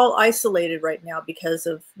 we're all isolated right now because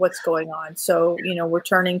of what's going on. So you know, we're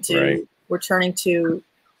turning to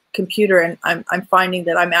computer, and I'm finding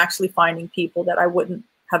that I'm actually finding people that I wouldn't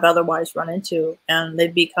have otherwise run into, and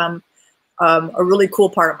they've become a really cool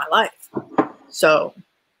part of my life. So,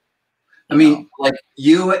 I mean, like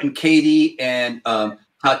you and Katie and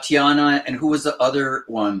Tatiana, and who was the other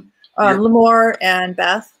one? Lamore and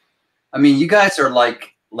Beth. I mean, you guys are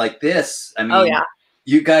like this. I mean,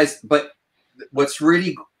 you guys. But what's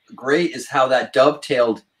really great is how that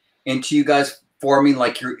dovetailed into you guys forming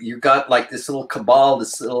like you got like this little cabal,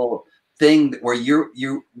 this little thing where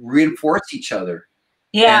you reinforce each other.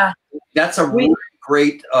 Yeah, and that's a really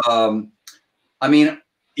great. I mean,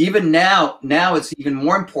 even now it's even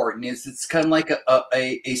more important. It's kind of like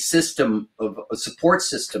a system of a support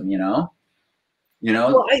system, you know.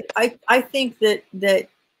 Well, I think that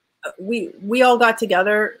we all got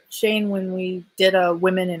together, Shane, when we did a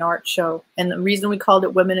Women in Art show, and the reason we called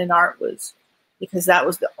it Women in Art was because that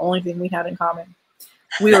was the only thing we had in common.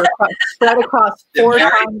 We were spread across 4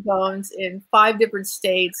 time zones in 5 different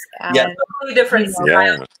states, and totally different.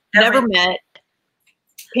 Never met.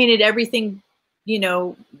 Painted everything. You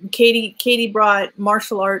know, Katie brought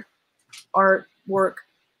martial artwork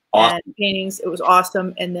and paintings. It was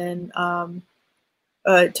awesome. And then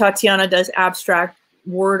Tatiana does abstract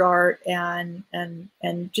word art and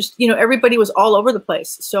just, you know, everybody was all over the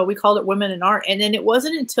place. So we called it Women in Art. And then it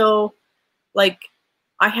wasn't until like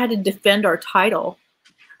I had to defend our title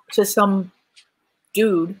to some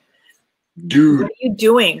dude. What are you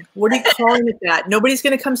doing? What are you calling it that? Nobody's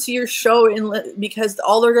going to come see your show because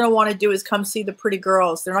all they're going to want to do is come see the pretty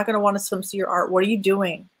girls. They're not going to want to come see your art. What are you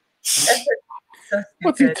doing?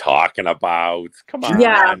 What's he talking about? Come on.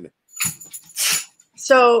 Yeah.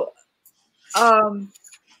 So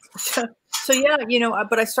yeah, you know,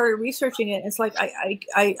 but I started researching it. It's like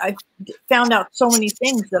I found out so many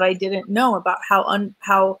things that I didn't know about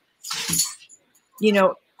how you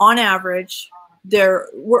know, on average,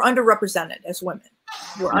 we're underrepresented as women.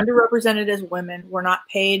 We're underrepresented as women. We're not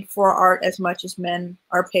paid for art as much as men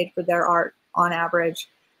are paid for their art on average.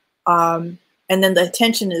 And then the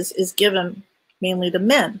attention is given mainly to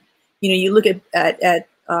men. You know, you look at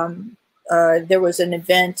there was an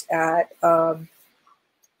event at one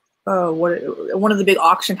of the big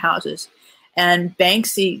auction houses, and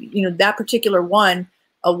Banksy, you know, that particular one,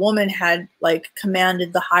 a woman had like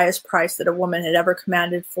commanded the highest price that a woman had ever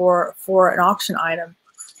commanded for an auction item.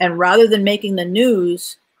 And rather than making the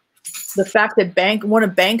news, the fact that one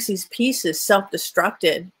of Banksy's pieces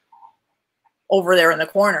self-destructed over there in the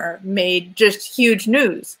corner made just huge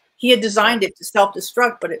news. He had designed it to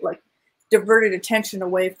self-destruct, but it like diverted attention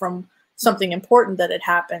away from something important that had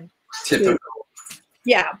happened. Typical.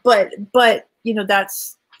 Yeah, but you know,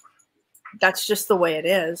 that's just the way it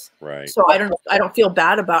is. Right. So I don't feel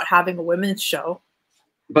bad about having a women's show.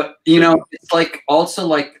 But you know, it's like also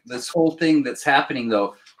like this whole thing that's happening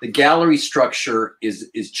though. The gallery structure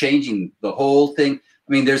is changing the whole thing.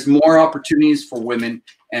 I mean, there's more opportunities for women,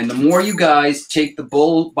 and the more you guys take the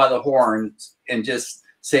bull by the horns and just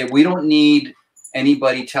say we don't need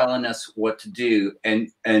anybody telling us what to do, and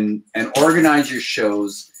organize your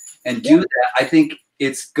shows and do that. I think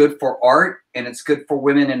it's good for art, and it's good for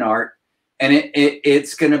women in art, and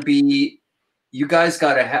it's going to be. You guys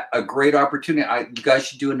got a great opportunity. You guys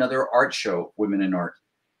should do another art show, Women in Art.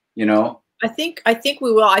 You know. I think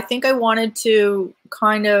we will. I think I wanted to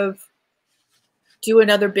kind of do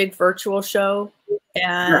another big virtual show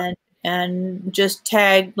and just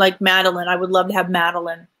tag like Madeline. I would love to have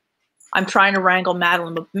Madeline. I'm trying to wrangle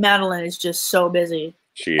Madeline, but Madeline is just so busy.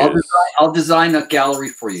 She is. I'll design a gallery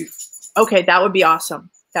for you. Okay, that would be awesome.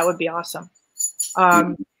 That would be awesome.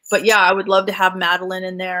 But yeah, I would love to have Madeline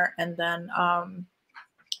in there, and then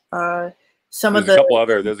there's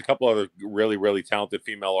a couple other really, really talented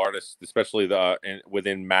female artists, especially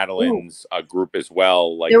within Madeline's group as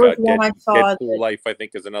well. Like Deadpool Life, I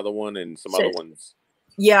think, is another one, and some other ones.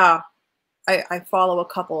 Yeah, I follow a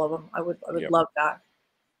couple of them. I would love that.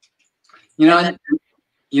 You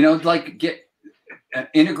know, like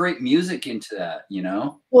integrate music into that. You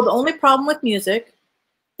know. Well, the only problem with music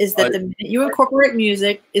is that the minute you incorporate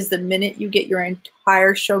music is the minute you get your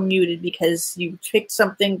entire show muted because you picked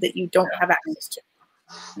something that you don't have access to.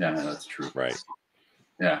 Yeah, that's true. Right.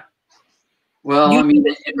 Yeah. Well, I mean,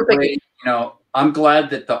 you know, I'm glad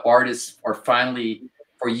that the artists are finally,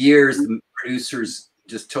 for years, the producers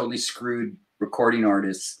just totally screwed recording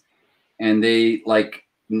artists. And they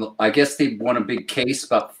I guess they won a big case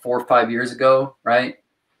about 4 or 5 years ago, right?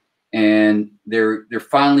 And they're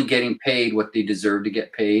finally getting paid what they deserve to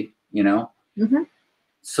get paid, you know. Mm-hmm.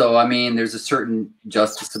 So I mean, there's a certain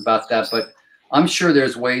justice about that, but I'm sure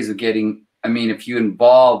there's ways of getting. I mean, if you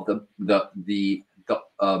involve the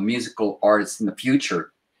musical artists in the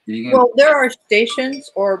future, well, there are stations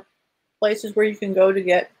or places where you can go to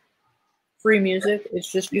get free music. It's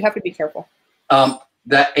just you have to be careful.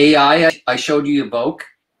 That AI I showed you, Evoke,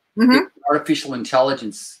 mm-hmm. It's an artificial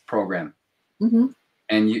intelligence program. Mm-hmm.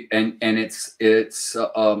 And it's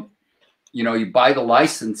you know, you buy the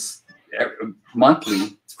license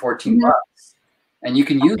monthly. It's $14, and you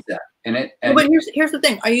can use that. But here's the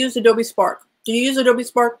thing. I use Adobe Spark. Do you use Adobe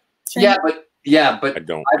Spark? Shane? Yeah, but I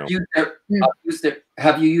don't. Used their.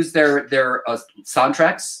 Have you used their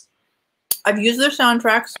soundtracks? I've used their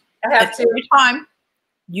soundtracks. I have to. Every time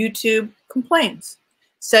YouTube complains,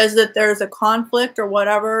 says that there's a conflict or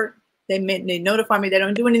whatever. They notify me. They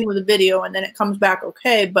don't do anything with the video, and then it comes back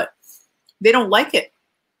okay. But they don't like it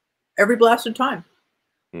every blasted time.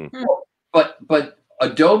 But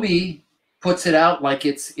Adobe puts it out like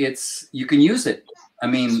it's you can use it. I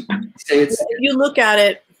mean, say it's. If you look at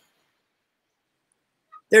it,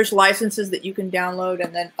 there's licenses that you can download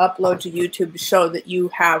and then upload to YouTube to show that you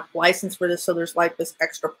have license for this. So there's like this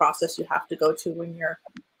extra process you have to go to when you're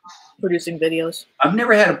producing videos. I've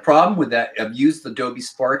never had a problem with that. I've used Adobe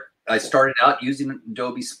Spark. I started out using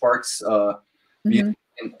Adobe Spark's music,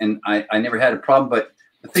 and I never had a problem. But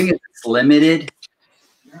the thing is, it's limited,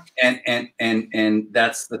 and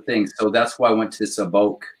that's the thing. So that's why I went to this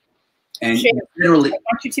Evoke. And Shane, literally, I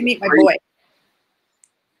want you to meet my boy.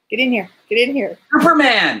 Get in here. Get in here.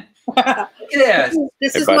 Superman. Look at this.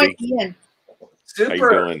 This is my Ian. Super. How you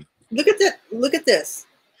doing? Look at that. Look at this.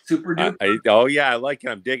 Super duper. Oh yeah, I like it.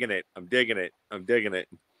 I'm digging it. I'm digging it. I'm digging it.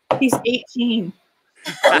 He's 18.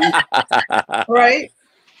 Right?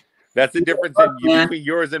 That's the difference between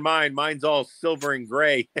yours and mine. Mine's all silver and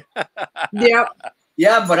gray. Yeah.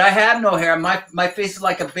 Yeah, but I have no hair. My face is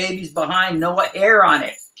like a baby's behind, no hair on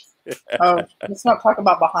it. Oh, let's not talk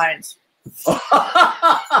about behinds.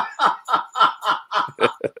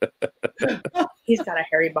 He's got a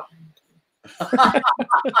hairy behind.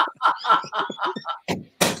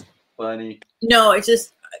 Funny. No, it's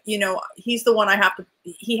just, you know, he's the one I have to,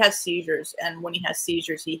 he has seizures, and when he has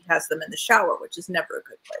seizures, he has them in the shower, which is never a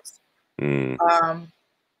good place.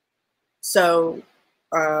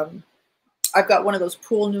 I've got one of those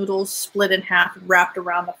pool noodles split in half and wrapped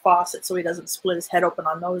around the faucet so he doesn't split his head open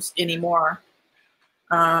on those anymore.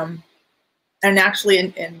 And actually,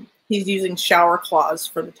 and he's using shower claws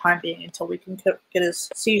for the time being until we can get his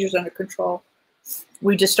seizures under control.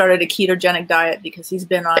 We just started a ketogenic diet because he's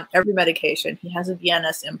been on every medication. He has a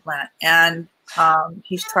VNS implant, and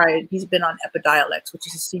he's been on Epidiolex, which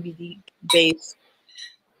is a CBD-based,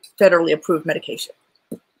 federally approved medication.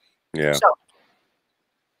 Yeah.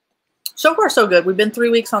 So far, so good. We've been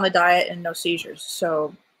 3 weeks on the diet and no seizures,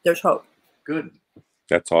 so there's hope. Good.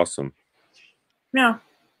 That's awesome. Yeah.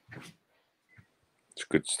 It's a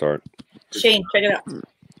good start. Shane, check it out.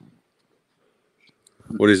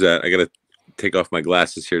 What is that? I gotta take off my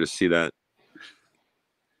glasses here to see that.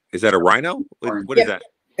 Is that a rhino? What is that?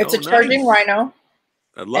 It's a charging rhino.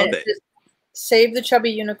 I love it. Save the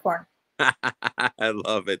chubby unicorn. I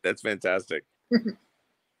love it. That's fantastic.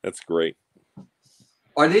 That's great.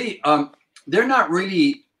 Are they? They're not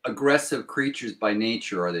really aggressive creatures by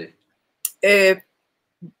nature, are they?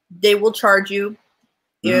 They will charge you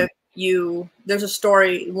if you. There's a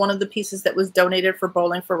story. One of the pieces that was donated for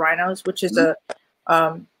Bowling for Rhinos, which is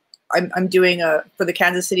I'm doing for the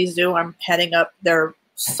Kansas City Zoo. I'm heading up their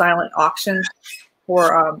silent auction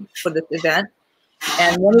for this event,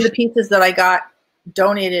 and one of the pieces that I got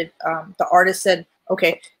donated, the artist said,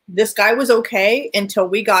 "Okay, this guy was okay until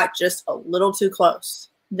we got just a little too close.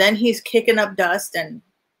 Then he's kicking up dust and,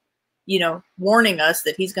 you know, warning us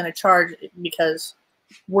that he's going to charge because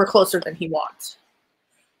we're closer than he wants."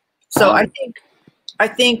 So I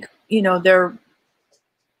think, you know, they're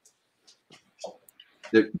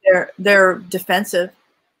defensive,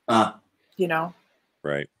 you know.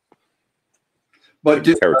 Right. But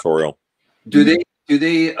territorial. Do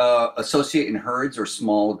they associate in herds or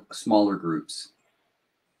smaller groups?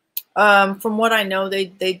 From what I know,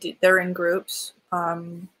 they're in groups.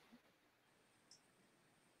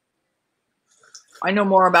 I know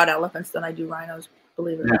more about elephants than I do rhinos,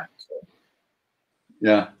 believe it or not. So.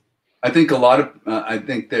 Yeah, I think I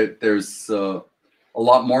think that there's a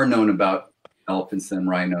lot more known about elephants than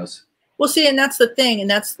rhinos. Well, see, and that's the thing, and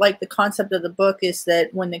that's like the concept of the book is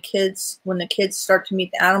that when the kids start to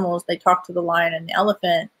meet the animals, they talk to the lion and the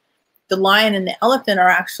elephant. The lion and the elephant are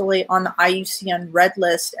actually on the IUCN Red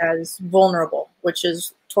List as vulnerable, which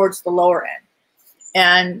is towards the lower end.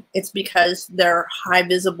 And it's because they're high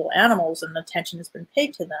visible animals and attention has been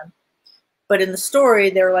paid to them. But in the story,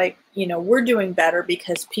 they're like, you know, we're doing better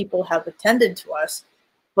because people have attended to us,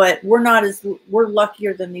 but we're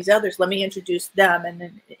luckier than these others. Let me introduce them, and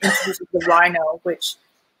then introduce the rhino, which,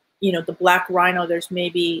 you know, the black rhino, there's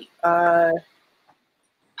maybe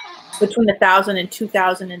between 1,000 and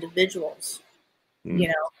 2,000 individuals, you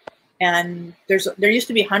know, and there used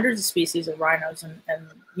to be hundreds of species of rhinos, and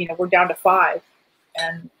you know, we're down to 5,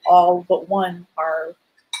 and all but one are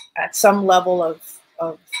at some level of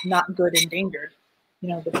not good, endangered, you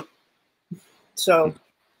know. So.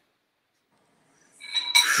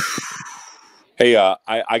 Hey,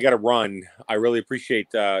 I got to run. I really appreciate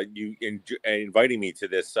you inviting me to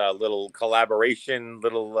this little collaboration.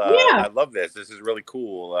 I love this. This is really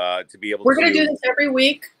cool to be able. We're going to do this every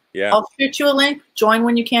week. Yeah. I'll shoot you a link. Join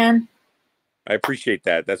when you can. I appreciate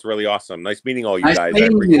that. That's really awesome. Nice meeting all you guys. I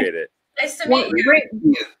appreciate it. Nice to meet you. Great.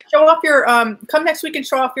 Show off your come next week and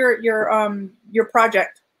show off your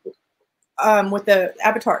project with the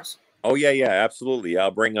avatars. Oh yeah, absolutely. I'll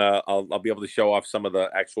bring I'll be able to show off some of the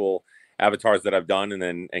actual avatars that I've done,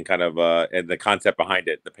 and kind of and the concept behind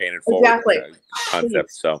it, the paying it forward concept.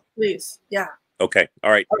 Please. So please, yeah. Okay,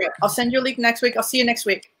 all right. Okay, I'll send you a link next week. I'll see you next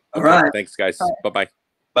week. All right. Thanks, guys. Bye-bye.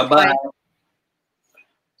 Bye-bye.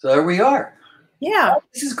 So there we are. Yeah.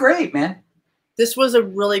 This is great, man. This was a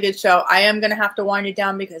really good show. I am going to have to wind it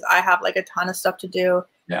down because I have like a ton of stuff to do.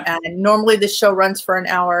 Yeah. And normally this show runs for an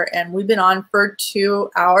hour, and we've been on for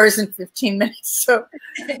 2 hours and 15 minutes. So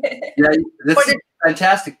yeah, this is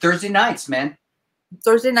fantastic. Thursday nights, man.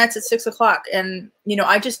 Thursday nights at 6 o'clock. And, you know,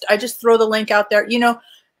 I just throw the link out there. You know,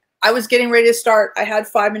 I was getting ready to start. I had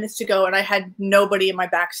 5 minutes to go, and I had nobody in my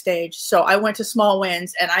backstage. So I went to Small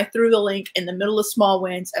Wins, and I threw the link in the middle of Small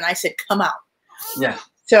Wins, and I said, come out. Yeah.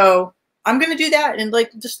 So I'm going to do that and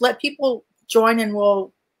like just let people join, and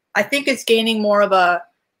I think it's gaining more of a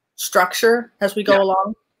structure as we go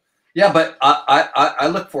along. Yeah, but I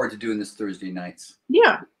look forward to doing this Thursday nights.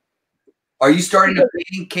 Yeah. Are you starting a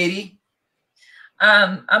painting, Katie?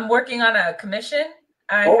 I'm working on a commission.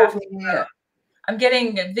 I'm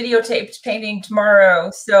getting videotaped painting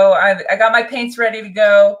tomorrow, so I got my paints ready to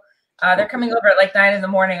go. They're coming over at like 9 in the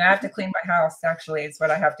morning. I have to clean my house. Actually, it's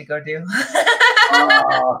what I have to go do.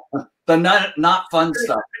 The not fun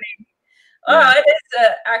stuff. Oh, it is.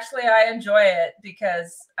 Actually, I enjoy it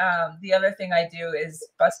because the other thing I do is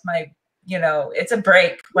bust my. You know, it's a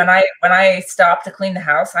break. When I stop to clean the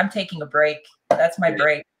house, I'm taking a break. That's my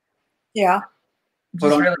break. Yeah.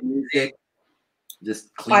 Put on music.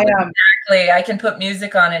 Just clean. Exactly. I can put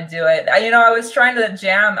music on and do it. You know, I was trying to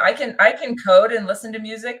jam. I can code and listen to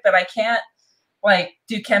music, but I can't like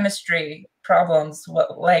do chemistry problems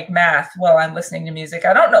like math while I'm listening to music.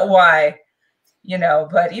 I don't know why. you know,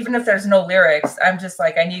 but even if there's no lyrics, I'm just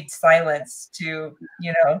like, I need silence to,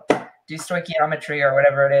 you know, do stoichiometry or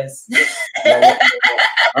whatever it is. I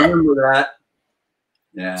remember that.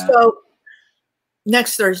 Yeah. So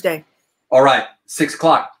next Thursday. All right, 6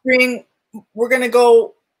 o'clock. We're gonna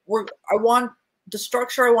go. I want the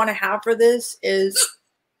structure I want to have for this is,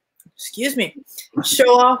 excuse me,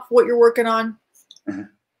 show off what you're working on.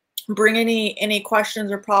 Bring any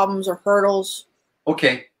questions or problems or hurdles.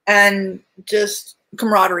 Okay. And just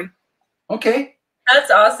camaraderie. Okay.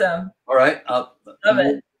 That's awesome. All right. Love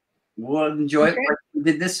it. We'll enjoy it like we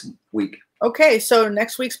did this week. Okay, so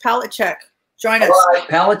next week's palette check. Join us. All right,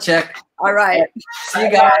 palette check. All right. See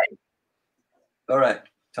you guys. All right.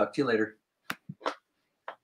 Talk to you later.